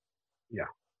 Yeah.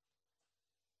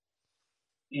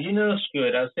 Screw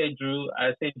it. I say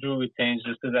Drew retains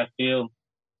just because I feel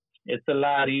it's a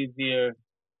lot easier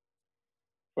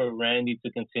for Randy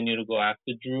to continue to go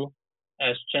after Drew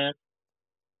as champ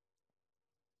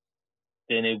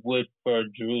than it would for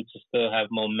Drew to still have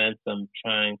momentum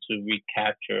trying to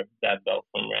recapture that belt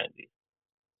from Randy.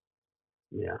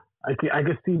 Yeah. I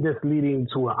could see this leading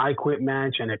to an I Quit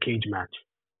match and a cage match.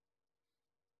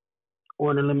 Or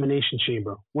an elimination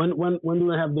chamber. When do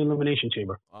they have the elimination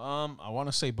chamber? I want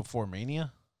to say before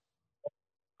Mania.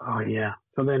 Oh yeah.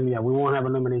 So then we won't have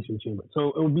elimination chamber. So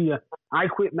it would be a I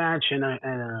Quit match and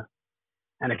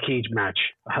a cage match.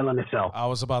 A Hell in a Cell. I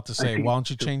was about to say, why don't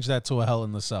you change that to a Hell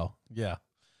in the Cell? Yeah,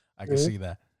 I can see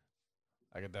that.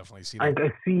 I can definitely see that.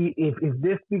 I see if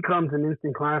this becomes an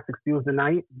instant classic, steals the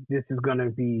night. This is gonna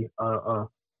be a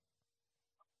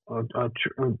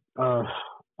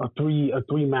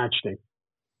three match thing.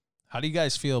 How do you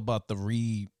guys feel about the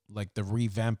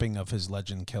revamping of his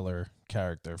Legend Killer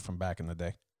character from back in the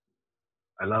day?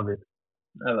 I love it.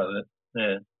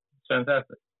 Yeah, it's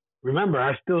fantastic. Remember,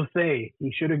 I still say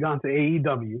he should have gone to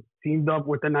AEW, teamed up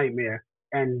with the Nightmare,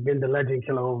 and been the Legend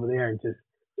Killer over there and just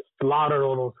slaughtered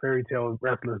all those fairy tale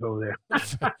wrestlers over there.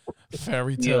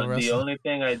 Fairy tale wrestlers. The only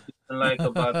thing I didn't like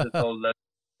about this whole Legend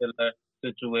Killer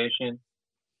situation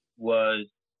was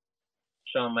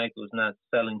Shawn Michaels not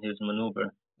selling his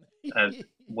maneuver as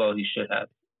well he should have.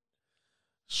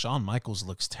 Shawn Michaels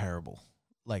looks terrible.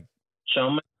 Like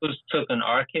Shawn Michaels took an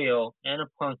RKO and a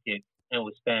punk kick and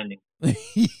was standing.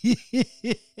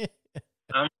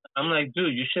 I'm like,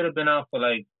 dude, you should have been out for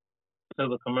till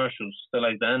the commercials, till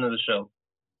the end of the show.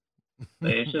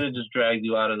 They should have just dragged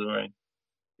you out of the ring.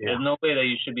 Yeah. There's no way that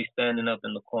you should be standing up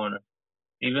in the corner.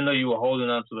 Even though you were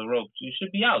holding onto the ropes, you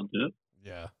should be out, dude.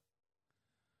 Yeah.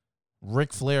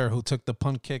 Ric Flair, who took the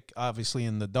punt kick, obviously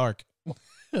in the dark.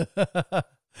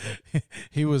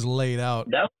 He was laid out.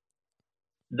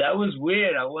 That was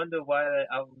weird. I wonder why.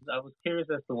 I was curious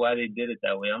as to why they did it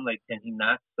that way. I'm like, can he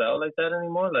not sell like that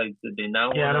anymore? Like, did they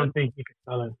not? Yeah, I don't think he can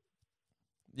sell it.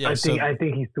 Yeah, I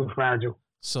think he's too fragile.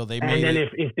 So they made. And then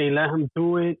if they let him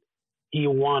do it,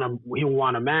 he'll want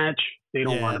a match. They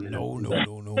don't want him. No.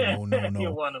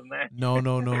 You want a match? No.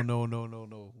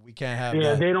 We can't have that.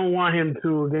 Yeah, they don't want him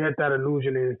to get that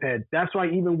illusion in his head. That's why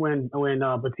even when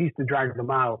Batista dragged him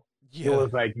out, it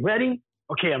was like, ready?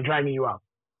 Okay, I'm dragging you out.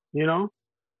 You know?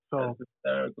 So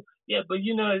yeah, but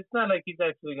it's not like he's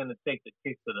actually gonna take the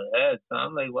kick to the head. So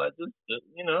I'm like, what? Just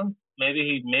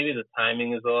maybe the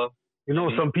timing is off.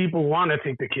 Some people want to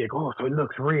take the kick. Oh, so it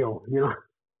looks real.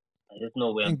 There's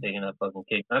no way I'm taking that fucking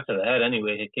kick. Not to the head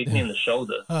anyway. He kicked me in the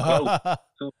shoulder. Yeah.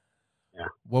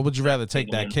 What would you rather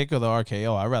take, that kick or the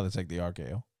RKO? I'd rather take the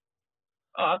RKO.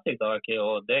 Oh, I'll take the RKO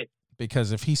all day.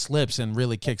 Because if he slips and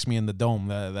really kicks me in the dome,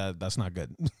 that's not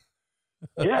good.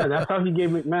 Yeah, that's how he gave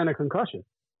McMahon a concussion.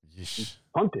 He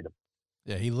punted him.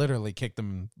 Yeah, he literally kicked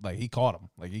him, he caught him.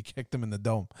 He kicked him in the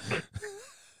dome.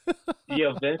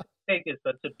 Yeah, Vince taking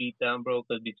such a beatdown, bro,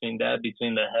 because between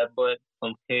the headbutt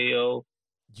from KO.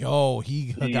 Yo,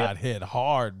 he got hit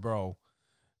hard, bro.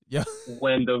 Yeah.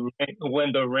 When the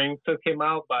ring took him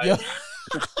out by.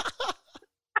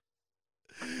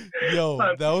 Yo,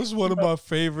 that was one of my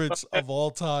favorites of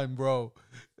all time, bro.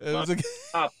 It was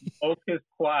both his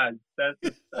quads.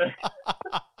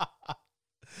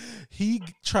 He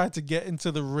tried to get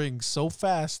into the ring so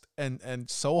fast and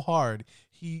so hard.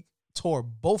 He tore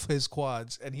both his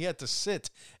quads, and he had to sit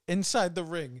inside the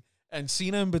ring. And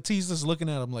Cena and Batista's looking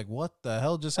at him like, what the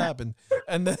hell just happened?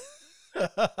 And then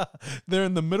they're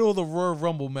in the middle of the Royal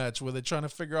Rumble match where they're trying to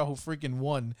figure out who freaking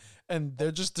won. And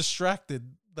they're just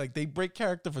distracted. Like, they break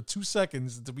character for 2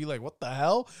 seconds to be like, what the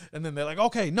hell? And then they're like,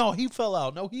 okay, no, he fell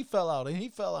out. No, he fell out. And he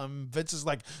fell out. And Vince is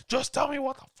like, just tell me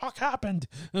what the fuck happened.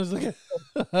 And I was like,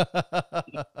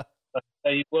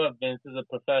 tell you what, Vince is a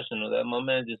professional. That my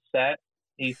man just sat.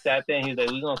 He sat there and he's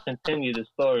like, we're going to continue the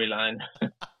storyline.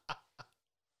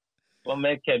 My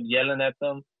man kept yelling at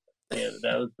them. Yeah,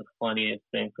 that was the funniest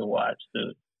thing to watch,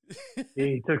 dude.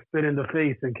 He took spit in the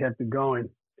face and kept it going.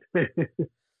 Yeah.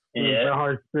 That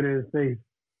hard spit in his face.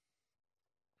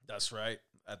 that's right.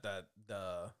 At that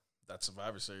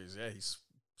Survivor Series, yeah, he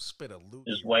spit a loogie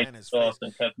Just right in wiped his it off face.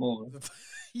 and kept moving.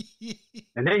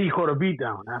 And then he caught a beat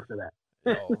down after that.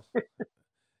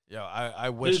 Yo, I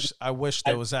wish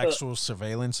there was actual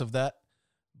surveillance of that.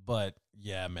 But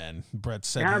yeah, man, Brett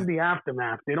said They have the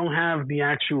aftermath. They don't have the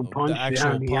actual punch. the actual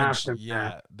they have the punch. aftermath.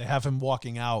 Yeah, they have him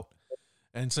walking out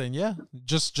and saying, "Yeah,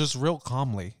 just real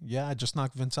calmly, yeah, I just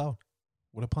knocked Vince out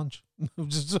with a punch."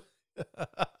 Just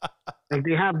Like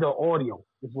they have the audio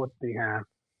is what they have.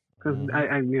 Because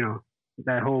I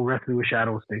that whole wrestling with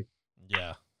shadows thing.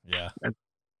 yeah. At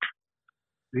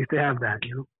least they have that,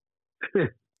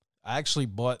 I actually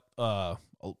bought a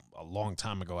long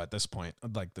time ago at this point,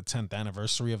 like the 10th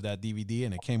anniversary of that DVD,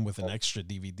 and it came with an extra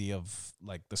DVD of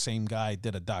like the same guy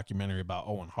did a documentary about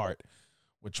Owen Hart,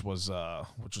 which was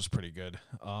pretty good.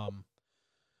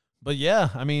 But yeah,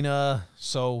 I mean,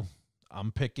 so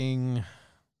I'm picking.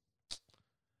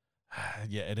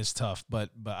 Yeah, it is tough,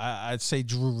 but I'd say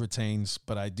Drew retains,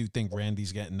 but I do think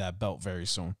Randy's getting that belt very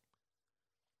soon.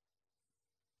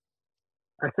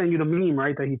 I sent you the meme,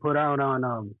 right, that he put out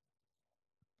on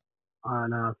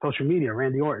social media,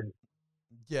 Randy Orton.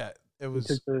 Yeah, it was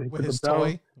took the with his belt.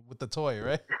 toy, with the toy,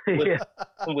 right? Yeah.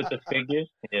 With the figures.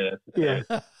 Yeah. Yeah.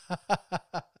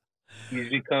 He's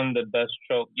become the best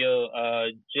trope. Yo,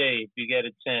 Jay, if you get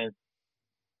a chance,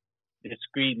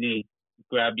 discreetly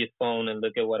grab your phone and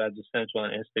look at what I just sent you on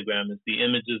Instagram. It's the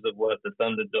images of what the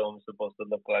Thunderdome is supposed to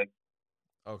look like.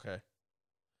 Okay.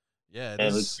 Yeah,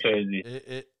 It looks crazy.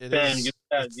 It Sam, is.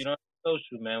 you don't have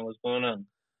social, man. What's going on?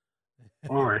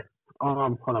 All right. Hold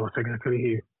on 1 second. I couldn't hear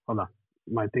you. Hold on.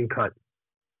 My thing cut.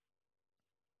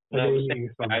 No,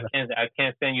 I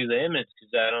can't send you the image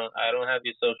because I don't have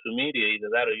your social media. Either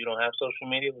that or you don't have social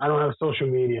media. I don't have social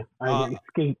media. I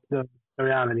escaped the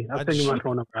reality. I'll send you my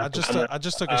phone number. I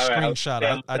just took a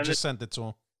screenshot. I just sent it to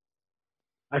him.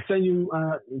 I sent you.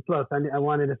 Plus, I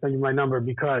wanted to send you my number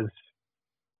because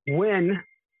when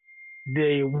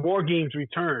the War Games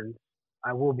returns,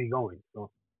 I will be going. So,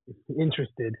 if you're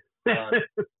interested.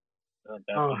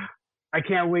 I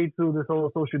can't wait till this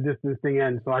whole social distance thing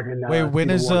ends so I can. Wait,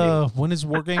 when is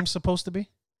War Games supposed to be?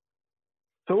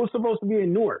 So it was supposed to be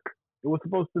in Newark. It was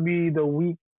supposed to be the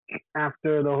week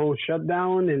after the whole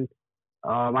shutdown, and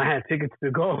I had tickets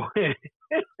to go,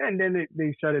 and then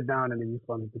they shut it down and they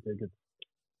refunded the tickets.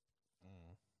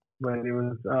 But it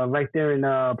was right there in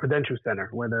Prudential Center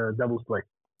where the Devils play.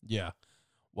 Yeah,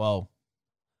 well,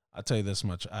 I'll tell you this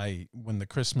much: when the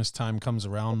Christmas time comes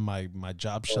around, my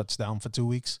job shuts down for 2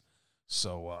 weeks,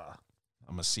 so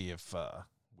I'm gonna see if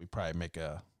we probably make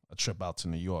a trip out to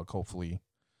New York. Hopefully,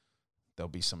 there'll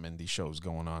be some indie shows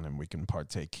going on and we can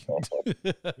partake.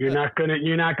 You're not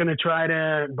gonna try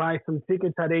to buy some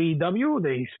tickets at AEW?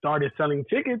 They started selling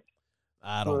tickets.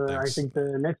 I don't think. I think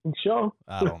the next week's show.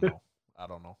 I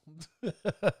don't know.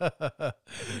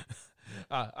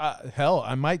 Hell,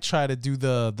 I might try to do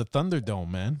the Thunderdome,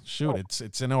 man. Shoot,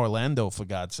 it's in Orlando for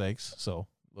God's sakes. So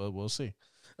we'll see.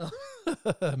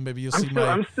 Maybe you'll see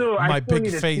my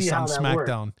big face on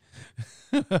SmackDown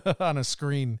on a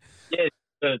screen.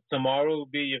 Yeah, tomorrow will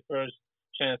be your first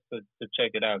chance to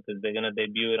check it out because they're gonna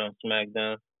debut it on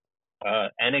SmackDown.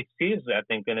 NXT is, I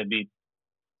think, gonna be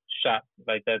shot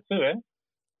like that too, right?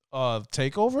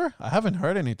 Takeover? I haven't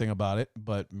heard anything about it,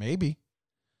 but maybe.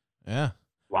 Yeah.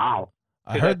 Wow.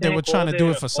 I heard they were trying to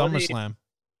do it for SummerSlam.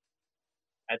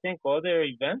 I think all their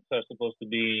events are supposed to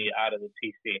be out of the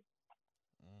PC.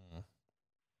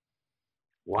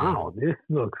 Wow, this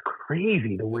looks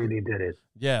crazy the way they did it.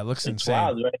 Yeah, it looks insane.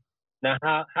 Wild, right?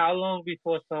 Now, how long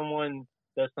before someone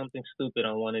does something stupid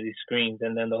on one of these screens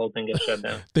and then the whole thing gets shut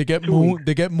down? They get mooned.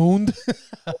 They get mooned.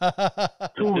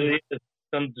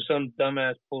 Some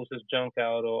dumbass pulls his junk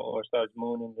out or starts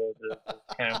mooning the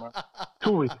camera.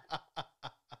 2 weeks.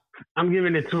 I'm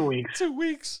giving it 2 weeks. 2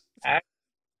 weeks. I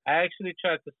actually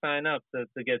tried to sign up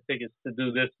to get tickets to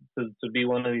do this, to be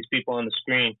one of these people on the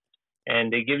screen.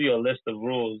 and they give you a list of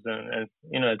rules, and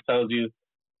it tells you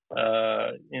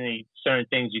certain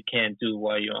things you can't do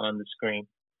while you're on the screen.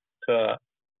 So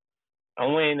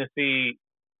I'm waiting to see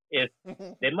if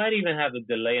they might even have a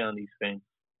delay on these things.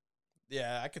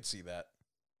 Yeah, I could see that.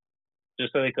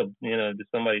 Just so they could, if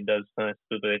somebody does something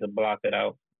stupid, they could block it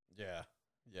out.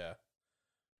 Yeah.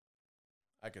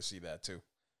 I could see that too.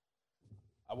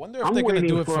 I wonder if I'm they're going to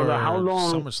do it for how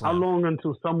long SummerSlam. How long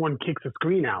until someone kicks a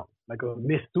screen out, like a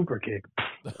missed super kick?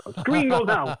 A screen goes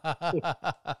out.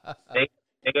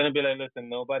 They're going to be like, listen,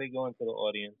 nobody go into the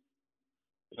audience.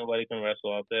 Nobody can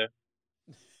wrestle out there.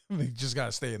 You just got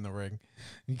to stay in the ring.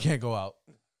 You can't go out.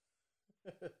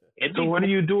 So what do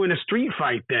you do in a street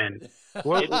fight then?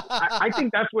 Well, I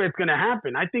think that's where it's going to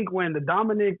happen. I think when the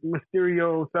Dominic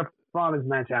Mysterio Seth Rollins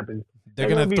match happens, they're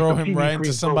going to throw him right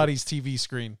into somebody's TV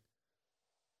screen.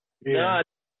 Yeah. No,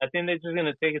 I think they're just going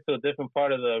to take it to a different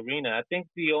part of the arena. I think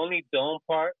the only dome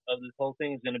part of this whole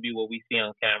thing is going to be what we see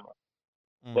on camera.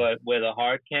 But where the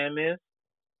hard cam is,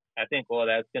 I think all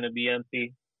that's going to be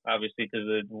empty. Obviously, because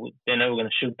they're never going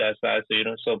to shoot that side,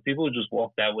 so people will just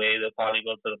walk that way. They'll probably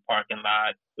go to the parking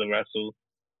lot to wrestle,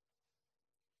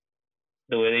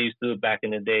 the way they used to do it back in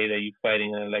the day. That you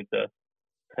fighting in like the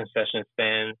concession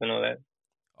stands and all that.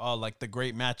 Oh, like the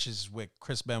great matches with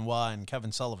Chris Benoit and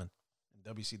Kevin Sullivan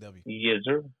in WCW. Yes,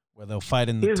 sir. Where they'll fight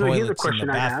in the toilets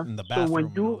in the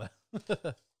bathroom.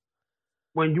 So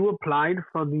when you applied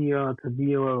for the to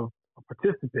be a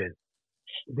participant,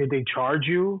 did they charge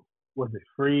you? Was it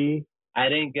free? I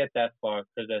didn't get that far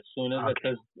because as soon as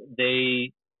because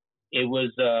it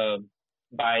was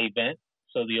by event,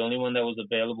 so the only one that was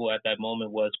available at that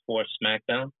moment was for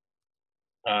SmackDown.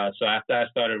 So after I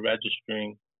started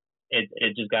registering, it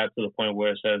just got to the point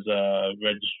where it says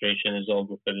registration is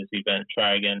over for this event.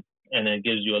 Try again, and it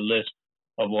gives you a list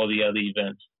of all the other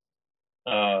events.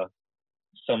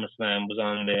 SummerSlam was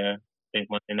on there. I think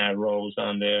Monday Night Raw was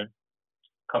on there.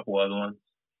 A couple other ones.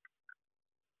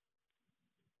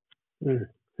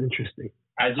 Interesting.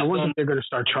 I wonder if they're going to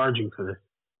start charging for this.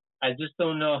 I just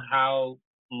don't know how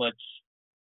much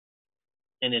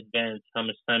time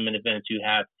in advance you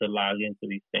have to log into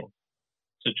these things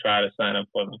to try to sign up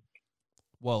for them.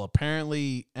 Well,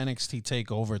 apparently NXT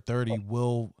TakeOver 30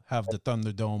 will have the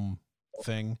Thunderdome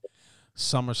thing,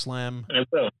 SummerSlam. It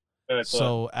will.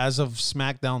 So as of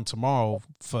SmackDown tomorrow,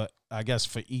 for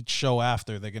each show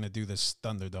after, they're going to do this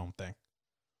Thunderdome thing.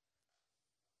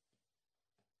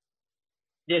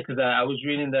 Yeah, because I was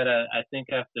reading that I think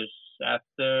after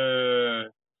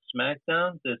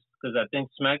SmackDown, because I think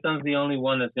SmackDown's the only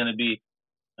one that's going to be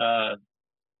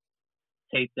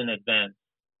taped in advance.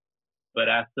 But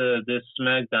after this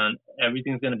SmackDown,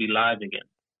 everything's going to be live again.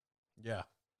 Yeah.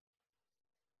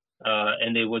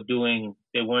 And they weren't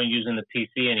using the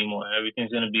PC anymore.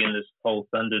 Everything's going to be in this whole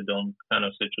Thunderdome kind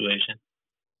of situation.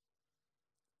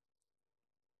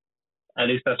 At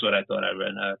least that's what I thought I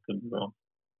read. I could be wrong.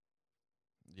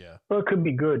 Yeah. Well, it could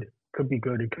be good. It could be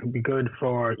good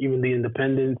for even the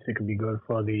independents. It could be good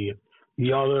for the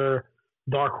other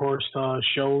Dark Horse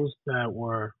shows that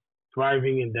were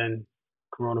thriving, and then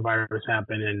coronavirus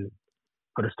happened and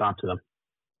put a stop to them.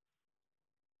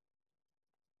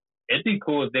 It'd be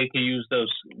cool if they could use those,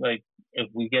 like if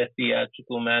we get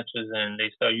theatrical matches and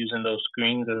they start using those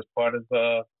screens as part of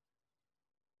the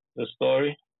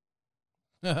story.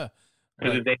 Because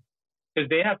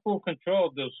they have full control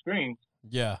of those screens.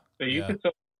 Yeah. So you could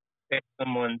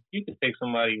take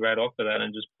somebody right off of that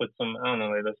and just put some, I don't know,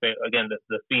 like let's say again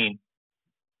the Fiend,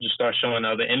 just start showing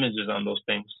other images on those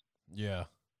things. Yeah.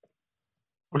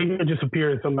 Or you can just appear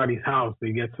in somebody's house.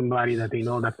 They get somebody that they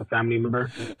know that's a family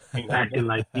member, acting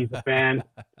like he's a fan.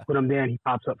 Put him there, and he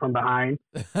pops up from behind.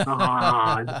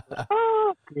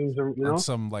 Screams, And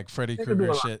some like Freddy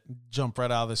Krueger shit. Jump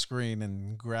right out of the screen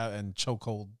and grab and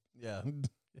chokehold. Yeah.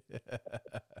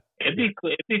 It'd be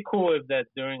cool if that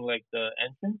during like the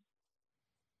entrance,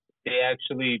 they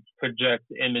actually project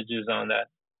images on that.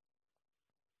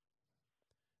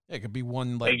 Yeah, it could be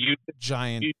one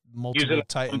giant multiple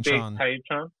Titantron.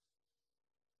 Titantron.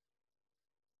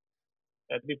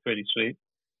 That'd be pretty sweet.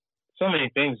 So many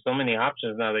things, so many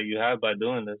options now that you have by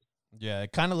doing this. Yeah,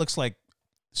 it kind of looks like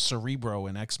Cerebro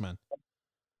in X-Men.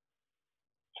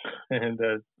 And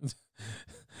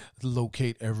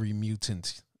locate every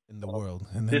mutant in the world,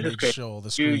 and then they show all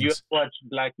the screens. You watch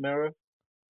Black Mirror?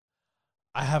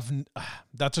 I haven't.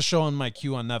 That's a show on my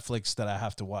queue on Netflix that I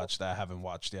have to watch that I haven't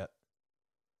watched yet.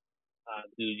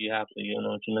 Dude, you have to. You don't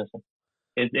know what you're missing.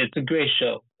 It's a great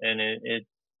show, and it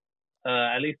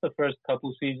at least the first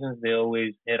couple seasons, they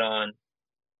always hit on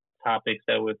topics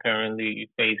that we're currently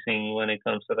facing when it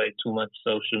comes to like too much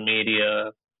social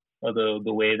media, or the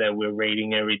way that we're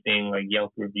rating everything, like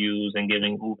Yelp reviews and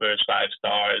giving Ubers 5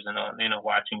 stars and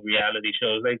watching reality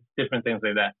shows, like different things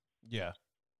like that. Yeah.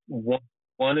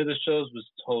 One of the shows was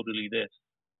totally this.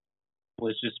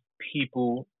 Was just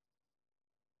people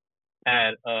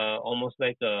at almost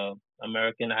like a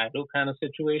American Idol kind of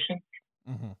situation.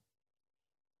 Mm-hmm.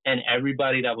 And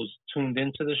everybody that was tuned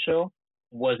into the show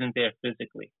wasn't there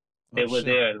physically. They were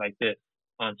there like this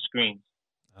on screens.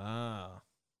 Ah.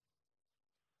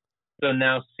 So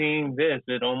now seeing this,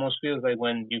 it almost feels like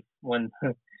when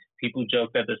people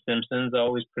joke that The Simpsons are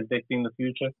always predicting the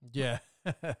future. Yeah.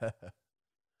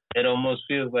 It almost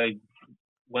feels like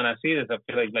when I see this, I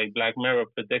feel like Black Mirror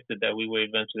predicted that we were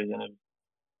eventually going to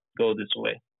go this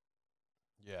way.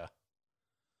 Yeah.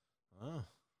 Oh.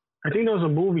 I think there was a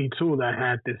movie too that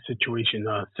had this situation,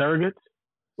 Surrogates,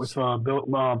 with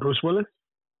Bruce Willis.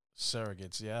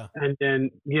 Surrogates, yeah. And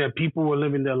then, people were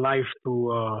living their life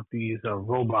through these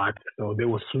robots. So they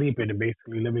were sleeping and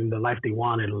basically living the life they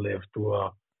wanted to live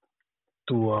through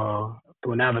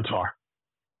an avatar.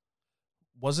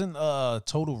 Wasn't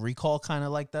Total Recall kind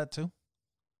of like that too?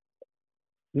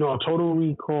 No, Total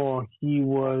Recall. He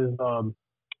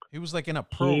was like in a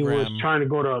program. He was trying to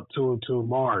go to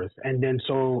Mars, and then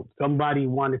so somebody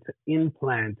wanted to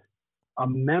implant a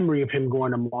memory of him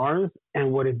going to Mars,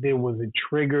 and what it did was it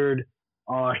triggered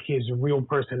his real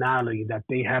personality that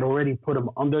they had already put him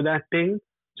under that thing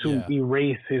to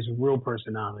erase his real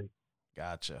personality.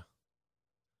 Gotcha.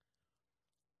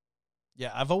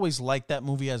 Yeah, I've always liked that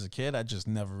movie as a kid. I just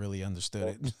never really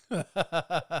understood it.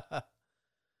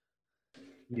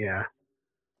 Yeah.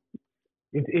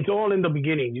 It's all in the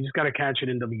beginning. You just got to catch it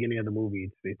in the beginning of the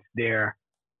movie. It's there.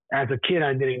 As a kid,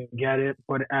 I didn't get it,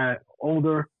 but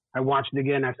older, I watched it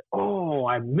again. I said, "Oh,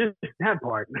 I missed that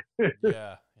part."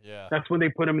 Yeah. That's when they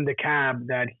put him in the cab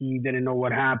that he didn't know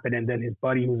what happened, and then his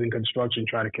buddy who's in construction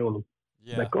tried to kill him.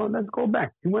 Yeah. Like, oh, let's go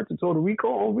back. He went to Total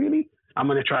Recall. Oh, really? I'm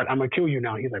gonna kill you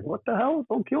now. He's like, what the hell?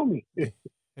 Don't kill me.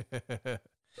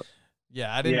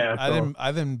 Yeah, I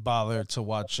didn't bother to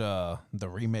watch the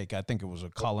remake. I think it was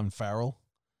with Colin Farrell.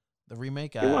 The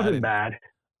remake. It wasn't bad.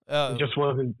 It just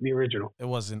wasn't the original. It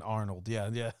wasn't Arnold.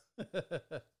 Yeah.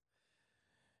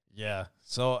 Yeah.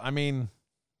 So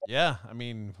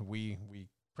we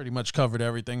pretty much covered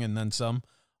everything and then some.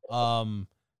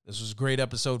 This was a great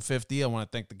episode 50. I want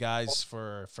to thank the guys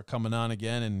for coming on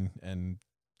again and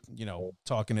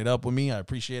talking it up with me. I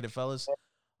appreciate it, fellas.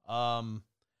 And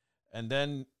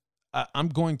then I'm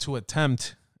going to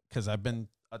attempt, because I've been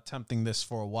attempting this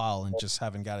for a while and just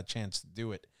haven't got a chance to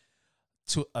do it,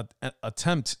 to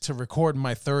attempt to record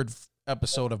my third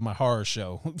episode of my horror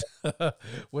show,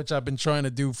 which I've been trying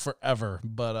to do forever,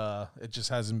 but it just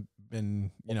hasn't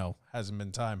been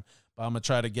time. But I'm going to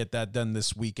try to get that done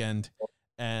this weekend.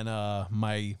 And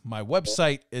my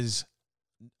website is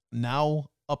now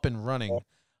up and running,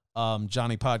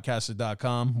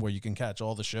 JohnnyPodcaster.com, where you can catch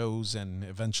all the shows and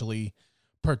eventually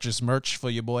purchase merch for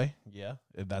your boy. Yeah,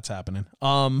 that's happening.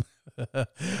 But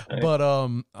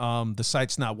the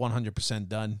site's not 100%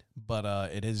 done,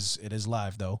 but it is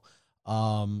live though.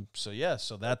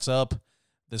 So that's up.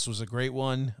 This was a great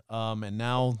one. And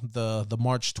now the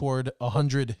march toward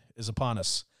 100 is upon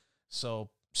us.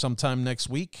 So sometime next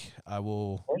week, I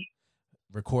will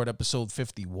record episode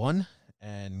 51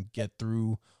 and get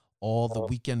through all the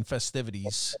weekend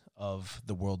festivities of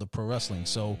the world of pro wrestling.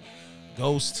 So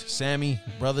Ghost, Sammy,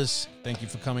 brothers, thank you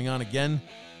for coming on again.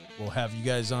 We'll have you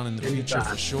guys on in the future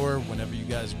for sure. Whenever you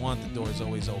guys want, the door is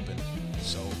always open.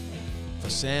 So for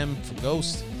Sam, for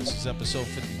Ghost, this is episode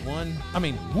 51.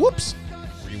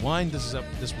 Rewind. This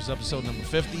was episode number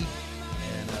 50.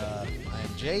 And I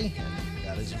am Jay, and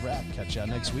that is a wrap. Catch y'all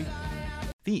next week.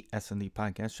 The S&D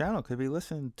Podcast channel could be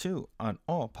listened to on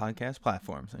all podcast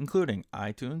platforms, including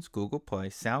iTunes, Google Play,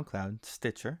 SoundCloud,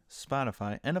 Stitcher,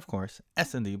 Spotify, and of course,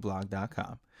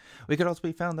 sndblog.com. We could also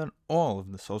be found on all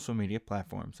of the social media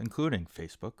platforms, including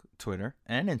Facebook, Twitter,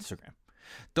 and Instagram.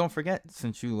 Don't forget,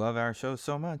 since you love our show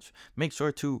so much, make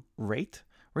sure to rate,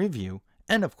 review,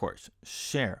 and of course,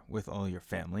 share with all your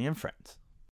family and friends.